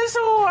that this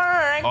will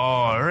work.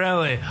 Oh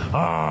really?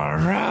 All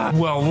right.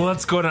 Well,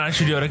 let's go down and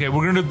actually do it. Okay,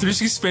 we're gonna do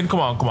 360 spin. Come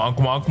on.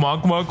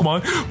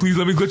 Please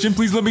let me glitch in.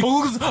 Please let me.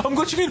 Oh, I'm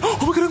glitching in. Oh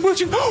my God, I'm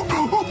glitching.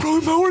 Bro,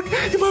 it might work.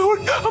 It might work.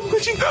 I'm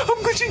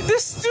glitching.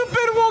 This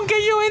stupid won't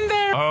get you in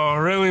there. Oh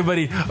really,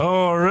 buddy?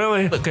 Oh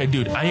really? Okay,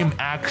 dude, I am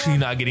actually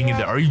not getting in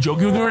there. Are you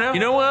joking with me right now? You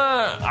know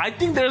what? I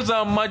think there's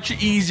a much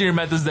easier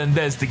methods than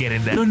this to get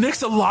in there. Now,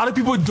 next, a lot of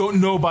people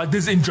don't know about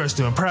this in Dress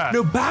to Impress.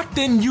 Now, back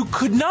then, you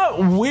could not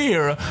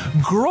wear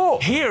girl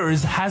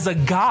hairs as a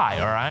guy,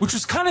 all right? Which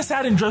was kind of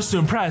sad in Dress to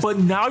Impress. But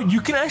now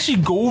you can actually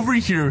go over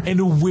here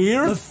and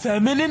wear the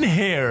feminine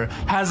hair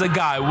as a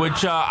guy,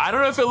 which I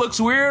don't know if it looks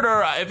weird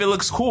or if it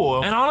looks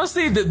cool. And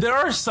honestly, there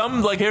are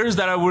some like hairs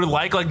that I would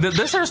like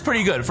this hair is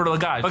pretty good for the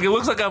guys. Like, it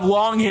looks like I have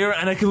long hair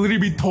and I can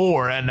literally be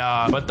Thor, and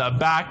but the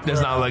back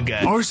does not look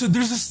good. Alright, so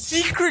there's a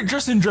secret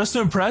dress in Dress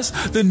to Impress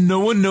that no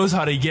one knows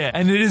how to get,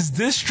 and it is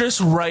this dress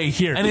right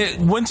here.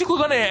 And once you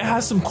click on it, it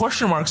has some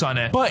question marks on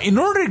it. But in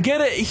order to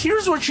get it,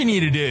 here's what you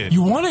need to do.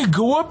 You want to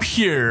go up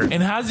here,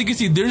 and as you can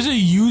see, there's a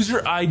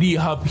user ID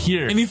up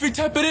here. And if you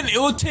type it in, it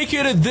will take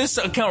you to this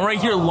account right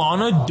here,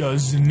 Lana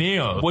Does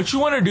Nails. What you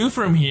want to do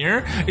from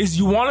here is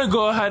you want to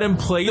go ahead and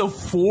play the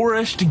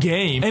forest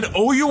game. And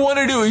all you want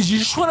to do is you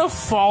just want to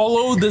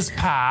follow this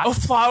path of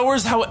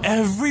flowers, how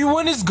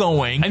everyone is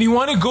going. And you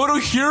want to go to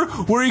here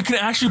where you can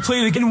actually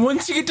play the game. And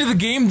once you get to the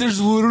game, there's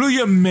literally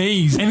a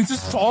maze. And it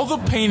says follow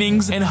the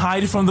paintings and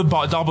hide from the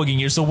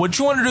doppelganger. So what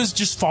you want to do is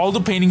just follow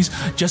the paintings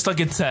just like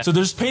it said. So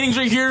there's paintings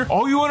right here.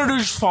 All you want to do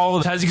is just follow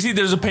it. As you can see,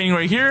 there's a painting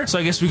right here. So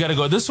I guess we got to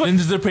go this way. And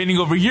there's a painting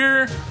over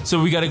here.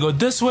 So we got to go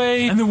this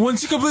way. And then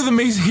once you complete the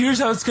maze, here's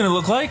how it's going to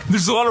look like.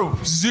 There's a lot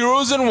of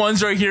zeros and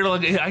ones right here.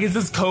 Like, I guess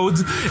it's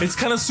codes. It's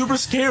kind of super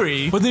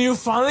scary. But then you'll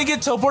finally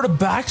get teleported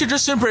back to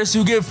Dress to Impress.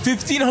 You get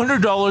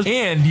 $1,500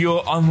 and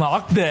you'll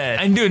unlock that.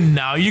 And dude,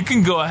 now you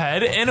can go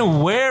ahead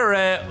and wear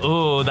it.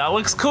 Oh, that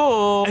looks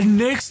cool. And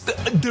next,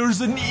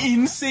 there's an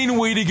insane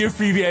way to get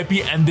free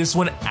VIP, and this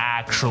one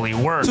actually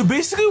works. So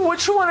basically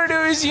what you want to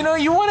do is, you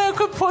want to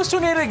equip Post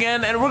 28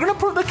 again, and we're going to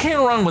prove the king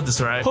wrong with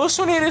this, right? Post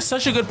 28 is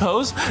such a good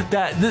pose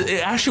that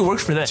it actually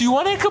works for this. So you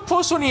want to equip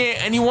Post 28,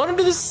 and you want to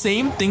do the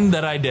same thing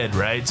that I did,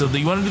 right? So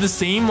you want to do the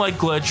same like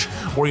glitch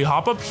where you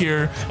hop up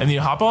here, and then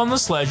you hop on the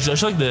sledge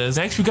just like this.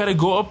 Next, we got to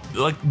go up,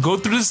 like go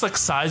through this like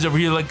size over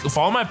here, like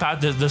follow my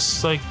path.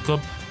 This like go.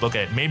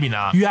 Okay, maybe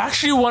not. You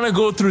actually want to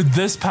go through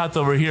this path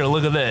over here.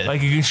 Look at this.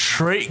 Like, you can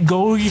straight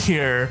go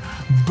here.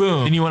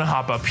 Boom. Then you want to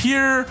hop up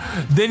here.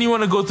 Then you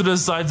want to go through the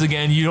sides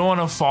again. You don't want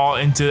to fall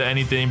into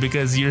anything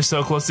because you're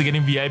so close to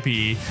getting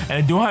VIP. And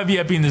I don't have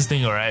VIP in this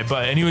thing, all right?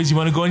 But anyways, you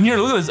want to go in here.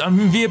 Look at this. I'm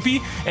in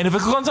VIP. And if I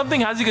click on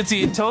something, as you can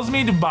see, it tells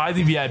me to buy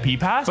the VIP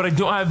pass. But I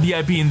don't have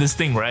VIP in this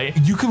thing, right?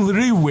 You can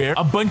literally wear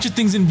a bunch of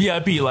things in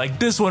VIP. Like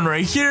this one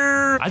right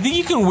here. I think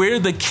you can wear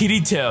the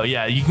kitty tail.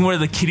 Yeah, you can wear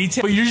the kitty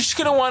tail. But you're just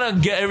going to want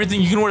to get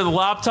everything. You can can wear the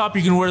laptop.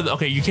 You can wear the,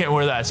 okay, you can't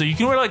wear that. So you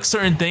can wear like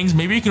certain things.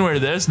 Maybe you can wear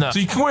this. No. So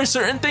you can wear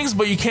certain things,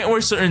 but you can't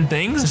wear certain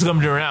things. Just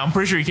come around. I'm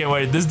pretty sure you can't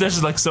wear it. This dress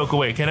is like so cool.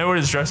 Wait, can I wear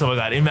this dress? Oh my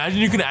god. Imagine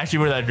you can actually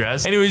wear that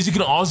dress. Anyways, you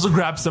can also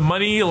grab some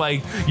money.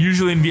 Like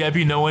usually in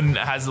VIP, no one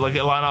has, like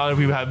a lot of other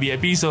people have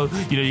VIP. So,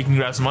 you know, you can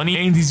grab some money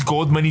and these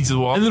gold monies as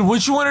well. And then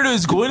what you want to do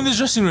is go into the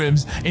dressing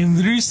rooms and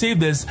literally save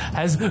this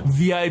as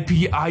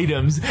VIP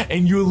items.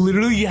 And you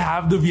literally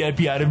have the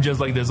VIP item just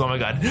like this. Oh my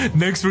god.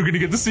 Next, we're gonna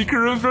get the secret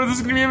rooms, bro. This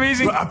is gonna be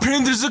amazing. Bro,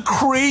 apparently there's a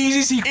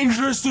crazy secret in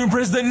Dress to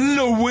Impress that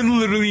no one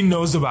literally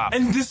knows about.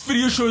 And this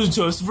video shows it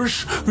to us.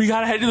 First, we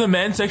gotta head to the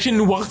men's section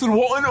and walk through the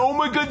wall. And oh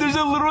my god, there's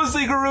a little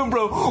secret room,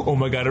 bro. Oh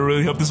my god, I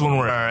really hope this one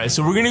works. Alright,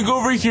 so we're gonna go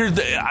over here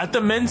at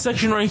the men's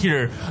section right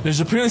here. There's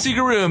a apparently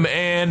secret room,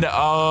 and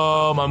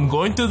I'm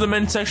going through the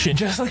men's section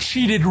just like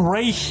she did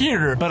right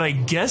here. But I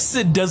guess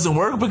it doesn't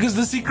work because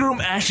the secret room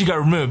actually got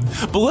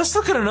removed. But let's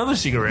look at another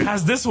secret room.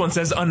 As this one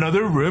says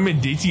another room in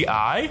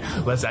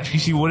DTI. Let's actually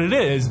see what it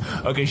is.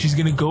 Okay, she's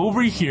gonna go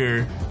over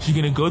here. She's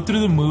gonna go through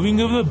the moving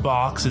of the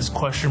boxes,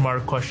 question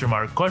mark, question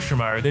mark, question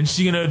mark. Then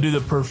she's gonna do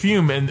the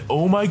perfume, and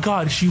oh my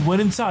god, she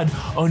went inside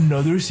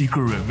another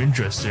secret room in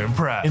Dress to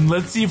Impress. And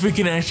let's see if we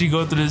can actually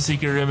go through the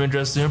secret room in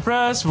Dress to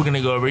Impress. We're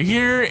gonna go over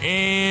here,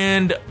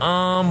 and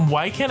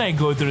why can't I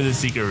go through the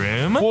secret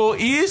room? Well,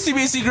 it used to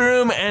be a secret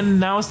room, and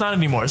now it's not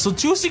anymore. So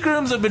 2 secret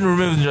rooms have been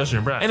removed in Dress to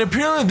Impress. And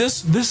apparently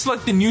this is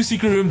like the new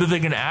secret room that they're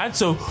gonna add.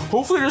 So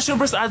hopefully Dress to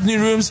Impress adds new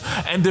rooms,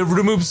 and they've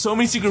removed so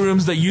many secret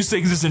rooms that used to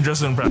exist in Dress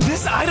to Impress.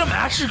 This item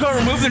actually got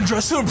removed in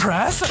Dress to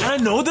Impress, and I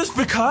know this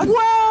because,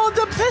 well,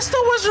 the pistol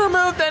was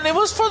removed, and it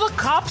was for the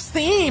cops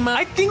theme.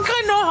 I think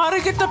I know how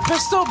to get the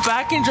pistol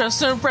back in Dress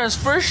to Impress.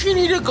 First, you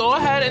need to go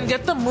ahead and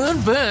get the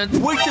moon boots.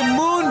 Wait, the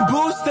moon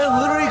boots that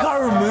literally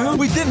got removed?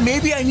 Wait, then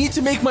maybe I need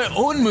to make my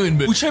own moon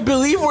boots, which I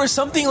believe were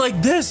something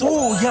like this.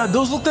 Oh, yeah,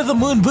 those looked like the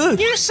moon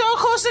boots. You're so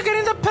close to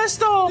getting the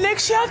pistol.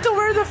 Next, you have to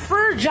wear the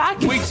fur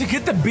jacket. Wait, to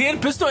get the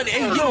band pistol, and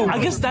hey, yo, I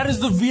guess that is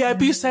the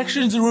VIP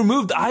section's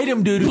removed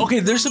item, dude. Okay,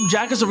 there's some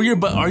jackets over here,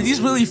 but are these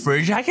really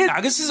fur jackets?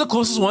 I guess this is the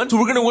closest one, so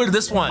we're gonna wear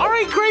this one. All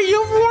right, great.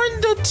 You've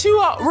worn the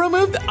 2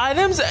 removed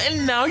items,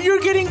 and now you're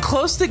getting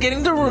close to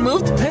getting the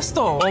removed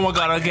pistol. Oh my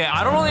god, okay.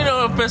 I don't really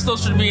know if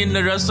pistols should be in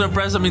the Dress to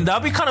Impress. I mean,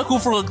 that'd be kind of cool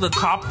for like the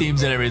cop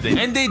themes and everything.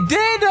 And they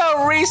did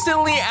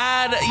recently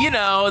add, you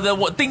know, the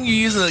thing you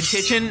use in the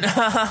kitchen.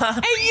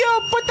 Hey, yo,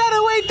 put that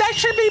away. That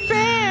should be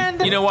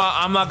banned. You know what?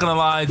 I'm not gonna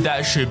lie.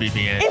 That should be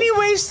banned.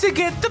 Anyways, to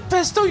get the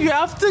pistol, you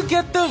have to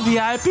get the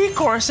VIP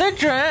corset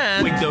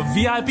dress. Wait, the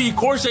VIP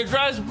corset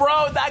dress?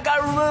 Bro, that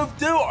got removed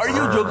too. Are you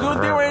joking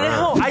with me right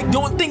now? I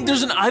don't think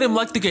there's an item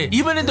like the game.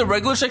 Even in the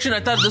regular section, I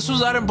thought this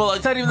was item, but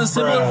like, not even the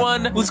similar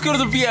one. Let's go to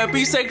the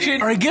VIP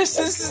section. Or I guess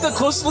this is the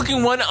closest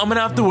looking one. I'm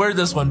gonna have to wear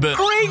this one, but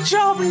great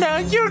job. Now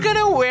you're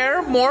gonna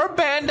wear more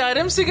band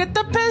items to get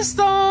the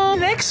pistol.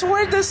 Next,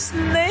 wear the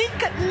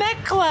snake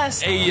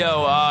necklace. Hey,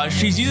 yo,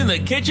 she's using the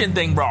kitchen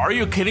thing, bro. Are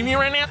you kidding me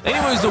right now?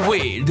 Anyways,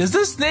 wait, does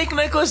this snake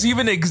necklace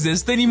even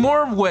exist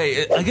anymore?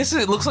 Wait, I guess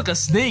it looks like a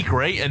snake,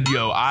 right? And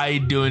yo, I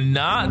do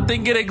not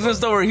think it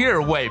exists over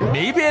here. Wait,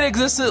 maybe it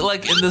existed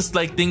like in this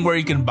like thing where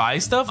you can buy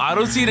stuff. I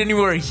don't see it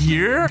anywhere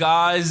here.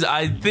 Guys,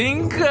 I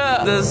think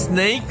the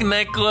snake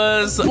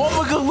necklace. Oh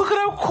my god, look at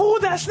how cool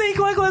that snake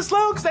necklace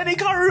looks. And it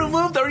got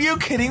removed. Are you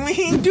kidding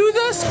me? Do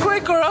this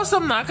quick or else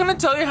I'm not gonna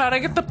tell you how to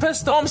get the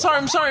pistol. Oh,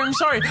 I'm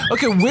sorry.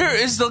 Okay, where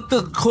is the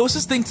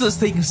closest thing to the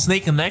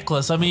snake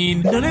necklace? I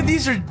mean, none of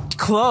these are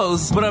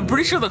close, but I'm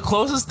pretty sure the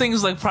closest thing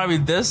is like probably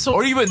this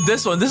or even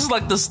this one. This is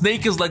like the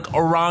snake is like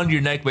around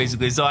your neck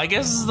basically. So I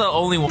guess this is the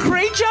only one.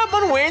 Great job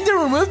on wearing the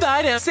removed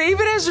item. Save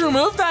it as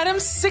removed item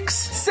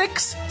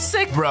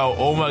 666. Bro,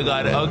 oh my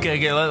god.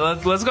 Okay,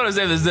 let's go to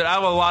save this. I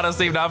have a lot of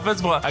saved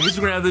outfits, but I guess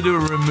we're gonna have to do a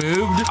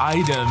removed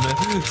item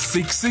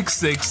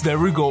 666. There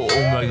we go.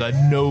 Oh my god,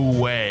 no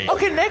way.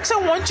 Okay, next I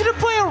want you to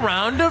play a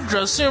round of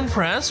Dress to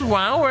Impress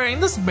while wearing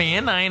this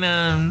band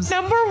items.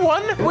 Number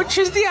 1, which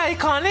is the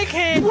iconic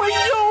hair. Wait,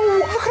 yo,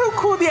 look how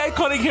cool the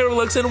iconic hair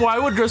looks, and why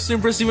would Dress to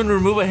Impress even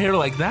remove a hair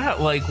like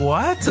that? Like,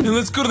 what? And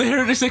let's go to the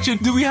heritage section.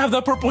 Do we have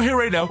that purple hair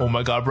right now? Oh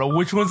my god, bro,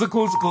 which one's the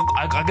closest?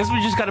 I guess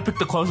we just gotta pick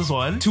the closest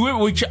one to it,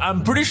 which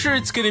I'm pretty sure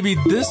it's gonna be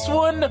this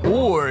one,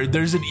 or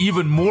there's an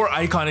even more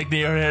iconic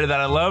hair that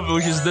I love,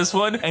 which is this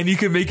one, and you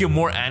can make it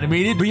more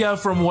animated. But yeah,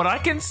 from what I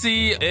can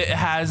see, it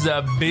has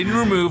been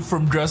removed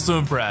from Dress to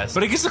Impress.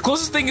 But I guess the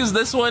closest thing is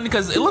this one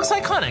because it looks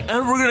iconic,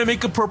 and we're gonna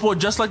make it purple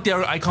just like the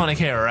iconic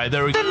hair. Right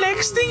there we go. The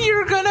next thing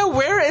you're gonna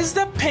wear is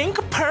the pink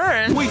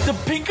purse. Wait, the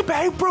pink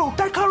bag, bro,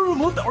 that got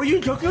removed. Are you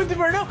joking with me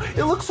right now?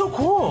 It looks so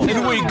cool.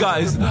 Anyway,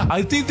 guys,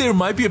 I think there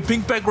might be a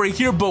pink bag right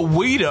here, but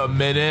wait a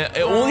minute,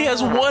 it only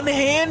has 1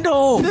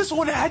 handle. This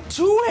one had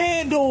 2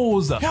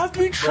 handles. You have to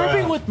be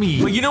tripping with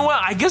me. But you know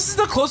what? I guess it's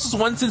the closest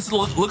one since it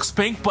looks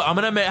pink, but I'm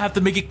gonna have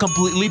to make it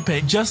completely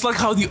pink, just like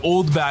how the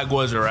old bag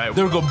was, alright?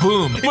 There we go,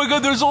 boom. Oh my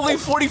god, there's only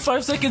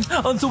 45 seconds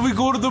until we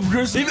go to the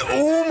dress. And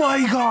oh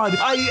my god,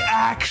 I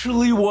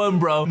actually won,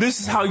 bro. This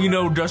is how you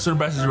know Dress to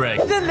Impress is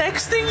rigged. The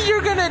next thing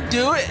you're gonna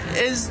do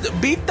is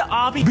beat the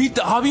obby.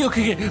 beat the obby?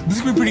 Okay, this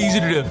is gonna be pretty easy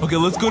to do. Okay,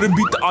 let's go and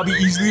beat the obby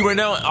easily right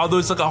now. Although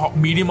it's like a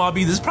medium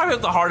obby. This is probably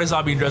like the hardest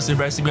obby in Dress to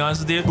Impress, to be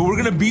honest with you. But we're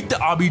gonna beat the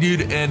obby,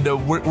 dude, and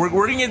we're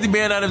gonna get the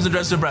band items in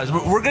Dress to Impress.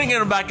 We're gonna get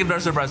them back in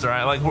Dress to Impress,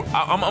 alright? Like,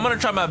 I'm gonna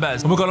try my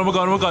best. Oh my god, oh my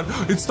god, oh my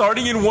god. It's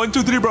starting in 1,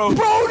 2, 3, bro.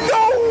 Bro,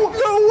 no!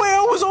 No way,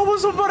 I was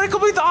almost about to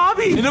complete the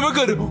obby. And oh my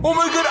god,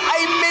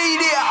 I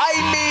made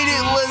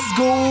it. Let's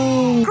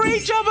go.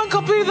 Great job on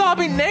completing the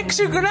obby. Next,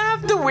 you're gonna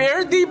have to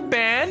wear the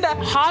band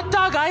hot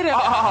dog item.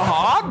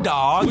 Hot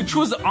dog? Which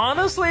was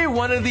honestly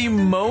one of the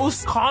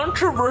most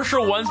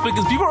controversial ones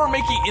because people were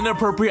making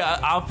inappropriate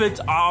outfits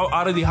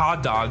out of the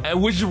hot dog,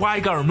 which is why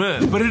it got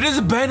removed. But it is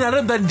a band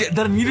item that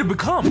I need to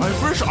become. Alright,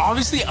 first,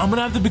 obviously, I'm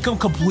gonna have to become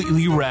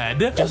completely red,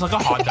 just like a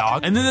hot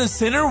dog. And then the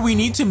center, we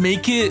need to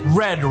make it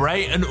red,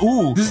 right? And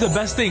ooh, this is the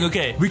best thing.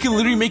 Okay, we can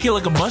literally make it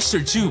like a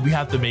mustard too. We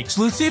have to make.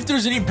 So let's see if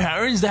there's any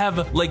patterns that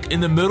have like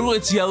in the middle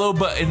it's yellow,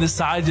 but in the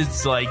sides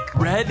it's like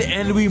red.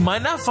 And we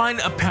might not find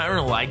a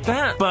pattern like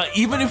that. But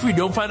even if we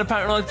don't find a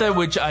pattern like that,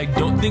 which I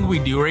don't think we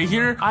do right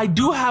here, I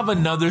do have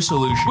another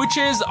solution, which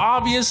is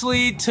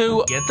obviously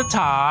to get the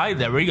tie.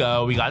 There we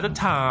go. We got the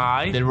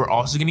tie. Then we're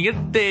also gonna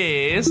get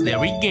this. There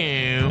we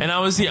go. And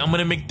obviously I'm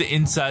gonna make the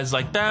insides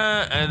like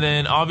that. And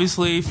then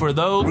obviously for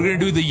those, we're gonna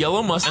do the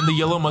yellow mustard and the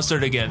yellow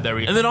mustard again. There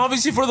we go. And then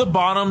obviously for the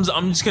bottoms,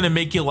 I'm just gonna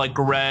make it like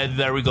red.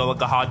 There we go,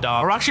 like a hot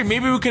dog. Or actually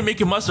maybe we can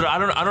make it mustard. I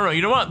don't know.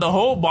 You know what? The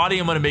whole body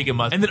I'm gonna make it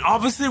mustard. And then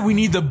obviously we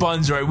need the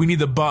buns, right? We need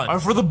the buns.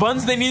 Alright, for the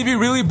buns, they need to be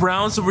really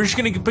brown. So we're just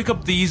gonna pick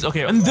up these.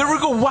 Okay. And there we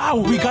go. Wow,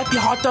 we got the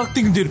hot dog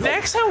thing, dude.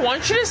 Next, I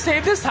want you to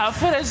save this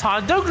outfit as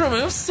hot dog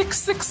remove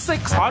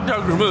 666. Hot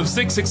dog remove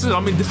 666. I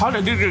mean, the hot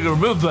dog did get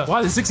removed, but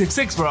why the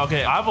 666, bro?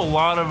 Okay, I have a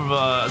lot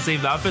of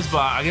saved outfits, but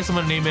I guess I'm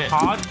gonna name it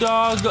hot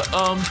dog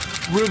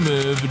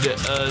removed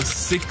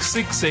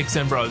 666.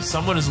 And bro,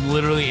 someone is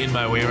literally in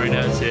my way right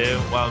now too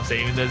while I'm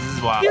saving this. This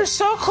is wild. You're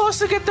so close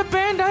to get the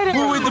band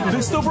item. Wait, the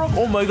pistol, bro?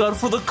 Oh my god,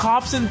 for the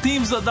cops and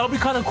thieves, that'll be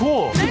kind of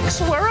cool.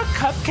 Next, wear a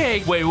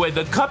cupcake. Wait,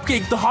 the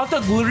cupcake, the hot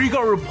dog literally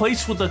got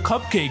replaced with the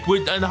cupcake,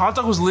 and the hot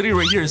dog was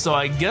literally right here. So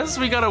I guess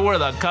we gotta wear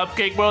the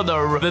cupcake, bro.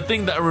 The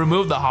thing that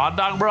removed the hot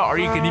dog, bro. Are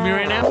you kidding me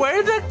right now?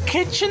 Wear the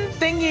kitchen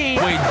thingy.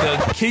 Wait,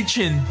 the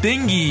kitchen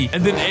thingy.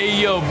 And then,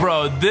 hey, yo,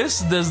 bro,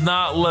 this does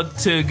not look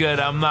too good.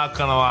 I'm not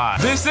gonna lie.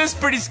 This is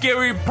pretty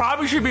scary.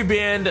 Probably should be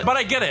banned, but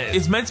I get it.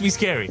 It's meant to be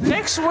scary.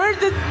 Next, wear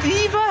the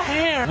diva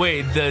hair.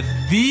 Wait, the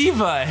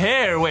diva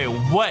hair. Wait,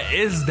 what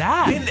is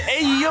that? And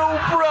hey, yo,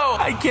 bro,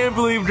 I can't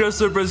believe Dress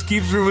to Impress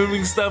keeps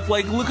removing stuff.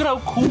 Like, look at how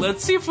cool.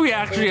 Let's see if we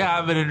actually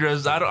have it in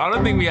Dress. I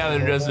don't think we have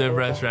it in Dress to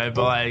Impress, right?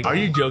 But like, are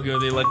you joking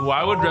with me? Like,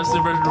 why would Dress to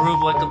Impress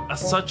remove like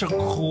such a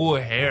cool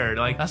hair?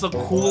 Like, that's the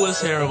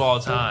coolest hair of all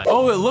time.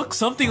 Oh, it looks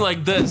something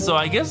like this. So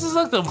I guess it's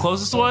like the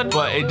closest one,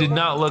 but it did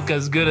not look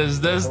as good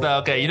as this.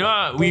 Okay, you know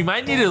what? We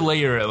might need to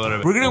layer it a little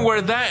bit. We're gonna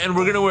wear that and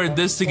we're gonna wear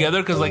this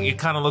together because like it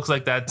kind of looks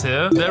like that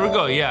too. There we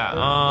go. Yeah.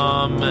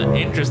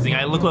 Interesting.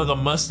 I look like a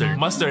mustard.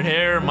 Mustard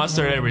hair,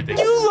 mustard everything.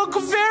 You look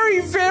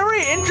very,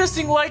 very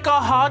interesting, like a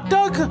hot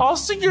dog.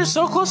 Also, you're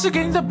so close to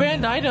getting the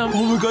band item.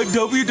 Oh my god,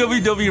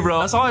 WWW, bro.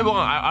 That's all I want.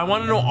 I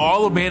want to know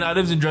all the band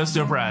items in Dress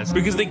to Impress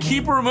because they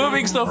keep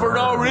removing stuff for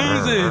no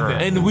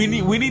reason. And we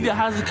need to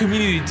have the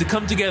community to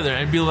come together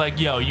and be like,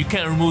 yo, you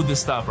can't remove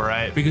this stuff, all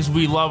right? Because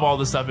we love all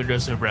the stuff in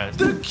Dress to Impress.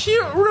 The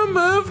cute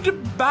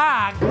removed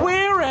bag.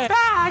 Wear it.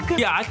 Bag.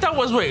 Yeah, I thought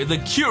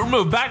the cute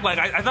removed bag. Like,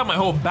 I thought my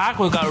whole back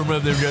got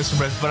removed in Dress to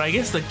Impress, but I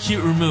guess the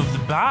cute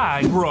removed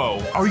bag.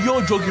 Bro, are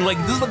y'all joking? Like,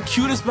 this is the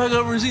cutest bag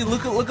I've ever seen.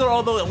 Look at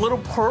all the little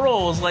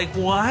pearls. Like,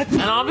 what?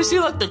 And obviously,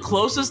 like, the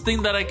closest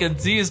thing that I can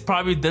see is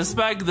probably this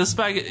bag. This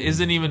bag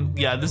isn't even,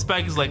 yeah, this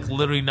bag is like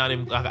literally not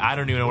even, like, I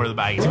don't even know where the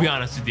bag is, to be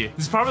honest with you.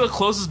 This is probably the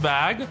closest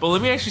bag, but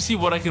let me actually see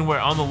what I can wear.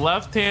 On the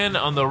left hand,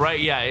 on the right,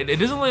 yeah, it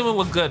doesn't even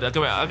look good.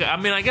 Okay, I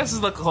mean, I guess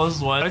it's the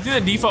closest one. I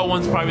think the default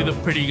one's probably the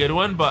pretty good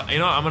one, but you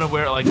know, I'm gonna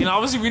wear it like, you know,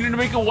 obviously we need to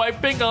make it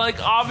white pink.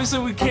 Like, obviously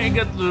we can't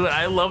get through it.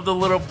 I love the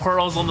little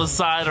pearls on the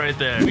side right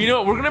there. But you know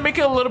what? We're gonna make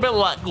it a little bit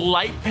like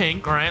light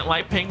pink, right?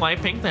 Light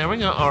pink. There we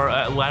go. Or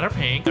lighter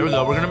pink. There we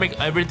go. We're gonna make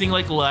everything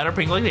like lighter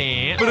pink like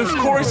that. But of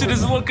course, it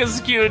doesn't look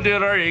as cute,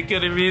 dude. Are you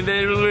kidding me?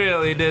 They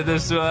really did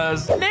this to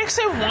us. Next,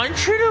 I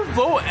want you to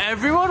vote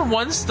everyone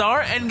 1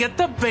 star and get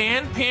the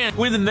band pin.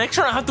 Wait, the next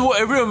round I have to vote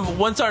everyone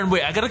 1 star. And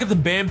wait, I gotta get the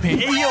band pin.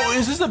 Hey, yo,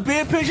 is this the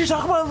band pin you're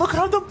talking about? Look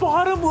how the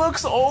bottom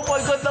looks. Oh my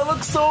god, that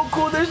looks so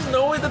cool. There's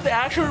no way that they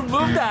actually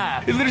removed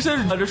that. It literally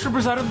says just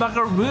represented back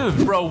are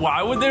removed. Bro,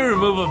 why would they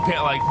remove a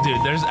pin? Like,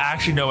 dude, there's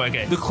actually no way.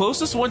 Okay, the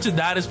closest one to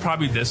that is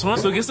probably this one.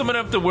 So I guess I'm gonna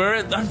have to wear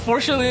it.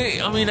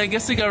 Unfortunately, I mean, I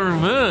guess they got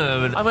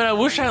removed. I mean, I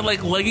wish I had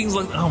like leggings.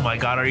 Like, oh my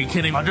god, are you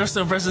kidding? I'm just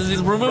impressed.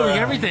 He's removing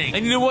everything.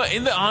 And you know what?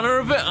 In the honor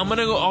of it, I'm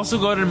gonna also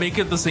go ahead and make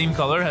it the same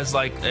color as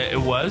like it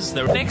was.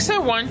 Next, I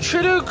want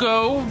you to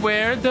go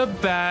wear the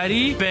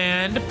baddie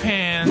band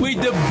pants. Wait,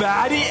 the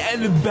baddie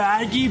and the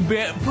baggy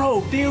band,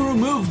 bro? They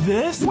removed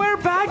this? Wear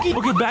baggy.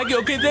 Okay, baggy.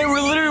 Okay, they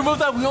literally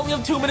removed that. We only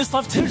have 2 minutes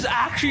left. There's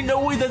actually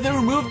no way that they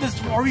removed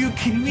this. Are you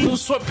kidding me?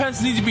 Those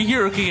sweatpants need to be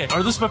here. Okay,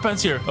 are the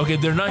sweatpants here? Okay,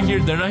 they're not here.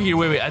 They're not here.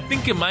 Wait. I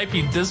think it might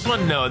be this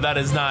one. No,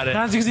 that is not it.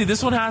 As you can see,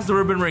 this one has the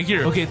ribbon right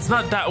here. Okay, it's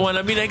not that one.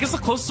 I mean, I guess the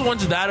closest one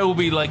to that it will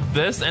be like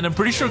this, and I'm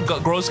pretty sure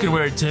girls can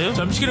wear it too.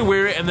 So I'm just gonna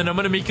wear it, and then I'm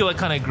gonna make it like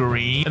kind of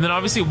green, and then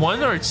obviously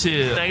 1 or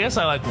 2. I guess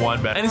I like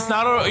 1 better. And it's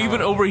not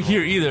even over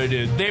here either,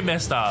 dude. They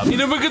messed up. You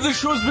know, because the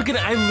show's making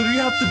I literally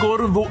have to go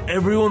out and vote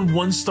everyone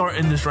 1 star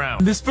in this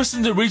round. This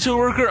person's a retail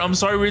worker. I'm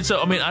sorry,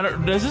 retail. I mean,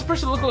 does this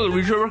person look like a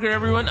retail worker,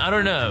 everyone? I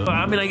don't know. But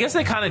I mean, I guess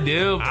they kind of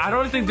do. I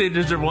don't think they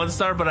deserve 1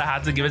 star, but I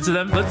had to give it to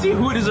them. Let's see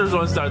who deserves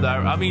 1 star though.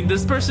 I mean,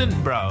 this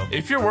person, bro,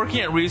 if you're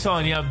working at retail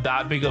and you have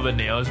that big of a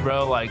nails,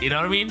 bro, like, you know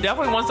what I mean?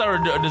 Definitely 1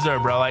 star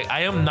deserve, bro. Like,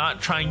 I am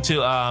not trying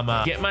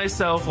to get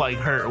myself like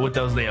hurt with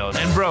those nails.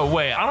 And bro,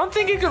 wait, I don't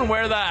think you can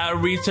wear that at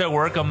retail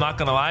work. I'm not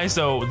gonna lie.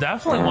 So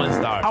definitely 1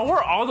 star. How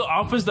are all the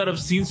outfits that I've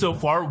seen so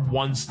far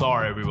 1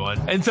 star, everyone?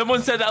 And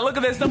someone said that. Look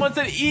at this. Someone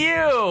said,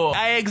 ew.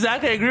 I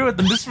exactly agree with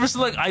them. This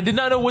person, like, I did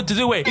not know what to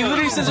do. Wait, he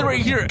literally says it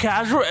right here.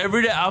 Casual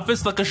everyday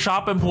outfits like a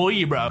shop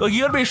employee, bro. Like,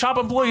 you gotta be a shop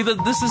employee.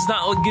 This is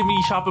not like give me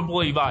shop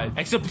employee vibe,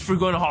 except if you're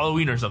going to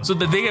Halloween or something. So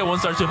that they get 1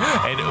 star too.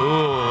 And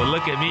ooh,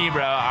 look at me,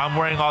 bro. I'm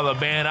wearing all the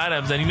banned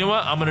items. And you know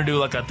what? I'm gonna do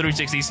like a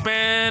 360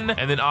 spin.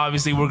 And then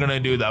obviously we're gonna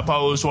do the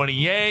pose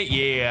 28.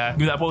 Yeah,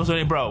 do that pose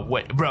 28, bro.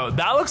 Wait, bro,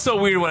 that looks so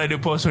weird when I do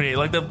pose 28.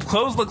 Like, the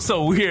clothes look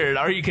so weird.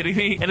 Are you kidding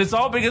me? And it's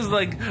all because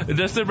like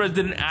Justin Brett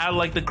didn't add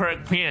like the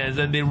correct pants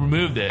and they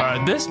removed it.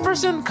 Alright, this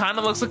person kind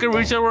of looks like a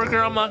retail worker.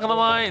 I'm not gonna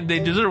lie. They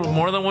deserve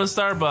more than 1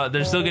 star, but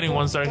they're still getting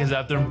 1 star because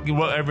after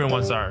everyone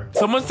 1 star.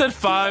 Someone said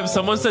 5.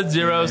 Someone said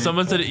 0.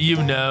 Someone said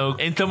you know,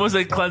 and someone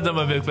said Cleanse. I'm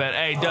a big fan.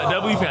 Hey,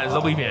 W fans,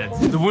 W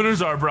fans. The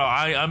winners are, bro.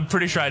 I'm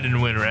pretty sure I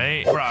didn't win,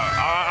 right, bro?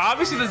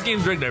 Obviously this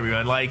game's rigged,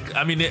 everyone. Like,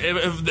 I mean,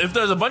 if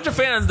there's a bunch of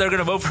fans, they're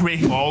gonna vote for me.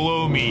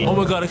 Follow me. Oh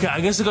my god. Okay,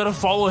 I guess I gotta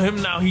follow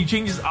him now. He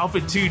changed his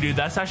outfit too, dude.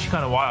 That's actually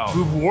kind of wild.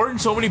 We've worn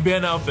so many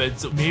banned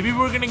outfits. Maybe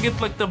we're gonna get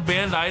like the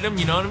banned item.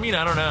 You know what I mean?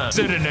 I don't know.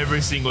 Sit in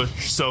every single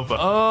sofa.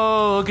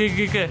 Oh, okay.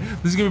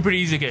 This is gonna be pretty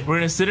easy. Okay, we're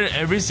gonna sit in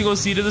every single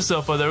seat of the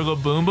sofa. There we go.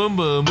 Boom, boom,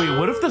 boom. Wait,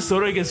 what if the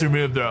soda gets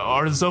removed though,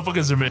 or the sofa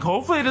gets removed?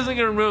 Hopefully it doesn't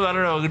get removed. I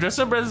don't know.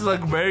 Justin Brett is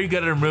like very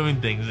good at removing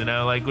things, you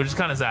know, like, which is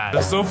kind of sad.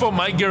 The sofa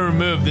might get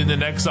removed in the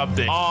next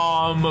update.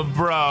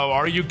 Bro,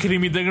 are you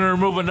kidding me? They're gonna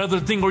remove another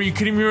thing. Are you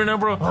kidding me right now,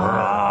 bro?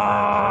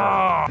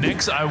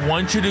 Next, I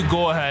want you to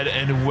go ahead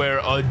and wear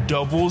a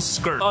double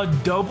skirt. A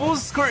double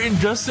skirt in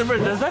Justin Brett.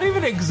 Does that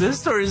even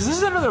exist, or is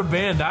this another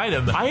banned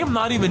item? I am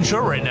not even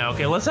sure right now.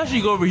 Okay, let's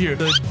actually go over here.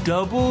 The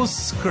double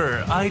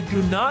skirt. I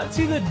do not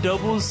see the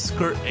double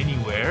skirt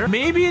anywhere.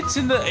 Maybe it's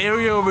in the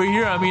area over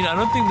here. I mean, I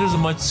don't think there's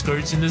much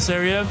skirts in this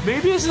area.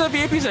 Maybe it's in the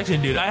VIP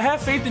section, dude. I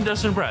have faith in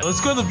Justin Brett.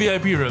 Let's go to the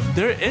VIP room.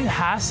 It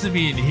has to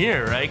be in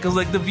here, right? Because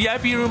like the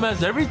VIP room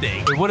has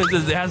everything. Like, what is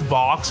this? It has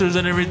boxers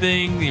and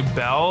everything, the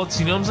belts.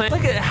 You know what I'm saying?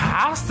 Like, it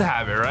has to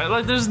have it, right?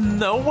 Like, there's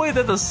no way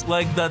that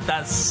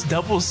that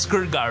double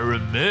skirt got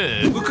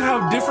removed. Look at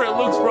how different it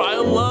looks, bro. I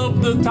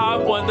love the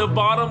top one. The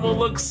bottom will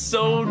look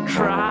so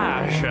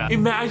trash.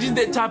 Imagine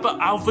that type of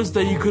outfits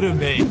that you could have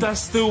made if that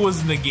still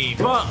was in the game.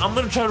 But I'm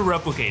gonna try to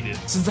replicate it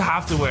since I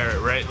have to wear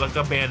it, right? Like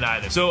a banned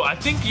item. So I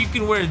think you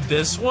can wear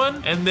this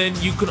one, and then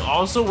you can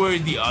also wear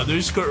the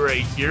other skirt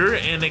right here,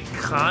 and it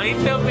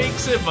kind of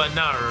makes it, but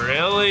not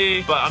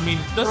really. But I mean,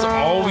 that's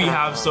all we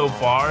have so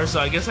far. So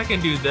I guess I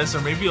can do this,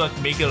 or maybe like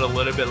make it a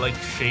little bit like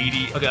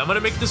shady. Okay, I'm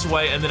gonna make this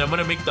white, and then I'm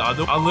gonna make the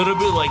other a little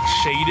bit like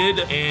shaded.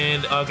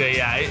 And okay,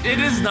 yeah, it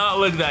does not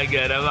look that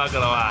good. I'm not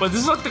gonna lie. But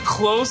this is like the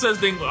closest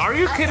thing. Are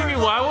you kidding me?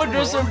 Why would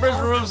Justin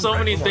Brett remove so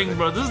many things,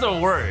 bro? This is the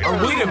worst. Or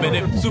wait a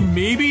minute. So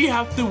maybe you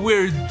have to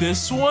wear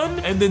this one,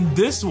 and then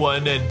this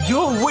one, and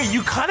yo, wait,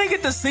 you kind of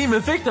get the same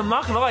effect. I'm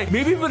not gonna lie.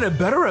 Maybe even a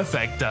better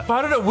effect. But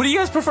I don't know. Would you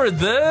guys prefer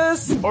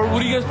this, or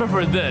would you guys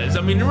prefer this?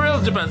 I mean, it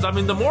really depends. I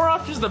mean, the more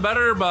options, the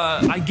better.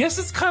 But I guess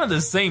it's kind of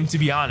the same, to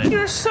be honest.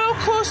 You're so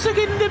close to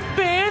getting the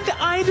banned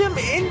item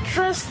in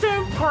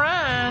Justin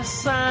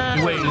Press.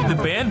 Wait, the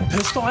banned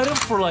pistol item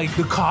for like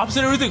the cops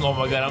and everything? Oh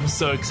my god, I'm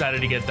so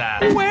excited to get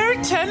that.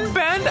 Wear 10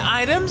 banned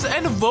items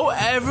and vote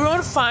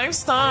everyone 5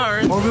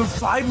 stars. Or we have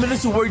 5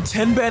 minutes to wear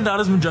 10 banned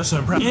items in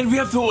Justin Press. And we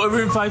have to vote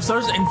everyone 5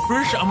 stars. And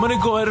first, I'm gonna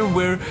go ahead and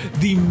wear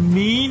the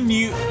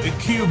new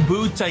cute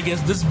boots, I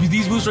guess.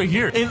 These boots right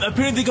here. And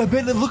apparently they got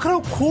banned. And look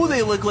how cool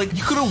they look. Like,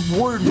 you could have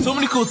worn so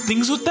many cool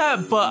things with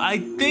that. But I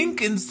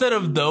think instead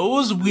of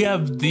those, we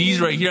have these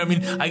right here. I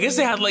mean, I guess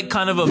they had like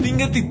kind of a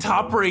thing at the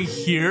top right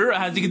here.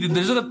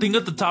 There's like a thing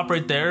at the top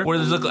right there where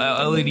there's like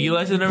LED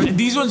lights and everything. And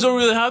these ones don't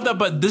really have that,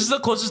 but this is the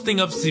closest thing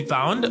I've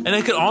found. And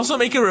I can also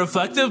make it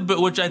reflective, but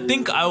which I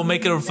think I will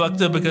make it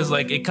reflective because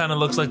like it kind of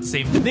looks like the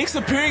same thing. Next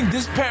appearing,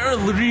 this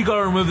pattern literally got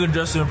removed in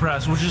Justin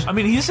Press, which is, I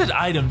mean, he said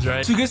items,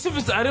 right? So I guess if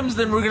it's items,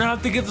 then we're gonna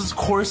have to get this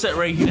corset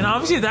right here. And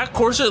obviously that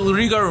corset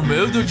literally got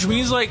removed, which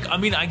means like, I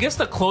mean, I guess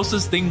the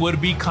closest thing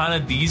would be kind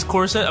of these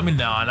corset. I mean,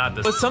 no, not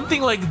this, but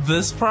something like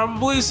this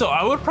probably. So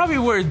I would probably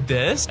wear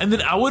this, and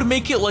then I would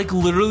make it like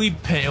literally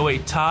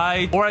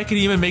tied, or I could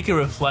even make it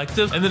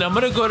reflective. And then I'm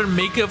gonna go ahead and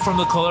make it from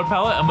the color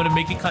palette. I'm gonna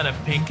make it kind of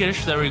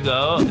pinkish. There we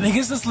go. And I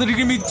guess that's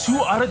literally gonna be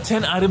 2 out of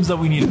 10 items that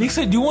we need. Next,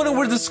 I do want to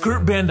wear the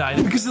skirt band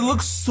item because it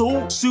looks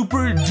so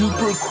super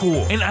duper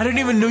cool. And I didn't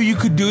even know you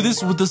could do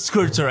this with the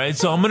skirts, alright?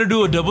 So I'm gonna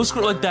do a double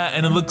skirt like that,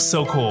 and it looks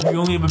so cool. We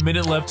only have a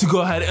minute left to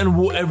go ahead and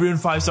vote everyone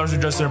 5 stars in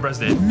Dress to Impress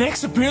it.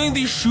 Next,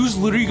 apparently these shoes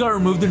literally got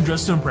removed in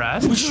Dress to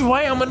Impress, which is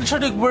why I'm gonna try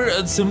to wear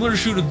a similar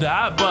shoe to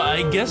that, but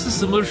I guess a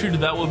similar shoe to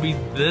that would be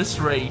this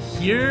right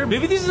here.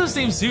 Maybe these are the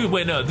same shoe.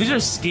 Wait, no, these are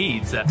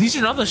skates. These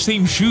are not the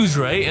same shoes,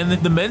 right? And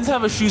the men's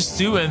have a shoes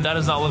too, and that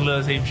does not look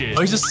like the same shoe.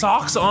 Or is it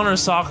socks on or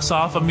socks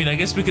off? I mean, I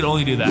guess we could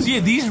only do that. So yeah,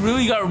 these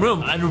really got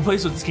removed and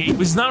replaced with skate,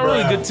 which is not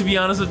really good, to be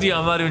honest with you.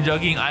 I'm not even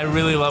joking. I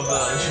really love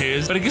the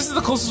shoes, but I guess it's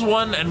the closest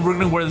one, and we're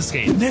gonna wear the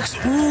skate. Next,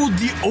 ooh,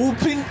 the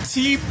open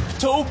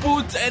toe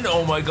boots, and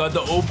oh my god,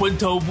 the open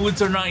toe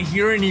boots are not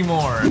here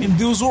anymore. And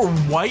those were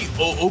white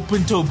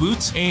open toe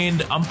boots,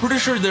 and I'm pretty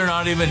sure they're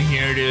not even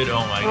here, dude.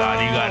 Oh my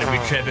god, you gotta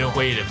be tripping.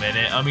 Wait a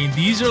minute. I mean,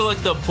 these are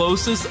like the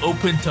closest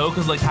open toe,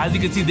 because like as you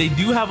can see, they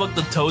do have like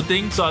the toe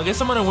thing. So I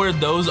guess I'm gonna wear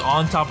those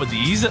on top of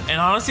these. And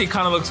honestly, it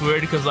kind of looks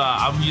weird because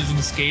I'm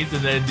using skates,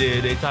 and then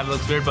it kind of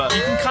looks weird, but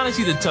you can kind of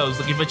see the toes.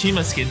 Like if I change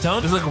my skin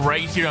tone, it's like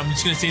right here. I'm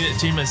just gonna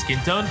change my skin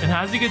tone, and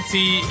as you can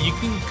see, you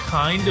can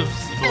kind of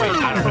see. Wait,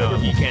 I don't know.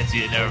 You can't see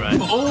it. Never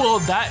mind. Oh well,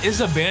 that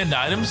is a banned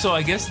item, so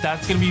I guess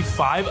that's gonna be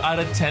 5 out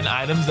of 10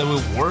 items that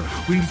we wore.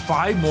 We need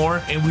 5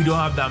 more, and we don't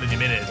have that many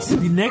minutes.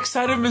 The next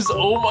item is,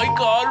 oh my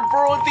god,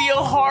 bro,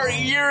 the heart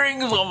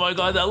earrings. Oh my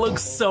god, that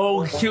looks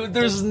so cute.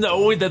 There's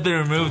no way that they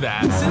removed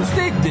that. Since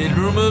they did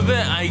remove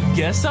it, I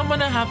guess I'm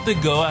gonna have to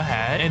go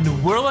ahead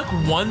and wear like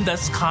one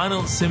that's kind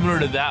of similar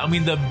to that. I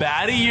mean, the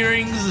baddie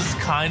earrings is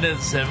kind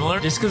of similar,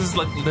 just because it's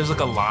like there's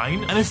like a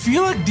line, and I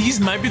feel like these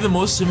might be the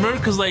most similar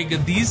because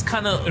like these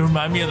kind of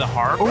remind me of the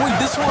heart. Oh wait,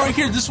 this one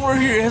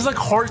right here, it has like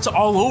hearts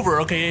all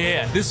over. Okay,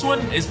 yeah. This one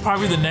is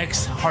probably the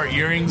next heart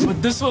earrings,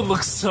 but this one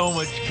looks so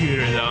much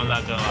cuter though, I'm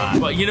not gonna lie.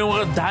 But you know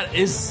what? That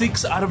is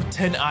 6 out of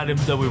 10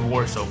 items that we've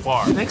wore so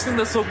far. Next thing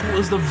that's so cool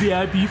is the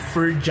VIP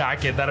fur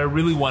jacket that I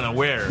really want to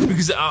wear,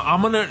 because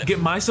I'm gonna get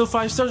myself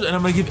 5 stars, and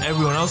I'm gonna give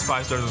everyone else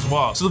 5 stars as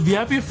well. So the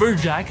VIP fur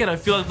jacket, I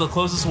feel like the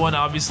closest one,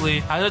 obviously,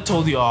 as I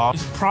told you all,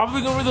 is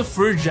probably gonna wear the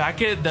fur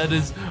jacket that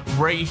is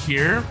right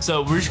here.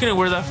 So we're just gonna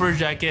wear that fur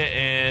jacket,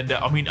 and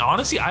I mean,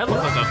 honestly, I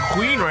look like a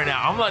queen right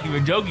now. I'm not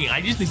even joking.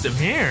 I just need some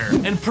hair.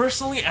 And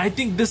personally, I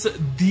think this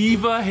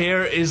diva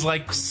hair is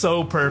like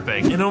so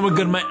perfect. And oh my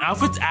god, my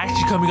outfit's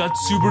actually coming out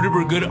super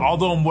duper good,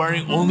 although I'm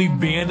wearing only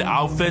band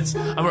outfits.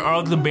 I'm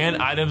like the band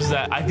items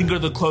that I think are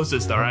the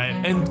closest, alright?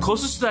 And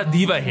closest to that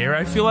diva hair,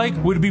 I feel like,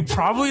 would be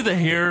probably the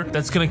hair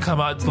that's gonna come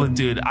out to,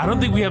 dude, I don't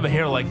think we have a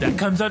hair like that.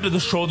 Comes out to the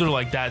shoulder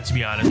like that, to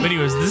be honest. But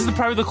anyways, this is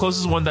probably the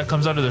closest one that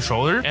comes out to the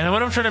shoulder. And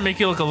when I'm trying to make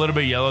it look a little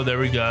bit yellow, there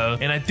we go.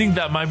 And I think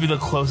that might be the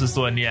closest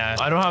one, yeah.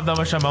 I don't have that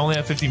much time. I only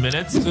have 50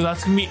 minutes. So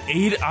that's gonna be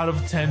 8 out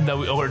of 10 that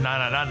we, or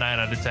not 9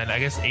 out of 10. I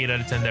guess 8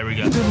 out of 10. There we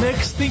go. The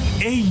next thing,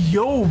 hey,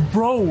 yo,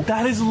 bro,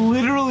 that is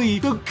literally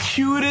the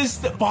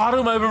cutest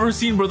bottom I've ever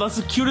seen, bro. That's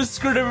the cutest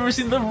skirt I've ever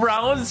seen. The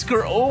round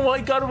skirt. Oh my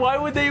god, why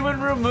would they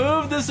even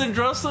remove this in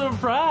Dress to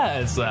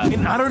Impress?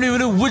 And I don't even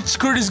know which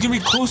skirt is gonna be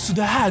close to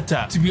that.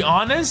 To be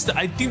honest,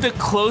 I think the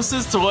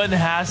closest one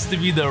has to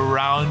be the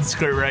round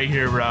skirt right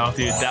here, bro.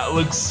 Dude, that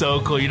looks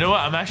so cool. You know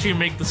what? I'm actually gonna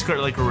make the skirt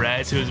like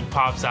red so it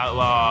pops out.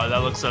 Oh, that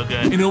looks so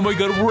good. And oh my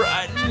god, we're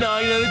at 9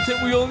 out of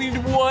 10. We only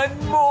need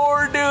 1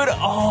 more, dude.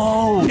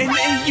 Oh, and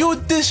hey, yo,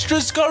 this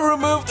just got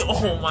removed.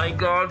 Oh my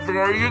god,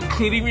 bro, are you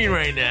kidding me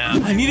right now?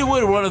 I need to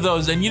wear one of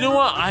those. And you know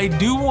what? I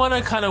do want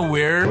to kind of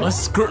wear a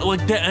skirt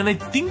like that, and I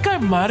think I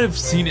might have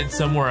seen it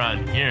somewhere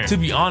on here, to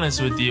be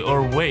honest with you.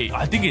 Or wait,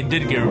 I think it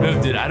did get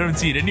removed, dude. I don't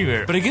see it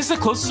anywhere. But I guess the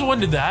closest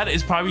one to that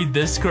is probably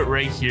this skirt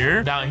right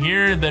here, down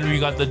here. Then we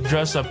got the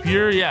dress up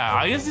here. Yeah,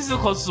 I guess this is the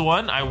closest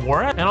one. I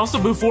wore it. And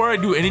also, before I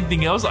do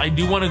anything else, I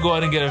do want to go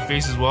ahead and get a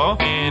face as well.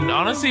 And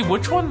honestly,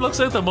 which one looks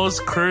like the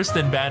most cursed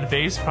and bad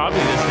face? Probably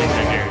this face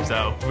right here.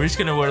 So we're just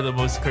gonna wear the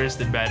most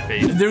cursed and bad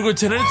face. And there we go,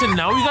 10 out of 10.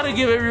 Now we gotta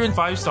give everyone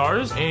 5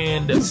 stars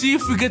and see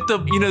if we get the,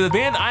 you know, the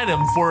banned item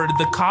for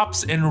the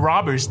cops and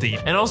robbers theme.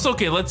 And also,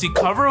 okay, let's see,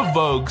 cover of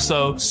Vogue.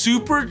 So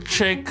super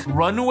chick,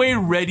 runway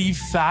ready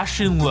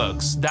fashion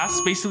looks.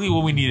 That's basically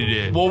what we need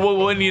to do. Well,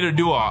 what we need to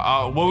do,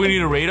 what we need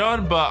to rate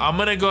on. But I'm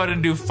gonna go ahead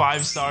and do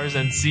 5 stars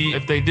and see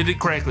if they did it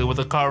correctly with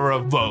the cover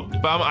of Vogue.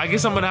 But I guess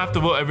guess I'm gonna have to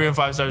vote everyone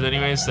 5 stars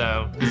anyway,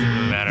 so it doesn't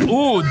really matter.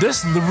 Ooh,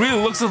 this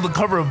really looks like the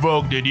cover of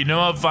Vogue, dude. You know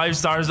what? 5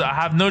 stars. I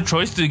have no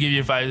choice to give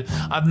you 5.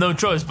 I have no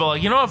choice, but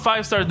like, you know what?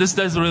 5 stars. This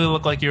does really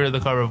look like you're the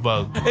cover of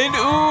Vogue. And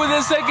ooh,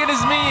 the second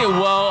is me.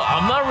 Well,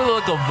 I'm not really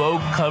like a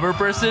Vogue cover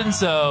person,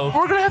 so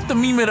we're gonna have to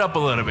meme it up a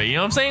little bit. You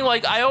know what I'm saying?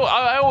 Like, I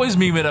always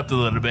meme it up a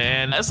little bit,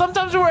 and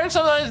sometimes it works,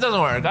 sometimes it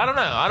doesn't work. I don't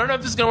know. I don't know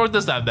if it's gonna work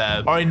this time,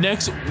 bad. All right,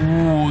 next.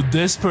 Ooh,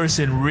 this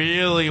person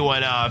really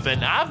went off,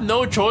 and I have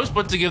no choice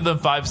but to give them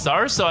 5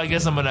 stars, so I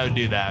guess I'm gonna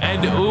do that.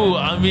 And ooh,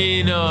 I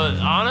mean,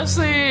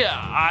 honestly,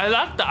 I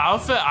like the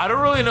outfit. I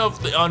don't really know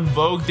if on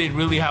Vogue they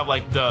really have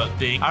like the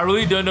thing. I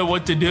really don't know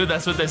what to do.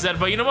 That's what they said.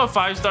 But you know what?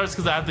 5 stars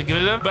because I have to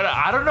give them. But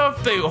I don't know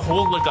if they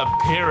hold like a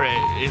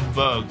parrot in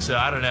Vogue, so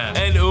I don't know.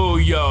 And ooh,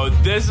 yo,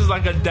 this is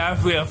like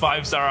definitely a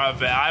 5-star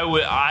outfit.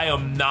 I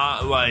am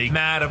not like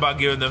mad about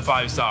giving them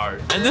 5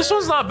 stars. And this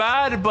one's not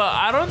bad, but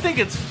I don't think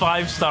it's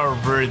 5-star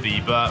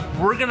worthy. But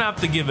we're gonna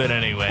have to give it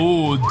anyway.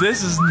 Ooh,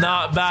 this is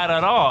not bad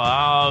at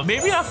all.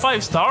 Maybe not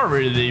 5-star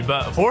worthy,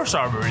 but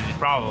 4-star worthy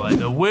probably.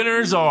 The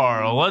winners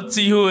are. Let's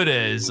see who it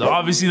is.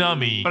 Obviously not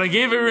me, but I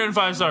gave everyone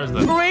 5 stars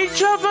though. Great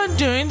job on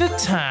doing the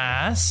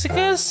task.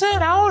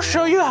 Now I'll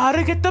show you how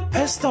to get the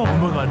pistol. Oh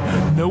my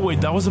god, no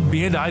wait, that was a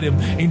banned item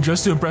in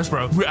Just to Impress,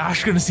 bro. We're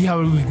actually gonna see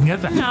how we can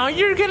get that. Now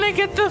you're gonna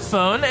get the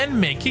phone and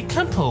make it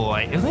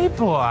completely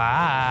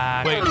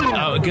black.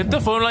 Wait, get the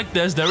phone like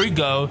this. There we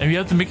go. And you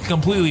have to make it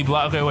completely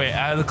black. Okay, wait.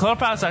 The color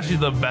palette is actually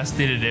the best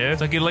thing to do.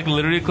 So I can like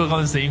literally click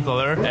on the same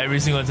color every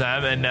single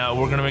time, and now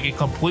we're gonna make it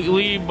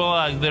completely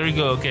black. There we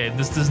go. Okay,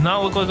 this does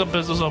not look like a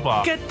pistol so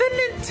far. Get the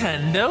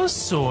Nintendo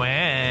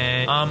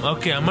Switch.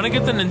 Okay, I'm gonna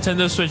get the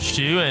Nintendo Switch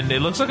too, and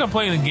it looks like I'm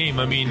playing the game.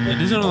 I mean, it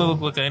doesn't really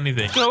look like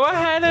anything. Go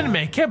ahead and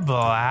make it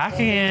black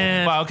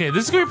again. Wow, okay,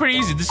 this is gonna be pretty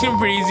easy. This is gonna be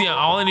pretty easy.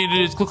 All I need to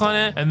do is click on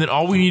it, and then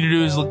all we need to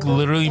do is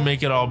literally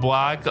make it all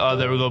black.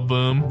 There we go.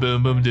 Boom,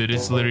 boom, boom, dude.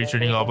 It's literally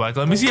turning all black.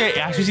 Let me see.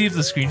 Actually, see if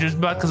the screen turns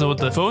black, because with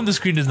the phone, the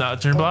screen does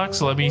not turn black.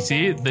 So let me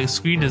see. The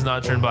screen does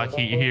not turn black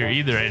here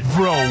either. And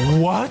bro,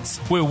 what?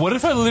 Wait, what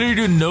if I literally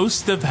do no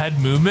stiff head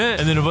movement,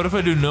 and then what if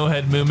I do no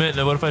head movement,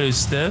 and what if I do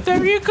stiff?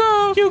 There you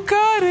go. You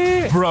got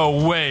it.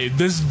 Bro, wait.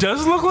 This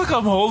does look like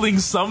I'm holding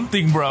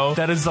something, bro.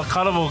 That is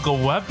kind of like a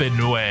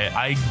weapon. Wait,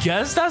 I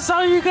guess that's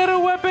how you get a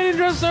weapon in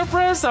Dress to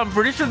Impress. I'm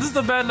pretty sure this is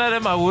the bad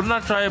item. I would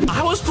not try it.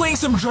 I was playing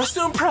some Dress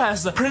to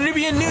Impress, pretending to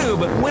be a noob,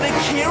 when a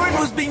Karen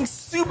was being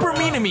super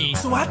mean to me.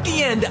 So at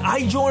the end,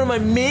 I joined my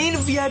main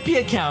VIP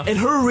account, and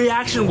her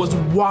reaction was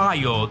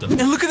wild.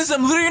 And look at this.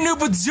 I'm literally a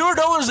noob with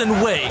 $0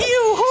 and wait.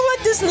 You, who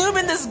let this noob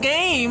in this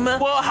game?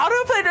 Well, how do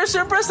I play Dress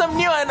to Impress? I'm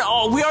new, and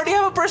we already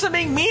have a person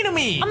being mean to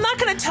me. I'm not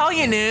gonna tell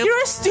you, noob.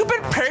 You're a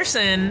stupid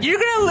person. You're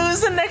gonna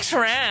lose the next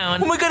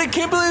round. Oh my god, I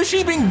can't believe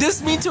she's being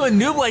this mean to a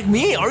noob like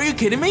me. Are you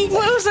kidding me?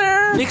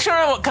 Loser. Next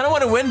round, I kind of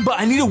want to win, but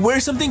I need to wear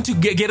something to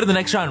get to the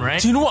next round,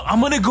 right? So you know what?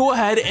 I'm gonna go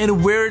ahead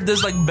and wear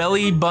this like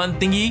belly button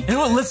thingy. And you know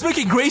what? Let's make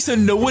it gray so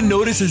no one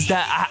notices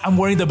that I'm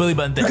wearing the belly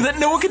button thing. Because then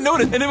no one can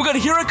notice. And then we got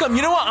here I come.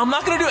 You know what? I'm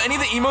not gonna do any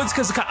of the emotes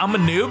because I'm a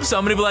noob. So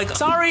I'm gonna be like,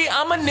 sorry,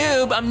 I'm a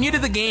noob. I'm new to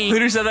the game.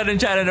 Literally said that in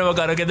chat. And oh my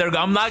god, okay, there we go.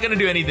 I'm not gonna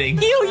do anything.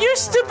 You're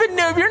stupid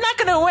noob. You're not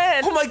gonna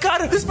win. Oh my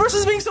god, this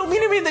person's being so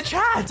mean to me in the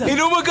chat. And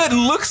oh my god,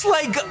 looks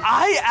like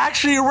I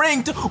actually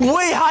ranked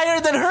way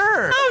higher than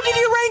her. How did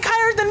you rank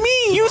higher than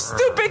me? You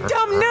stupid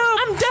dumb noob.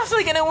 I'm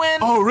definitely gonna win.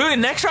 Oh really?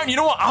 Next round, you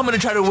know what? I'm gonna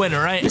try to win,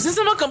 alright? Since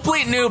I'm a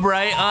complete noob,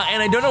 right?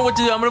 And I don't know what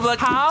to do, I'm gonna be like,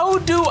 how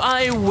do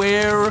I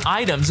wear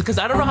items? Because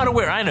I don't know how to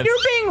wear items. You're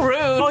being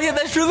rude. Oh yeah,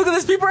 that's true. Look at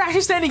this. People are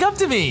actually standing up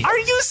to me. Are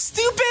you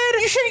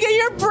stupid? You should get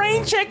your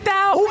brain checked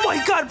out. Oh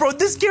my god, bro.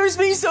 This girl is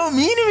being so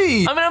mean to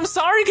me. I mean, I'm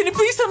sorry. Can you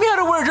please tell me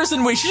how to wear a dress?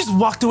 And wait, she just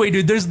walked away,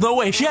 dude. There's no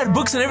way. She had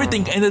books and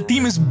everything, and the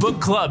theme is book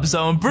club.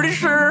 So I'm pretty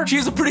sure she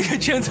has a pretty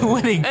good chance of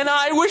winning. And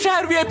I wish I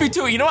had VIP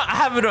too. You know what? I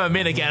have it on a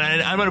minute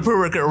again. I'm gonna put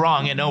it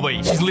wrong. And oh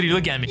wait, she's literally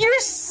looking at me. You're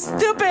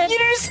stupid. You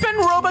didn't spend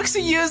Robux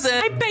to use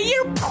it. I bet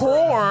you're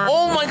poor.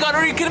 Oh my god,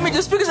 are you kidding me?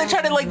 Just because I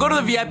tried to like go to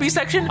the VIP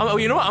section? Oh,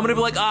 you know what? I'm gonna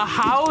be like,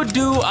 how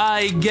do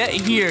I get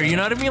here? You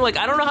know what I mean? Like,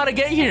 I don't know how to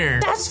get here.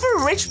 That's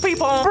for rich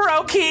people,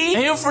 brokey.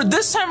 And you know, for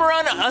this time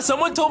around,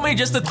 someone told me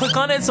just to click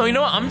on it. So you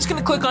know what? I'm just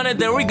gonna click on it.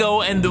 There we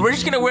go. And we're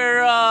just gonna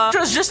wear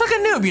dress just like a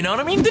noob. You know what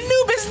I mean? The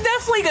noob is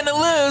definitely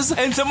gonna lose.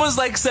 And someone's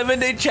like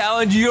 7-day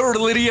challenge. You're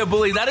literally a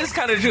bully. That is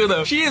kind of true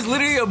though. She is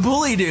literally a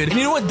bully, dude. And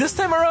you know what? This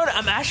time around,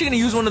 I'm actually gonna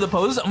use one of the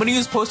poses. I'm gonna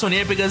use pose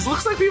 28 because it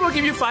looks like people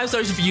give you 5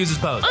 stars if you use this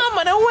pose. I'm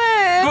gonna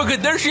win. Look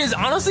at there she is.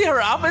 Honestly,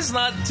 her outfit's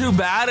not too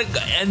bad,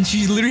 and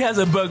she literally has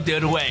a book,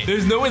 dude. Wait,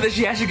 there's no way that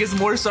she actually gets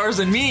more stars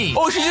than me.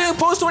 Oh, she's using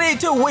pose 28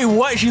 too. Wait,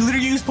 what? She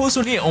literally used pose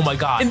 28. Oh my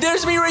god. And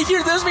there's me right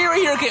here. There's me right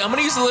here. Okay, I'm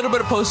gonna use a little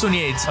bit of pose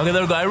 28. Okay,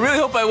 there we go. I really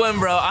hope I win,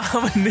 bro.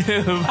 I'm a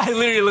noob. I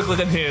literally look like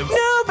a noob.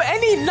 No, but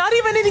not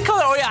even any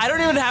color. Oh yeah, I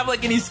don't even have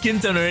like any skin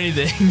tone or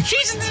anything.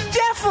 She's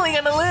definitely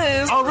gonna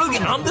lose. Oh really?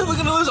 I'm definitely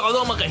gonna lose.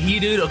 Although I'm like a he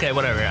dude. Okay,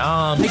 whatever.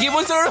 I gave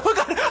one star. Oh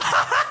god.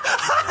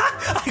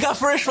 I got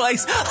first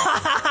place.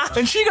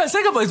 And she got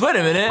second place. Wait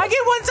a minute. I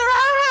get 1 star.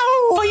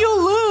 Oh, you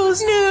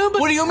lose, noob.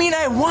 What do you mean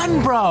I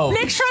won, bro?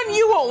 Next round,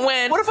 you won't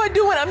win. What if I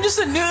do win? I'm just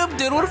a noob,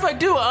 dude. What if I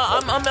do?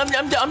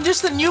 I'm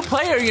just a new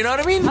player, you know what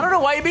I mean? I don't know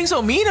why you're being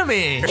so mean to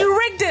me. You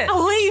rigged it.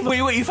 I'll leave.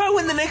 Wait, if I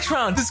win the next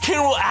round, this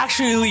Karen will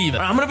actually leave.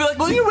 I'm gonna be like,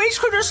 will you rage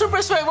quit or super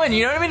if I win?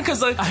 You know what I mean?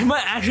 Because like, I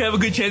might actually have a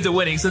good chance of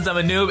winning since I'm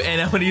a noob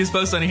and I'm gonna use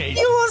post on hate.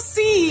 You will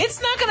see.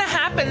 It's not gonna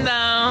happen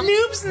though.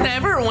 Noobs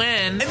never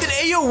win. And then,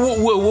 hey,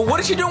 yo, what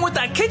is she doing with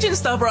that kitchen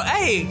stuff, bro?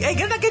 Hey,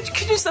 get that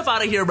kitchen stuff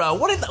out of here, bro.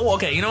 What is that? Well,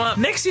 okay, you know what?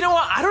 Next, you know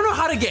what? I don't know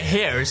how to get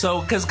hair.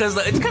 So, cause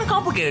it's kind of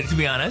complicated, to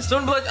be honest. So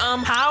I'm like,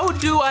 how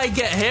do I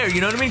get hair?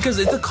 You know what I mean? Because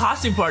it's a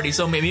costume party,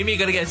 so maybe you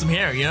gotta get some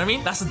hair. You know what I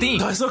mean? That's the theme.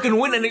 So I still can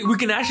win, and we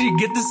can actually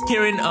get this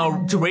Karen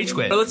to rage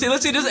quit. But let's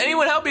see. Does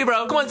anyone help me,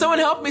 bro? Come on, someone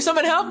help me.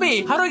 Someone help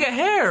me. How do I get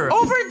hair?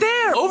 Over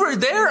there. Over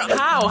there?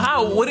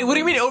 How? What do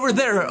you mean over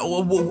there?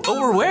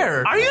 Over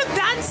where? Are you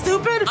that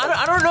stupid?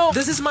 I don't know.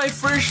 This is my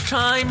first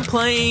time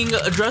playing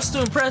Dress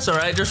to Impress. All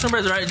right, Dress to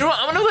Impress. All right. You know what?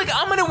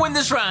 I'm gonna win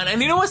this round.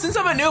 And you know what? Since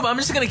I'm a noob, I'm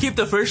just gonna keep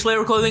the first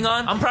layer of clothing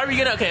on. I'm probably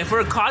gonna for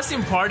a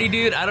costume party,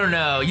 dude. I don't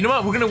know. You know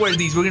what? We're gonna wear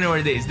these.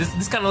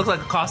 This kind of looks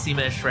like a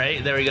costume-ish,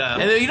 right? There we go.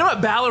 And then you know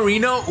what?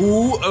 Ballerina.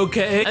 Ooh,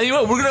 okay. And you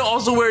know what? We're gonna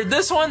also wear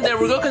this one. There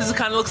we go, because it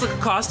kind of looks like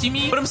a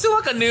costume-y. But I'm still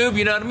like a noob,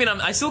 you know what I mean?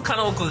 I still kind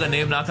of look like a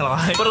noob, not gonna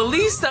lie. But at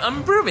least I'm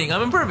improving.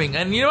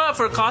 And you know what?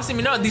 For a costume,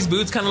 you know what? These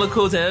boots kind of look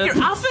cool too. Your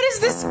outfit is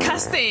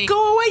disgusting.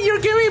 Go away. You're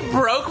giving me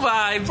broke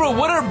vibes. Bro,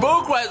 what are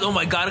broke vibes? Oh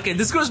my god. Okay,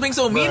 this girl's being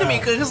so mean to me.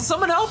 Cause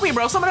someone help me,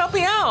 bro. Someone help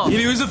me out.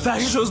 You know, it's a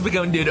fashion show's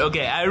becoming, dude.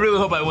 Okay, I really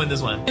hope I win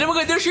this one. And oh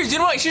my god, there she is. You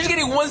know what? She's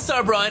getting 1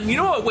 star, bro. And you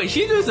know what? Wait,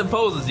 she's doing some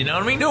poses. You know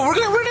what I mean? No, we're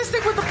gonna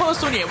stick with the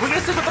post 28. We're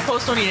gonna stick with the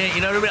post 28.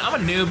 You know what I mean? I'm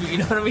a noob. You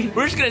know what I mean?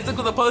 We're just gonna stick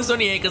with the post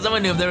 28 because I'm a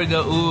noob. There we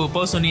go. Ooh,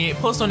 post 28.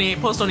 Post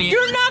 28. Post 28.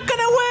 You're not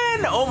gonna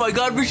win. Oh my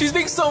god, but she's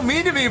being so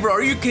mean to me, bro.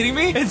 Are you kidding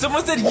me? And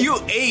someone said you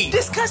ate.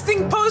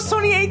 Disgusting post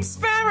 28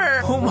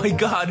 spammer. Oh my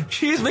god,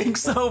 she's being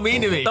so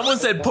mean to me. Someone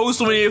said post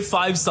 28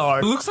 5 star.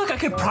 It looks like I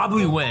could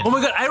probably win. Oh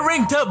my god, I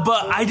ranked up,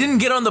 but I didn't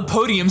get on the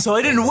podium, so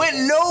I didn't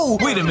win. No.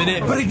 Wait a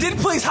minute, but I did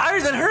place higher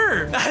than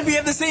her, and we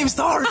have the same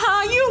stars.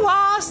 You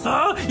lost.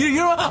 You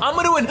know what? I'm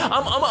gonna win.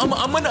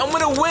 I'm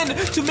gonna win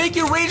to make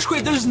you rage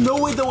quit. There's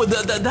no way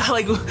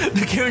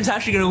the Karen's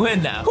actually gonna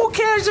win now. Who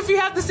cares if you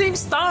have the same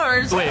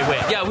stars? Wait.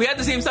 Yeah, we had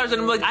the same stars,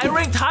 and I'm like, I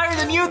ranked higher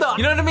than you though.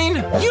 You know what I mean?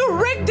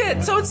 You rigged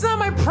it, so it's not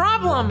my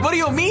problem. What do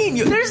you mean?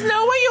 There's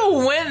no way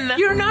you'll win.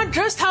 You're not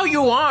just how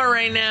you are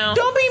right now.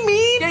 Don't be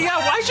mean. Yeah.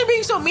 Why is she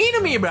being so mean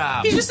to me,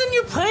 bro? He's just a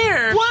new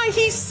player. Why?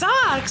 He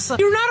sucks.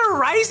 You're not a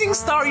rising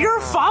star. You're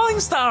a falling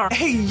star.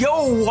 Hey,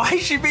 yo, why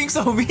is she being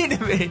so mean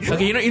to me?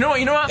 Okay, you know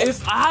what?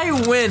 If I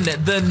win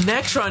the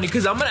next round,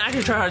 because I'm gonna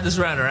actually try hard this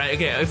round, all right?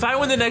 Okay, if I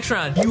win the next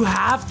round, you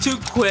have to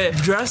quit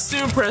Dress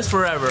to Impress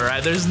forever,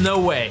 right? There's no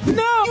way.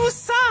 No, you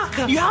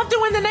suck. You have to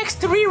win the next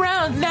 3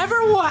 rounds.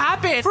 Never will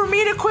happen for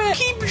me to quit.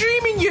 Keep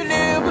dreaming, you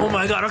noob. Oh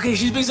my god, okay,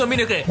 she's being so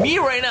mean. Okay, me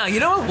right now, you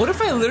know what? What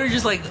if I literally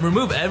just like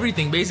remove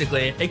everything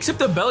basically, except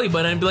the belly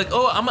button and be like,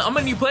 oh, I'm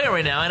a new player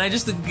right now, and I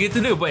just get the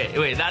noob.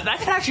 Wait, that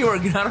could actually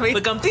work, you know what I mean?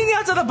 Like, I'm thinking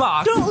outside the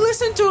box. Don't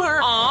listen to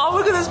her. Aw,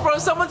 look at this, bro.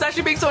 Someone's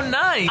actually being so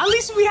nice. At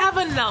least we have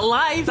a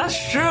life.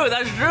 That's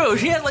true.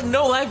 She has like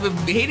no life of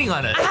hating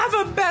on it. I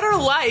have a better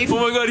life.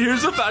 Oh my god,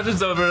 here's the fashion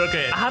over.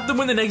 Okay, I have to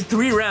win the next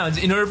 3 rounds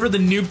in order for the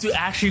noob to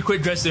actually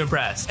quit Dress to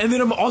Impress. And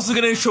then I'm also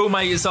gonna show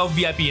myself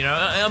VIP, you know?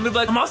 I'm gonna be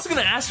like, I'm also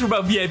gonna ask her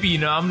about VIP, you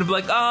know? I'm gonna be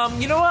like,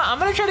 you know what? I'm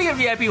gonna try to get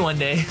VIP one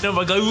day. Oh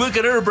my god, look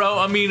at her, bro.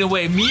 I mean,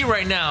 wait, me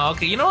right now.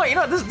 Okay, you know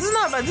what? This is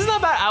not bad. This is not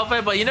a bad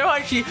outfit, but you know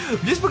what?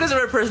 Just because of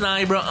her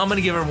personality, bro, I'm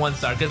gonna give her 1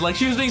 star. Cause like,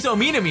 she was being so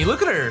mean to me.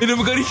 Look at her. And I'm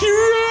gonna, here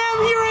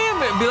I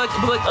am. Be like,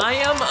 I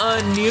am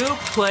a new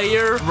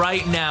player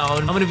right now.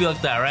 I'm gonna be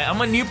like that, right?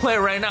 I'm a new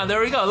player right now. There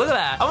we go. Look at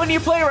that. I'm a new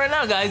player right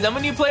now, guys. I'm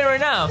a new player right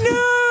now.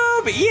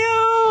 No, but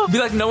you. Be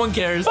like, no one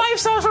cares. 5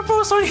 stars for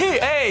post 28.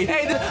 Hey,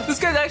 this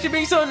guy's actually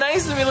being so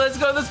nice to me. Let's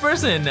go with this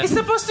person. It's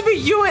supposed to be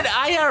you in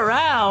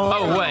IRL.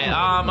 Oh, wait.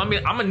 I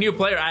mean, I'm a new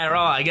player IRL,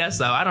 I guess,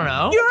 though. I don't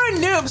know. You're a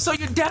noob, so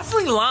you're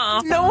definitely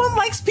lost. No one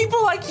likes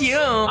people like you.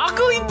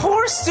 Ugly,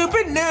 poor,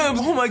 stupid noobs.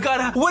 Oh, my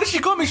God. What did she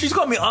call me? She's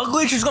called me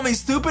ugly. She's called me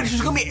stupid.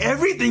 She's called me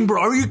everything,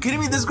 bro. Are you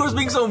kidding me? This girl's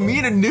being so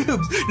mean to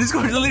noobs. This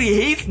girl literally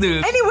hates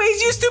noobs.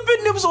 Anyways, you stupid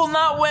noobs will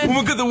not win. Oh,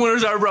 my God, the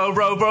winners are, bro.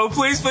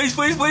 Please.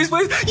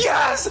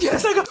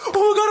 Yes, I got, oh,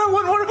 my God, I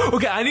won.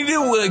 Okay, I need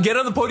to get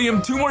on the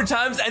podium 2 more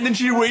times, and then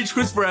she rage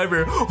quits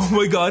forever. Oh,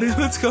 my God.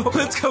 Let's go.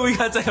 We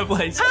got 2nd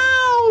place. How?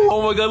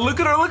 Oh, my God. Look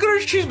at her.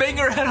 She's banging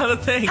her head on the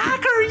thing.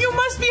 Hacker, you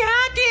must be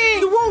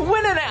hacking. You won't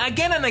win it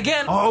again and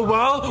again. Oh,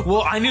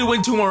 well, I need to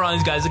win 2 more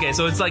rounds, guys. Okay,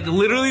 so it's like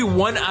literally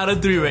 1 out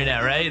of 3 right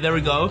now, right? There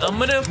we go. I'm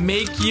gonna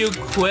make you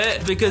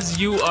quit because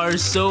you are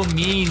so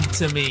mean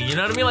to me. You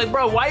know what I mean? Like,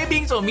 bro, why are you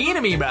being so mean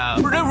to me, bro?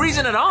 For no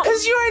reason at all.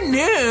 Because you're a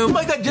noob. Oh,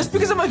 my God, just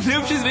because I'm a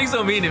noob, she's being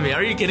so mean to me.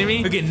 Are you kidding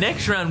me? Okay,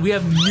 next round, we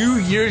have New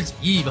Year's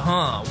Eve,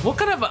 huh? What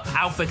kind of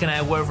outfit can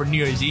I wear for New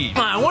Year's Eve?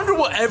 I wonder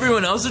what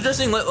everyone else is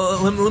dressing.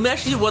 Let me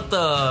actually see what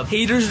the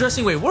haters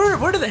dressing. Wait,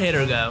 where did the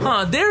hater go?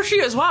 Huh, there she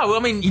is. Wow, I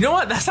mean, you know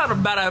what? That's not a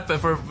bad outfit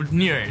for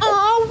New Year's.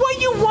 Oh,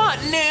 what you want,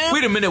 noob.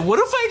 Wait a minute. What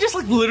if I just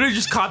like literally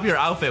just copy her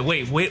outfit?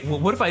 Wait.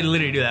 What if I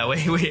literally do that?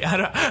 Wait. I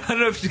don't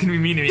know if she's gonna be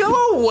mean to me.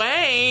 Go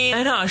away.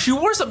 And she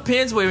wore some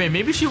pants. Wait.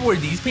 Maybe she wore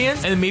these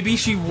pants, and maybe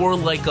she wore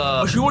like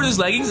she wore these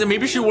leggings, and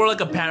maybe she wore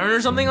like a pattern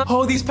or something.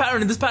 Oh, this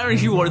pattern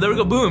she wore. There we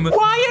go. Boom.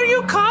 Why are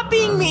you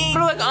copying me?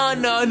 I'm like,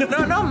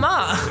 oh no,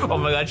 ma. Oh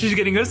my god, she's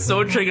getting us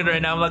so triggered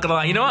right now. I'm not gonna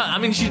lie. You know what? I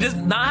mean, she does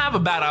not have a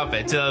bad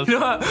outfit. So you know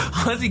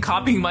what? Honestly,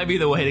 copying might be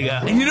the way to go.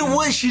 And you know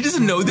what? She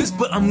doesn't know this,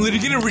 but I'm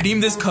literally gonna redeem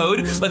this code.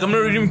 Like, I'm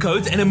gonna redeem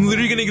codes, and I'm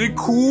literally gonna get a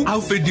cool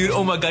outfit, dude.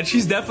 Oh my god,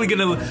 she's definitely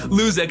gonna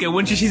lose it. Okay,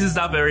 when she sees this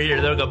outfit right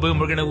here, there we go. Boom,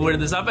 we're gonna wear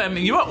this outfit. I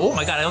mean, you know what? Oh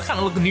my god, I kind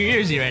of look New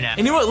Year's-y right now.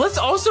 And you know what? Let's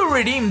also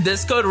redeem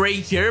this code right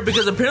here,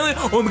 because apparently,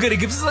 oh my god, it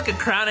gives us like a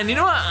crown. And you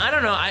know what? I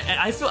don't know.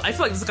 I feel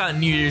like this is kind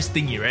of New Year's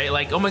thingy, right?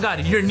 Like, oh my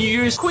god, you're a New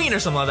Year's queen or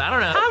something like that. I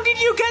don't know. How did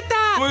you get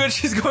that? Oh my god,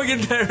 she's going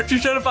in there.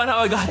 She's trying to find how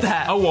I got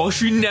that. Oh well,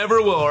 she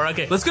never will.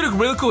 Okay, let's get a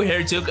really cool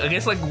hair too. I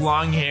guess like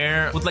long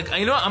hair with like,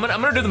 you know what? I'm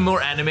gonna do the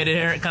more animated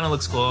hair. It kind of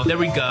looks cool. There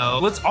we go.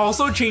 Let's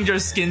also change our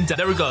skin tone.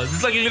 There we go. This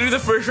is like literally the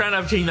first round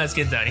I've changed my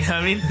skin tone. You know what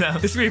I mean? No,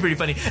 it's pretty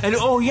funny. And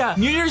oh yeah,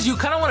 New Year's, you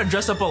kind of want to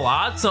dress up a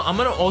lot. So I'm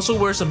gonna also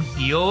wear some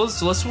heels.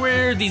 So let's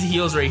wear these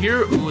heels right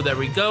here. Ooh, there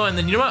we go. And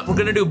then you know what? We're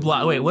gonna do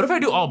black. Wait, what if I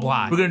do all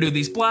black? We're gonna do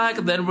these black.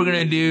 Then we're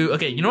gonna do,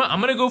 okay, you know what?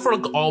 I'm gonna go for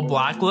like all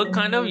black look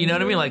kind of. You know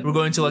what I mean? Like we're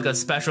going to like a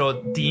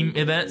special theme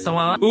event, something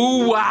like that.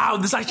 Ooh, wow.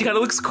 This actually kind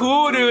of looks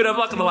cool, dude. I'm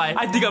not gonna lie.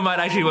 I think I might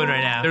actually win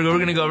right now. There we go. We're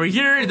gonna go over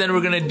here. Then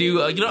we're gonna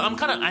do, you know,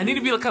 I need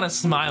to be like kind of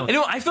smiling. You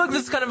know, I feel like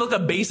this is kind of like a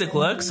basic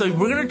look. So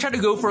we're gonna try to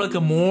go for like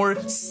a more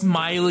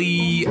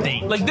smiley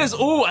thing. Like this.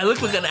 Oh, I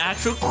look like an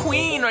actual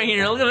queen right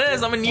here. Look at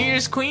this. I'm a New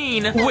Year's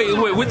queen.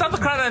 Wait. Without the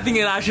crown, I think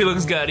it actually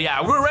looks good.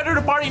 Yeah, we're ready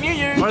to party New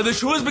Year. Alright, the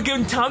show has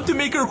begun. Time to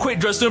make her quit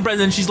dress to impress.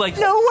 And she's like,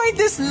 no way,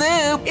 this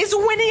noob is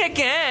winning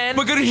again. Oh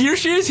my god, here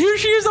she is.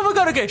 Oh my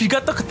god, okay. She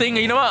got the thing.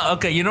 You know what?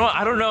 Okay, you know what?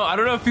 I don't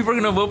know if people are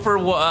gonna vote for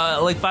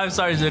like 5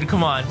 stars, dude.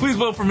 Come on. Please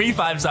vote for me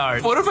 5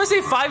 stars. What if I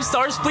say 5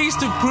 stars, please,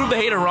 to prove the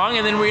hater wrong?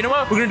 And then you know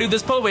what? We're gonna do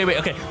this pose. Wait.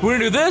 Okay. We're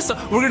gonna do this.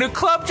 We're gonna do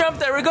club jump.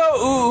 There we go.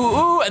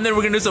 Ooh. And then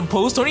we're gonna do some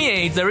pose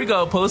 28s. There we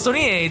go. Pose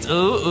 28s.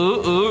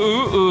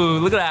 Ooh.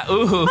 Look at that.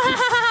 Ooh.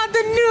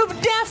 The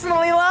noob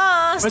definitely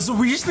lost. Right, so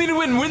we just need to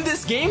win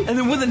this game, and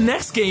then win the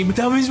next game.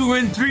 That means we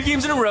win 3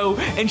 games in a row,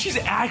 and she's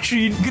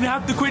actually gonna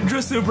have to quit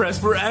Dress to Impress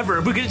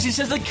forever because she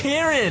says like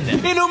Karen.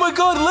 And oh my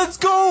god, let's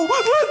go.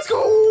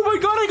 Oh my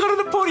god, I got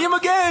on the podium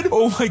again.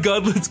 Oh my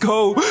god, let's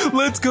go.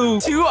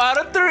 2 out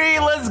of 3.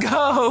 Let's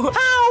go.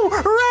 Ow,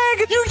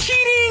 Reg, you're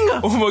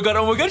cheating. Oh my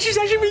god, she's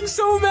actually being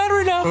so mad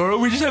right now. Oh,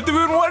 we just have to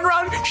win 1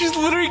 round. She's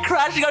literally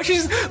crashing out.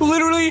 She's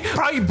literally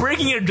probably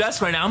breaking her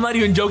dress right now. I'm not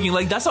even joking.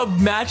 Like, that's how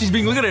mad she's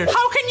being. Look at her.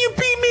 How can you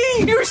beat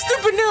me? Your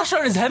stupid nail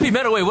shine is heavy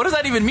metal. Wait, what does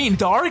that even mean?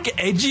 Dark,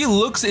 edgy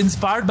looks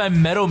inspired by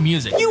metal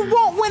music. You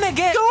won't win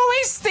again. Go away,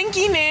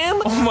 stinky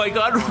name. Oh my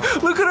god,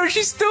 look at her.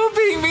 She's still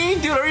being mean,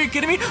 dude. Are you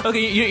kidding me?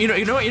 Okay,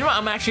 you know what?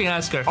 I'm actually gonna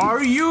ask her.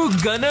 Are you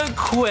gonna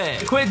quit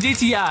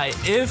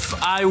DTI if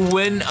I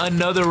win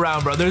another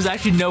round, bro? There's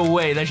actually no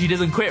way that she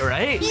doesn't quit,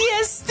 right?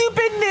 Yes,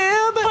 stupid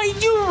noob.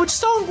 But you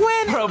don't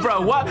win.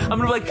 Bro, what? I'm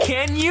gonna be like,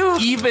 can you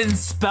even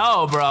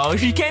spell, bro?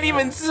 She can't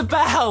even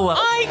spell.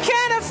 I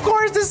can, of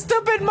course, the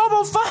stupid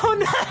mobile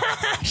phone.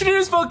 She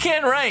didn't spell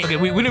can right. Okay,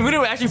 we need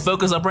to actually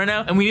focus up right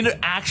now, and we need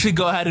to actually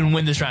go ahead and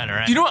win this round, all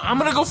right? You know what? I'm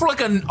gonna go for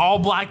like an all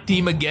black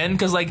theme again,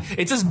 because like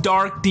it's this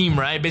dark theme,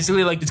 right?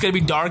 Basically, like it's gonna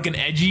be dark and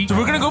edgy. So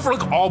we're gonna go for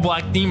like all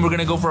black theme. We're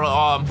gonna go for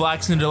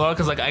black Cinderella,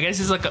 because like I guess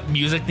it's like a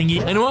music thingy.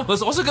 And you know what?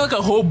 Let's also get like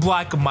a whole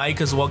black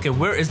mic as well. Okay,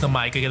 where is the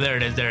mic? Okay, there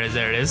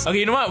it is. Okay,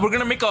 you know what? We're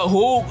gonna make a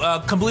whole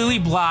completely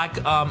black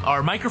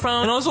our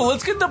microphone, and also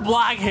let's get the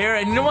black hair.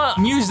 And you know what?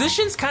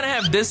 Musicians kind of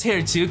have this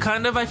hair too,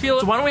 kind of. I feel.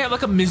 So why don't we have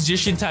like a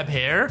musician type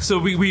hair? So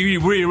we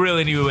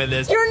really need to win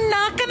this. You're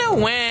not gonna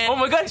win. Oh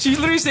my god, she's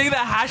literally saying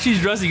that how she's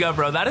dressing up,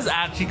 bro. That is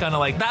actually kind of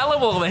like that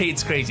level of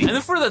hate's crazy. And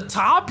then for the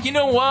top, you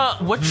know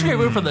what? What should I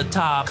wear for the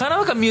top? Kind of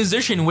like a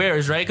musician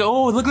wears, right?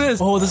 Oh, look at this.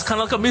 Oh, this is kind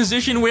of like a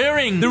musician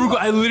wearing. There we go.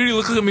 I literally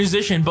look like a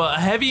musician, but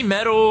heavy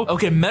metal.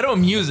 Okay, metal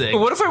music. But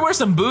what if I wear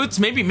some boots?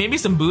 Maybe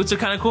some boots are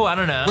kind of cool. I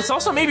don't know. Let's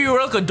also maybe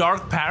wear like a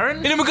dark pattern.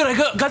 And oh my god,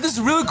 I got this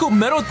really cool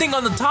metal thing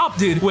on the top,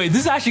 dude. Wait,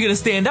 this is actually gonna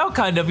stand out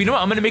kind of. You know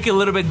what? I'm gonna make it a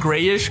little bit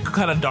grayish,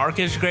 kind of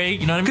darkish gray.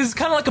 You know what I mean? Because it's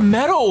kind of like a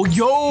metal.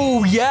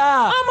 Yo,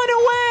 yeah. I'm gonna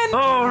win.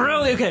 Oh,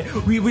 really? Okay.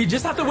 We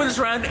just have to win this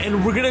round,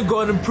 and we're gonna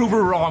go ahead and prove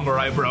her wrong, all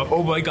right, bro?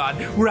 Oh my god,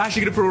 we're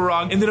actually gonna prove her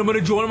wrong, and then I'm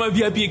gonna join my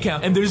VIP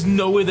account, and there's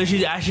no way that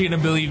she's actually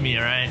gonna believe me,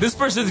 all right? This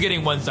person's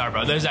getting 1 star,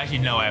 bro. There's actually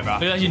no way, bro.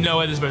 There's actually no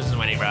way this person's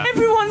winning, bro.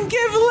 Everyone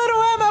give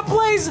Little Emma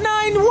Plays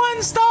 9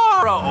 1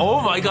 star, bro.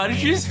 Oh my god,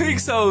 she's being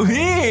so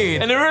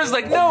mean. And everyone's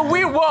like, no,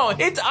 we won't.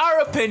 It's our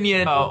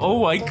opinion.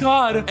 Oh my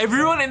god.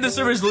 Everyone in the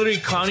server is literally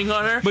clowning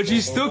on her, but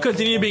she's still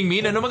continuing being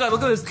mean. And oh my god,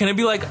 look at this. Can it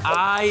be like,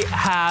 I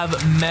have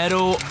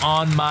metal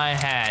on my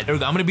head? There we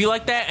go. I'm gonna be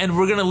like that, and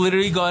we're gonna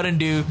literally go ahead and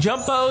do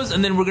jump pose,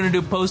 and then we're gonna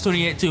do pose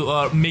 28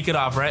 to make it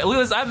off, right? Look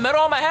at this. I have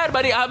metal on my head,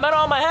 buddy. I have metal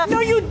on my head. No,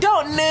 you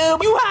don't,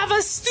 noob. You have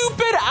a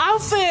stupid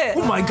outfit.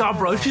 Oh my god,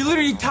 bro. She's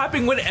literally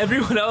tapping when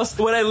everyone else,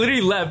 when I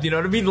literally left, you know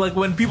what I mean? Like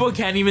when people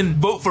can't even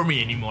vote for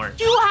me anymore.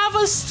 more. You have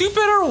a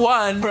stupider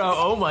one. Bro,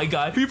 oh my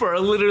god. People are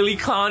literally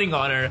clowning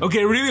on her. Okay,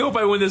 I really hope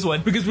I win this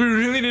one because we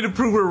really need to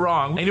prove her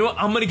wrong. And you know what?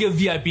 I'm gonna give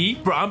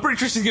VIP. Bro, I'm pretty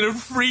sure she's gonna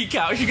freak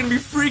out. She's gonna be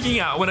freaking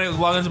out when I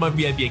log into my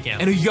VIP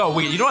account. And yo,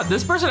 wait, you know what?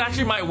 This person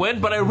actually might win,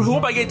 but I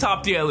hope I get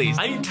top tier at least.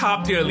 I need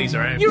top tier at least,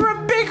 alright? You're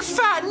a big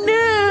fat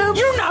noob.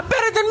 You're not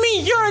better than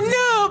me. You're a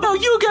noob. No,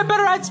 you get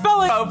better at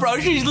spelling. Oh, bro,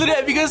 she's literally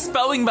having a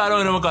spelling battle.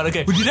 Oh my god,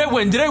 okay. Did I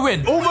win? Did I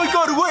win? Oh my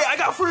god, wait, I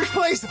got first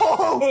place.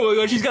 Oh my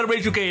god, she's got a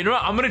rage quit. You know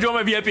what? I'm gonna join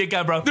my VIP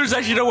account, bro. There's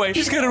actually no way.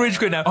 She's gonna rage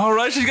quit now.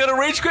 Alright, she's gonna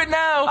rage quit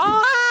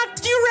now.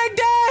 You rigged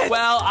it.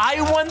 Well,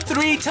 I won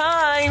 3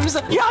 times.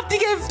 You have to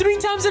give 3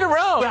 times in a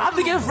row. I have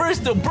to give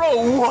first, though.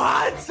 Bro,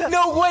 what?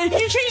 No way. You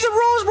changed the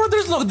rules,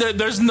 bro.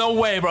 There's no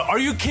way, bro. Are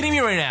you kidding me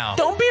right now?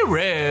 Don't be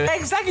rude.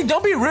 Exactly,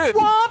 don't be rude.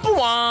 Womp womp.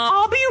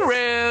 I'll be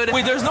rude.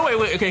 Wait, there's no way.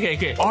 Wait,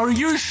 okay. Are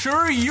you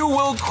sure you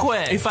will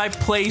quit if I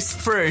place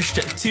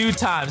first 2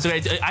 times?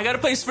 Okay, I gotta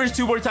place first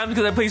 2 more times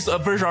because I placed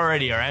first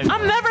already, all right?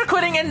 I'm never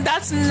quitting, and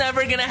that's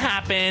never gonna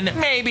happen.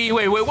 Maybe.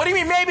 Wait, what do you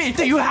mean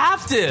maybe? You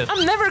have to.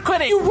 I'm never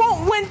quitting. You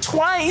won't win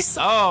twice.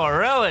 Oh,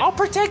 really? I'll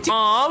protect you.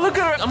 Aw, look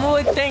at her. I'm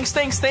like, thanks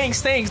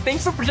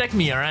for protecting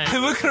me, all right?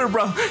 Look at her,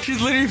 bro. She's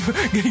literally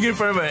getting in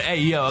front of her. Hey,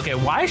 yo, okay,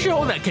 why is she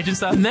holding that kitchen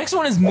stuff? The next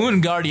one is Moon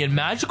Guardian.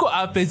 Magical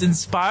outfits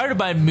inspired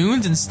by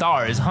moons and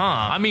stars, huh?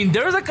 I mean,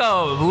 there's like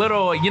a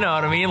little, you know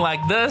what I mean? Like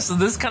this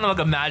is kind of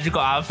like a magical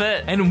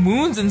outfit. And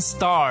moons and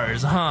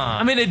stars, huh?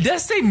 I mean, it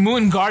does say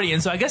Moon Guardian,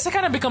 so I guess I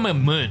kind of become a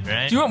moon,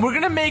 right? Do you know what? We're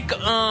gonna make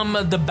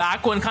the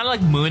back one kind of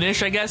like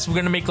moonish, I guess. We're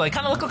gonna make like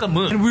kind of look like a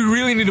moon. And we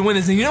really need to win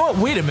this. And you know what?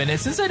 Wait a minute.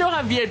 Since I don't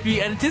have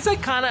VIP and since I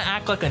kind of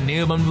act like a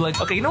noob, I'm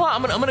like, okay, you know what?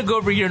 I'm gonna go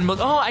over here and be like,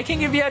 oh, I can't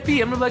get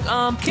VIP. I'm gonna be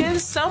like, can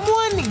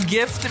someone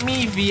gift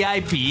me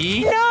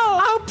VIP? No,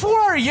 how poor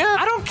are you?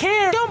 I don't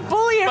care. Don't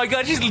bully her. Oh my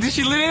god, she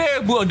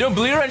literally, don't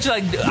bully her, and she's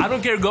like, I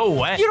don't care, go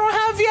away. You don't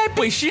have VIP.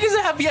 Wait, she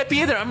doesn't have VIP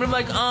either. I'm gonna be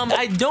like,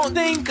 I don't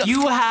think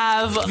you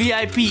have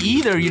VIP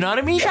either. You know what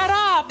I mean? Shut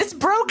up. It's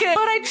broken.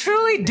 But I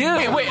truly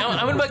do. Wait, I'm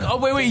gonna be like, oh,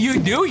 wait, you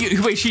do?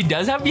 Wait, she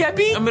does have VIP?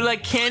 I'm gonna be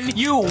like, can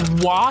you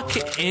walk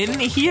in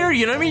here?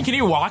 You know what I mean? Can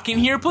you walk in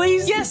here,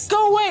 please? Yes,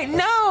 go away.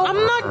 No, I'm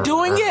not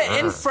doing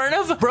it in front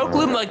of broke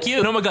loom like you.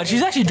 And oh my god,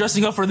 she's actually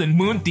dressing up for the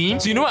moon theme.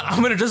 So you know what?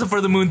 I'm gonna dress up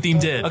for the moon theme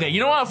too. Okay, you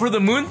know what? For the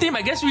moon theme,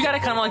 I guess we gotta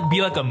kind of like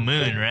be like a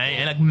moon, right?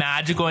 And like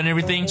magical and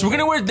everything. So we're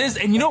gonna wear this,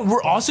 and you know,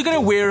 we're also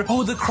gonna wear,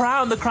 oh, the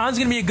crown. The crown's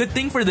gonna be a good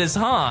thing for this,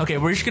 huh? Okay,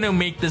 we're just gonna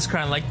make this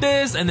crown like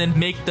this, and then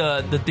make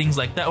the things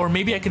like that. Or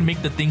maybe I can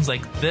make the things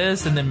like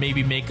this, and then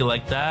maybe make it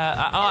like that.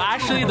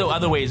 Actually, the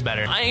other way is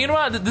better. You know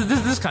what?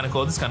 This is kind of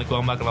cool. This is kind of cool.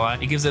 I'm not gonna lie.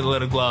 It gives it a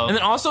little glow. And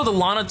then also the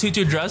Lana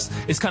Tutu dress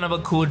is kind of a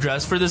cool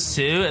dress for this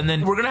too. And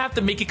then we're gonna have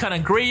to make it kind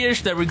of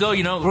grayish. There we go.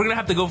 You know, we're gonna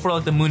have to go for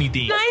like the moony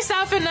theme. Nice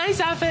outfit, nice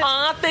outfit.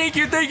 Aw, thank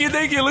you.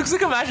 Looks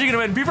like I'm actually gonna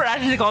win. People are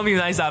actually calling me a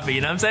nice outfit.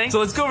 You know what I'm saying? So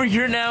let's go over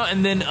here now.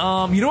 And then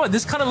you know what?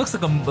 This kind of looks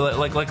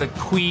like a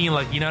queen,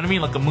 like, you know what I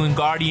mean? Like a moon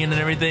guardian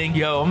and everything.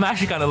 Yo, I'm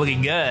actually kind of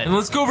looking good. And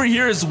let's go over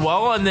here as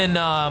well. And then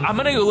I'm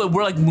gonna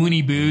wear like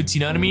moony boots.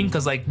 You know what I mean?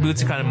 Because like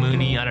boots are kind of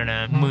moony. I don't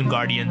know. Moon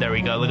guardian. There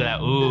we go. Look at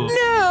that. Ooh.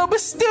 No, but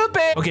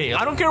stupid. Okay,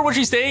 I don't care what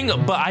she's saying,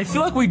 but I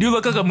feel like we do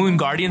look like a moon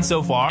guardian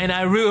so far. And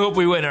I really hope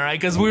we win, all right?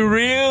 Because we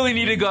really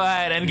need to go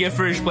ahead and get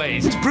first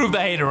place to prove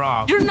that hater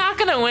wrong. You're not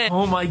gonna win.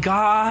 Oh my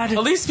god.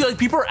 At least feel like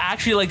people are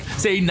actually like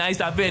saying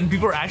nice outfit and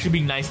people are actually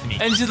being nice to me.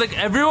 And she's like,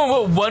 everyone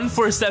will 1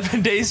 for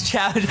 7 days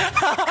challenge.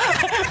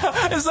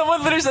 And someone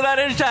literally said that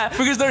in chat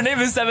because their name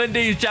is 7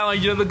 days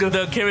challenge. You know,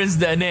 the Karen's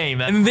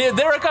name. And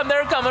there I come.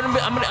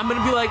 I'm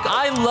gonna be like,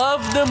 I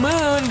love the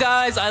moon,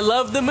 guys. I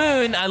love the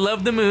moon.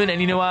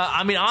 And you know what?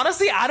 I mean,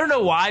 honestly, I don't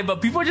know why,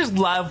 but people just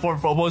love for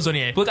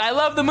Bozonie. Look, I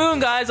love the moon,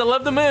 guys. I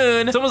love the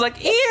moon. Someone's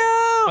like, ew.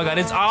 Oh my god,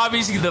 it's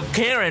obviously the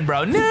Karen,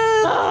 bro.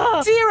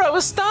 No. 0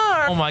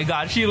 star. Oh my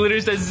god, she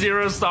literally said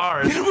 0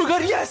 stars. Oh my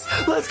god, yes.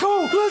 Let's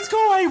go.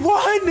 I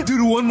won.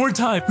 Dude, 1 more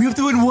time. We have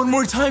to win 1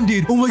 more time,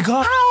 dude. Oh my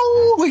god.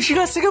 Ow. Wait, she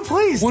got 2nd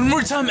place. 1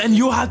 more time and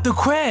you'll have to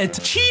quit.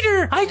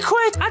 Cheater. I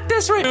quit at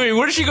this rate. Wait,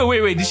 where did she go?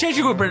 Wait. Did she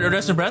actually go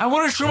rest her breath? I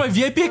want to show my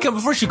VIP account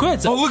before she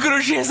quits. Oh, look at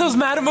her. She has those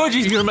mad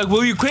emojis. I'm like,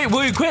 will you quit?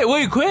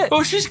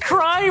 Oh, she's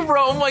crying,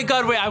 bro. Oh my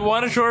god, wait. I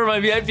want to show her my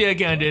VIP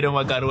account, dude. Oh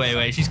my god,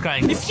 wait. She's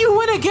crying. If you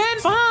win again,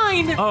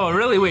 fine. Oh,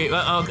 really? Wait.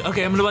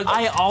 Okay, I'm gonna like,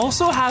 I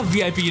also have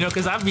VIP, you know,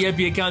 because I have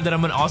VIP account that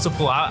I'm gonna also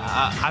pull out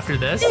after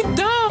this. You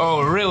don't.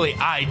 Oh, really?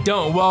 I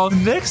don't. Well, the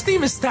next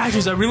theme is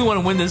statues. I really want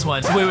to win this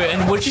one. Wait.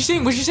 And what's she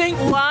saying?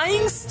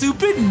 Lying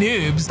stupid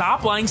noobs.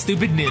 Stop lying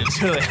stupid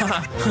noobs.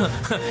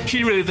 Really?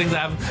 She really thinks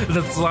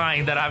that's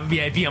lying that I have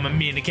VIP on my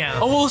main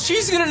account. Oh, well,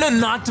 she's gonna know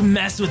not to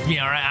mess with me,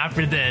 alright,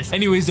 after this.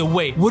 Anyways,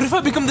 wait. What if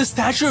I become the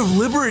Statue of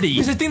Liberty?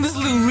 Because I think this is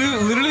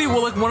literally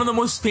like one of the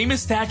most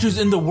famous statues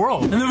in the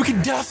world. And then we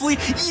can definitely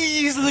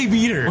easily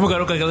beat her. Oh my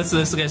god, okay, let's do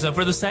this. Okay, so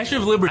for the Statue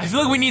of Liberty, I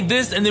feel like we need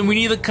this, and then we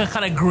need like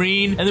kind of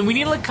green, and then we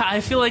need like,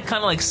 I feel like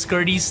kind of like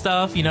skirty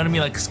stuff, you know what I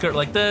mean? Like skirt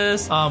like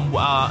this.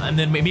 And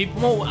then maybe,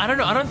 well, I don't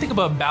know. I don't think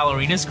about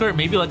ballerina skirt,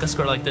 maybe like a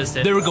skirt like this.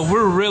 There we go.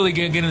 We're really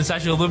gonna get in the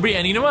Statue of Liberty.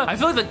 And you know what? I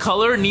feel like the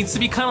color needs to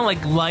be kind of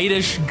like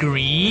lightish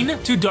green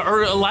to dark,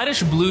 or a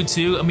lightish blue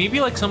too. Maybe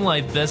like something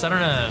like this. I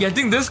don't know. Yeah, I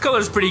think this color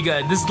is pretty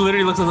good. This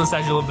literally looks like the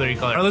Statue of Liberty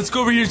color. All right, let's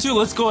go over here too.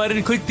 Let's go ahead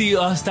and click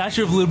the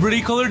Statue of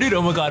Liberty color, dude.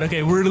 Oh my god.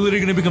 Okay, we're literally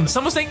gonna become.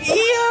 Someone's saying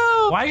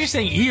ew. Why are you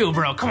saying ew,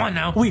 bro? Come on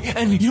now. Wait,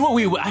 and you know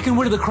what? Wait, I can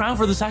wear the crown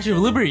for the Statue of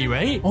Liberty,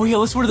 right? Oh yeah,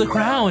 let's wear the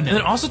crown. And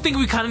then also think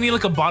we kind of need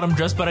like a bottom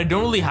dress, but I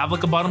don't really have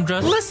like a bottom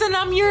dress. Listen,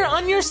 I'm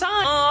on your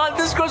side. Oh,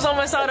 this girl's on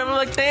my side. I'm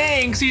like,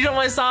 thanks. She's on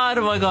my side.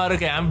 Oh my god.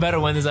 Okay, I'm better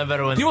win this. I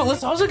better win. You know what?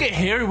 Let's also get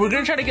hair. We're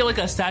gonna try to get like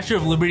a Statue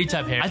of Liberty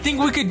type hair. I think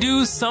we could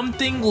do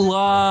something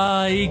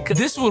like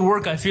this would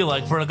work. I feel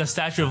like for like a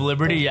Statue of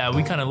Liberty. Yeah,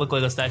 we kind of look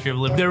like a Statue of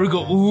Liberty. There we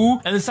go. Ooh,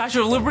 and the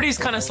Statue of Liberty is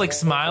kind of like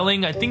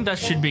smiling. I think that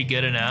should be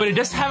good enough. But it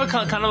does have a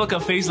kind of like a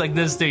face like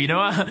this too. You know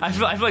what? I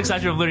feel like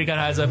Statue of Liberty kind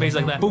of has a face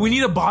like that. But we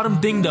need a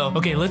bottom thing though.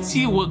 Okay, let's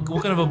see what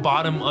kind of a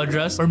bottom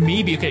dress, or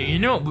maybe okay. You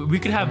know, we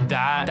could have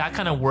that. That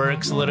kind of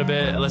works a little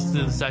bit. Let's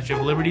do the Statue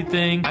of Liberty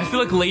thing. I feel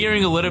like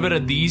layering a little bit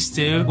of these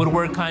two would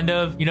work kind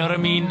of. You know what I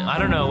mean? I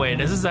don't know. Wait,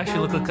 does this actually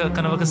look like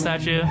kind of like a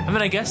statue? I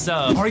mean, I guess so.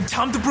 All right,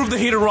 time to prove the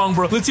hater wrong,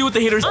 bro. Let's see what the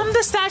haters. I'm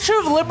the Statue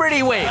of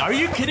Liberty. Wait, are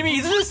you kidding me?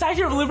 Isn't the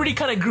Statue of Liberty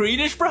kind of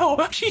greenish, bro?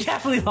 She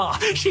definitely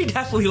lost. She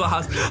definitely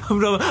lost.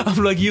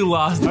 I'm like, you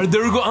lost. All right,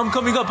 there we go. I'm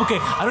coming up. Okay,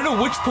 I don't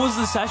know which pose is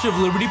the Statue of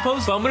Liberty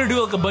pose, but I'm gonna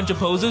do like a bunch of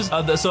poses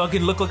so I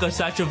can look like a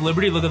Statue of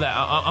Liberty. Look at that.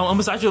 I'm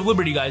a Statue of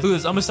Liberty, guys. Look at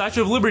this. I'm a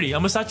Statue of Liberty.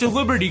 I'm a Statue of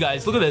Liberty,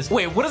 guys. Look at this.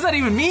 Wait, what does that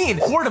even mean?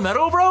 Quarter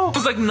medal, bro?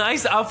 It's like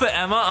nice outfit,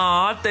 Emma.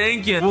 Aw,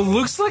 thank you. Well,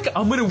 looks like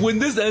I'm gonna win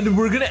this, and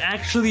we're gonna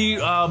actually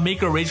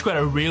make a rage quit. I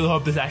really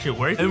hope this actually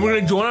works. And we're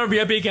gonna join our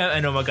VIP account.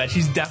 And oh my god,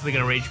 she's definitely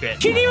gonna rage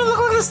quit. She didn't even look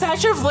like the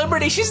Statue of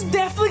Liberty. She's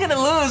definitely gonna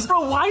lose,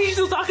 bro. Why are you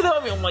still talking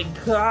about me? Oh my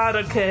god.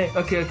 Okay.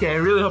 I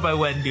really hope I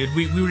win, dude.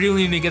 We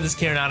really need to get this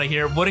Karen out of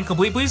here. Voting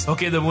complete, please.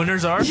 Okay, the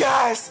winners are.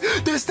 Yes,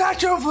 the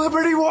Statue of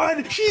Liberty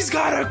won. She's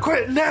gotta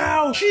quit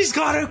now. She's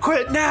gotta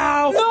quit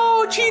now.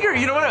 No, cheater.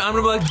 You know what? I'm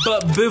gonna be like,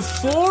 but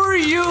before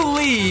you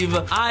leave,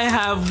 I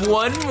have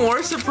one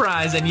more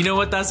surprise. And you know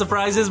what that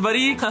surprise is,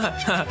 buddy?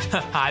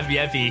 Hi,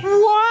 VIP.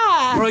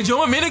 What? Bro, I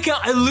joined my main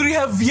account. I literally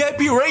have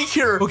VIP right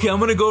here. Okay, I'm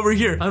gonna go over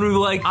here. I'm gonna be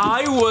like,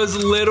 I was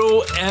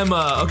little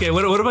Emma. Okay,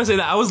 what if I say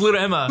that? I was little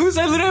Emma. Who's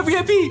I little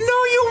VIP? No,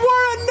 you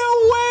weren't. No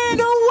way.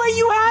 No way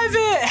you have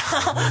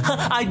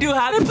it. I do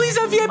have it. Please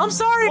have VIP. I'm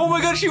sorry. Oh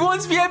my god, she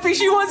wants VIP.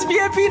 She wants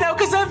VIP now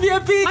because I'm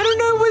VIP. I don't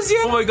know it was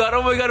yet. Oh my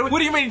god. What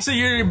do you mean? So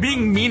you're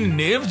being mean to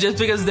nibs just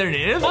because they're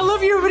nibs? I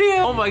love your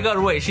video. Oh my god,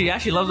 wait. She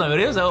actually loves my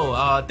videos?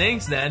 Oh,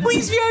 thanks then.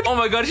 Please VIP. Oh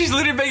my god, she's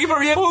literally begging for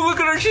VIP. Oh, look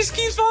at her. She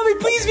keeps following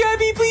me. Please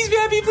VIP. Please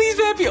VIP. Please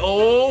VIP.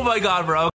 Oh my god, bro.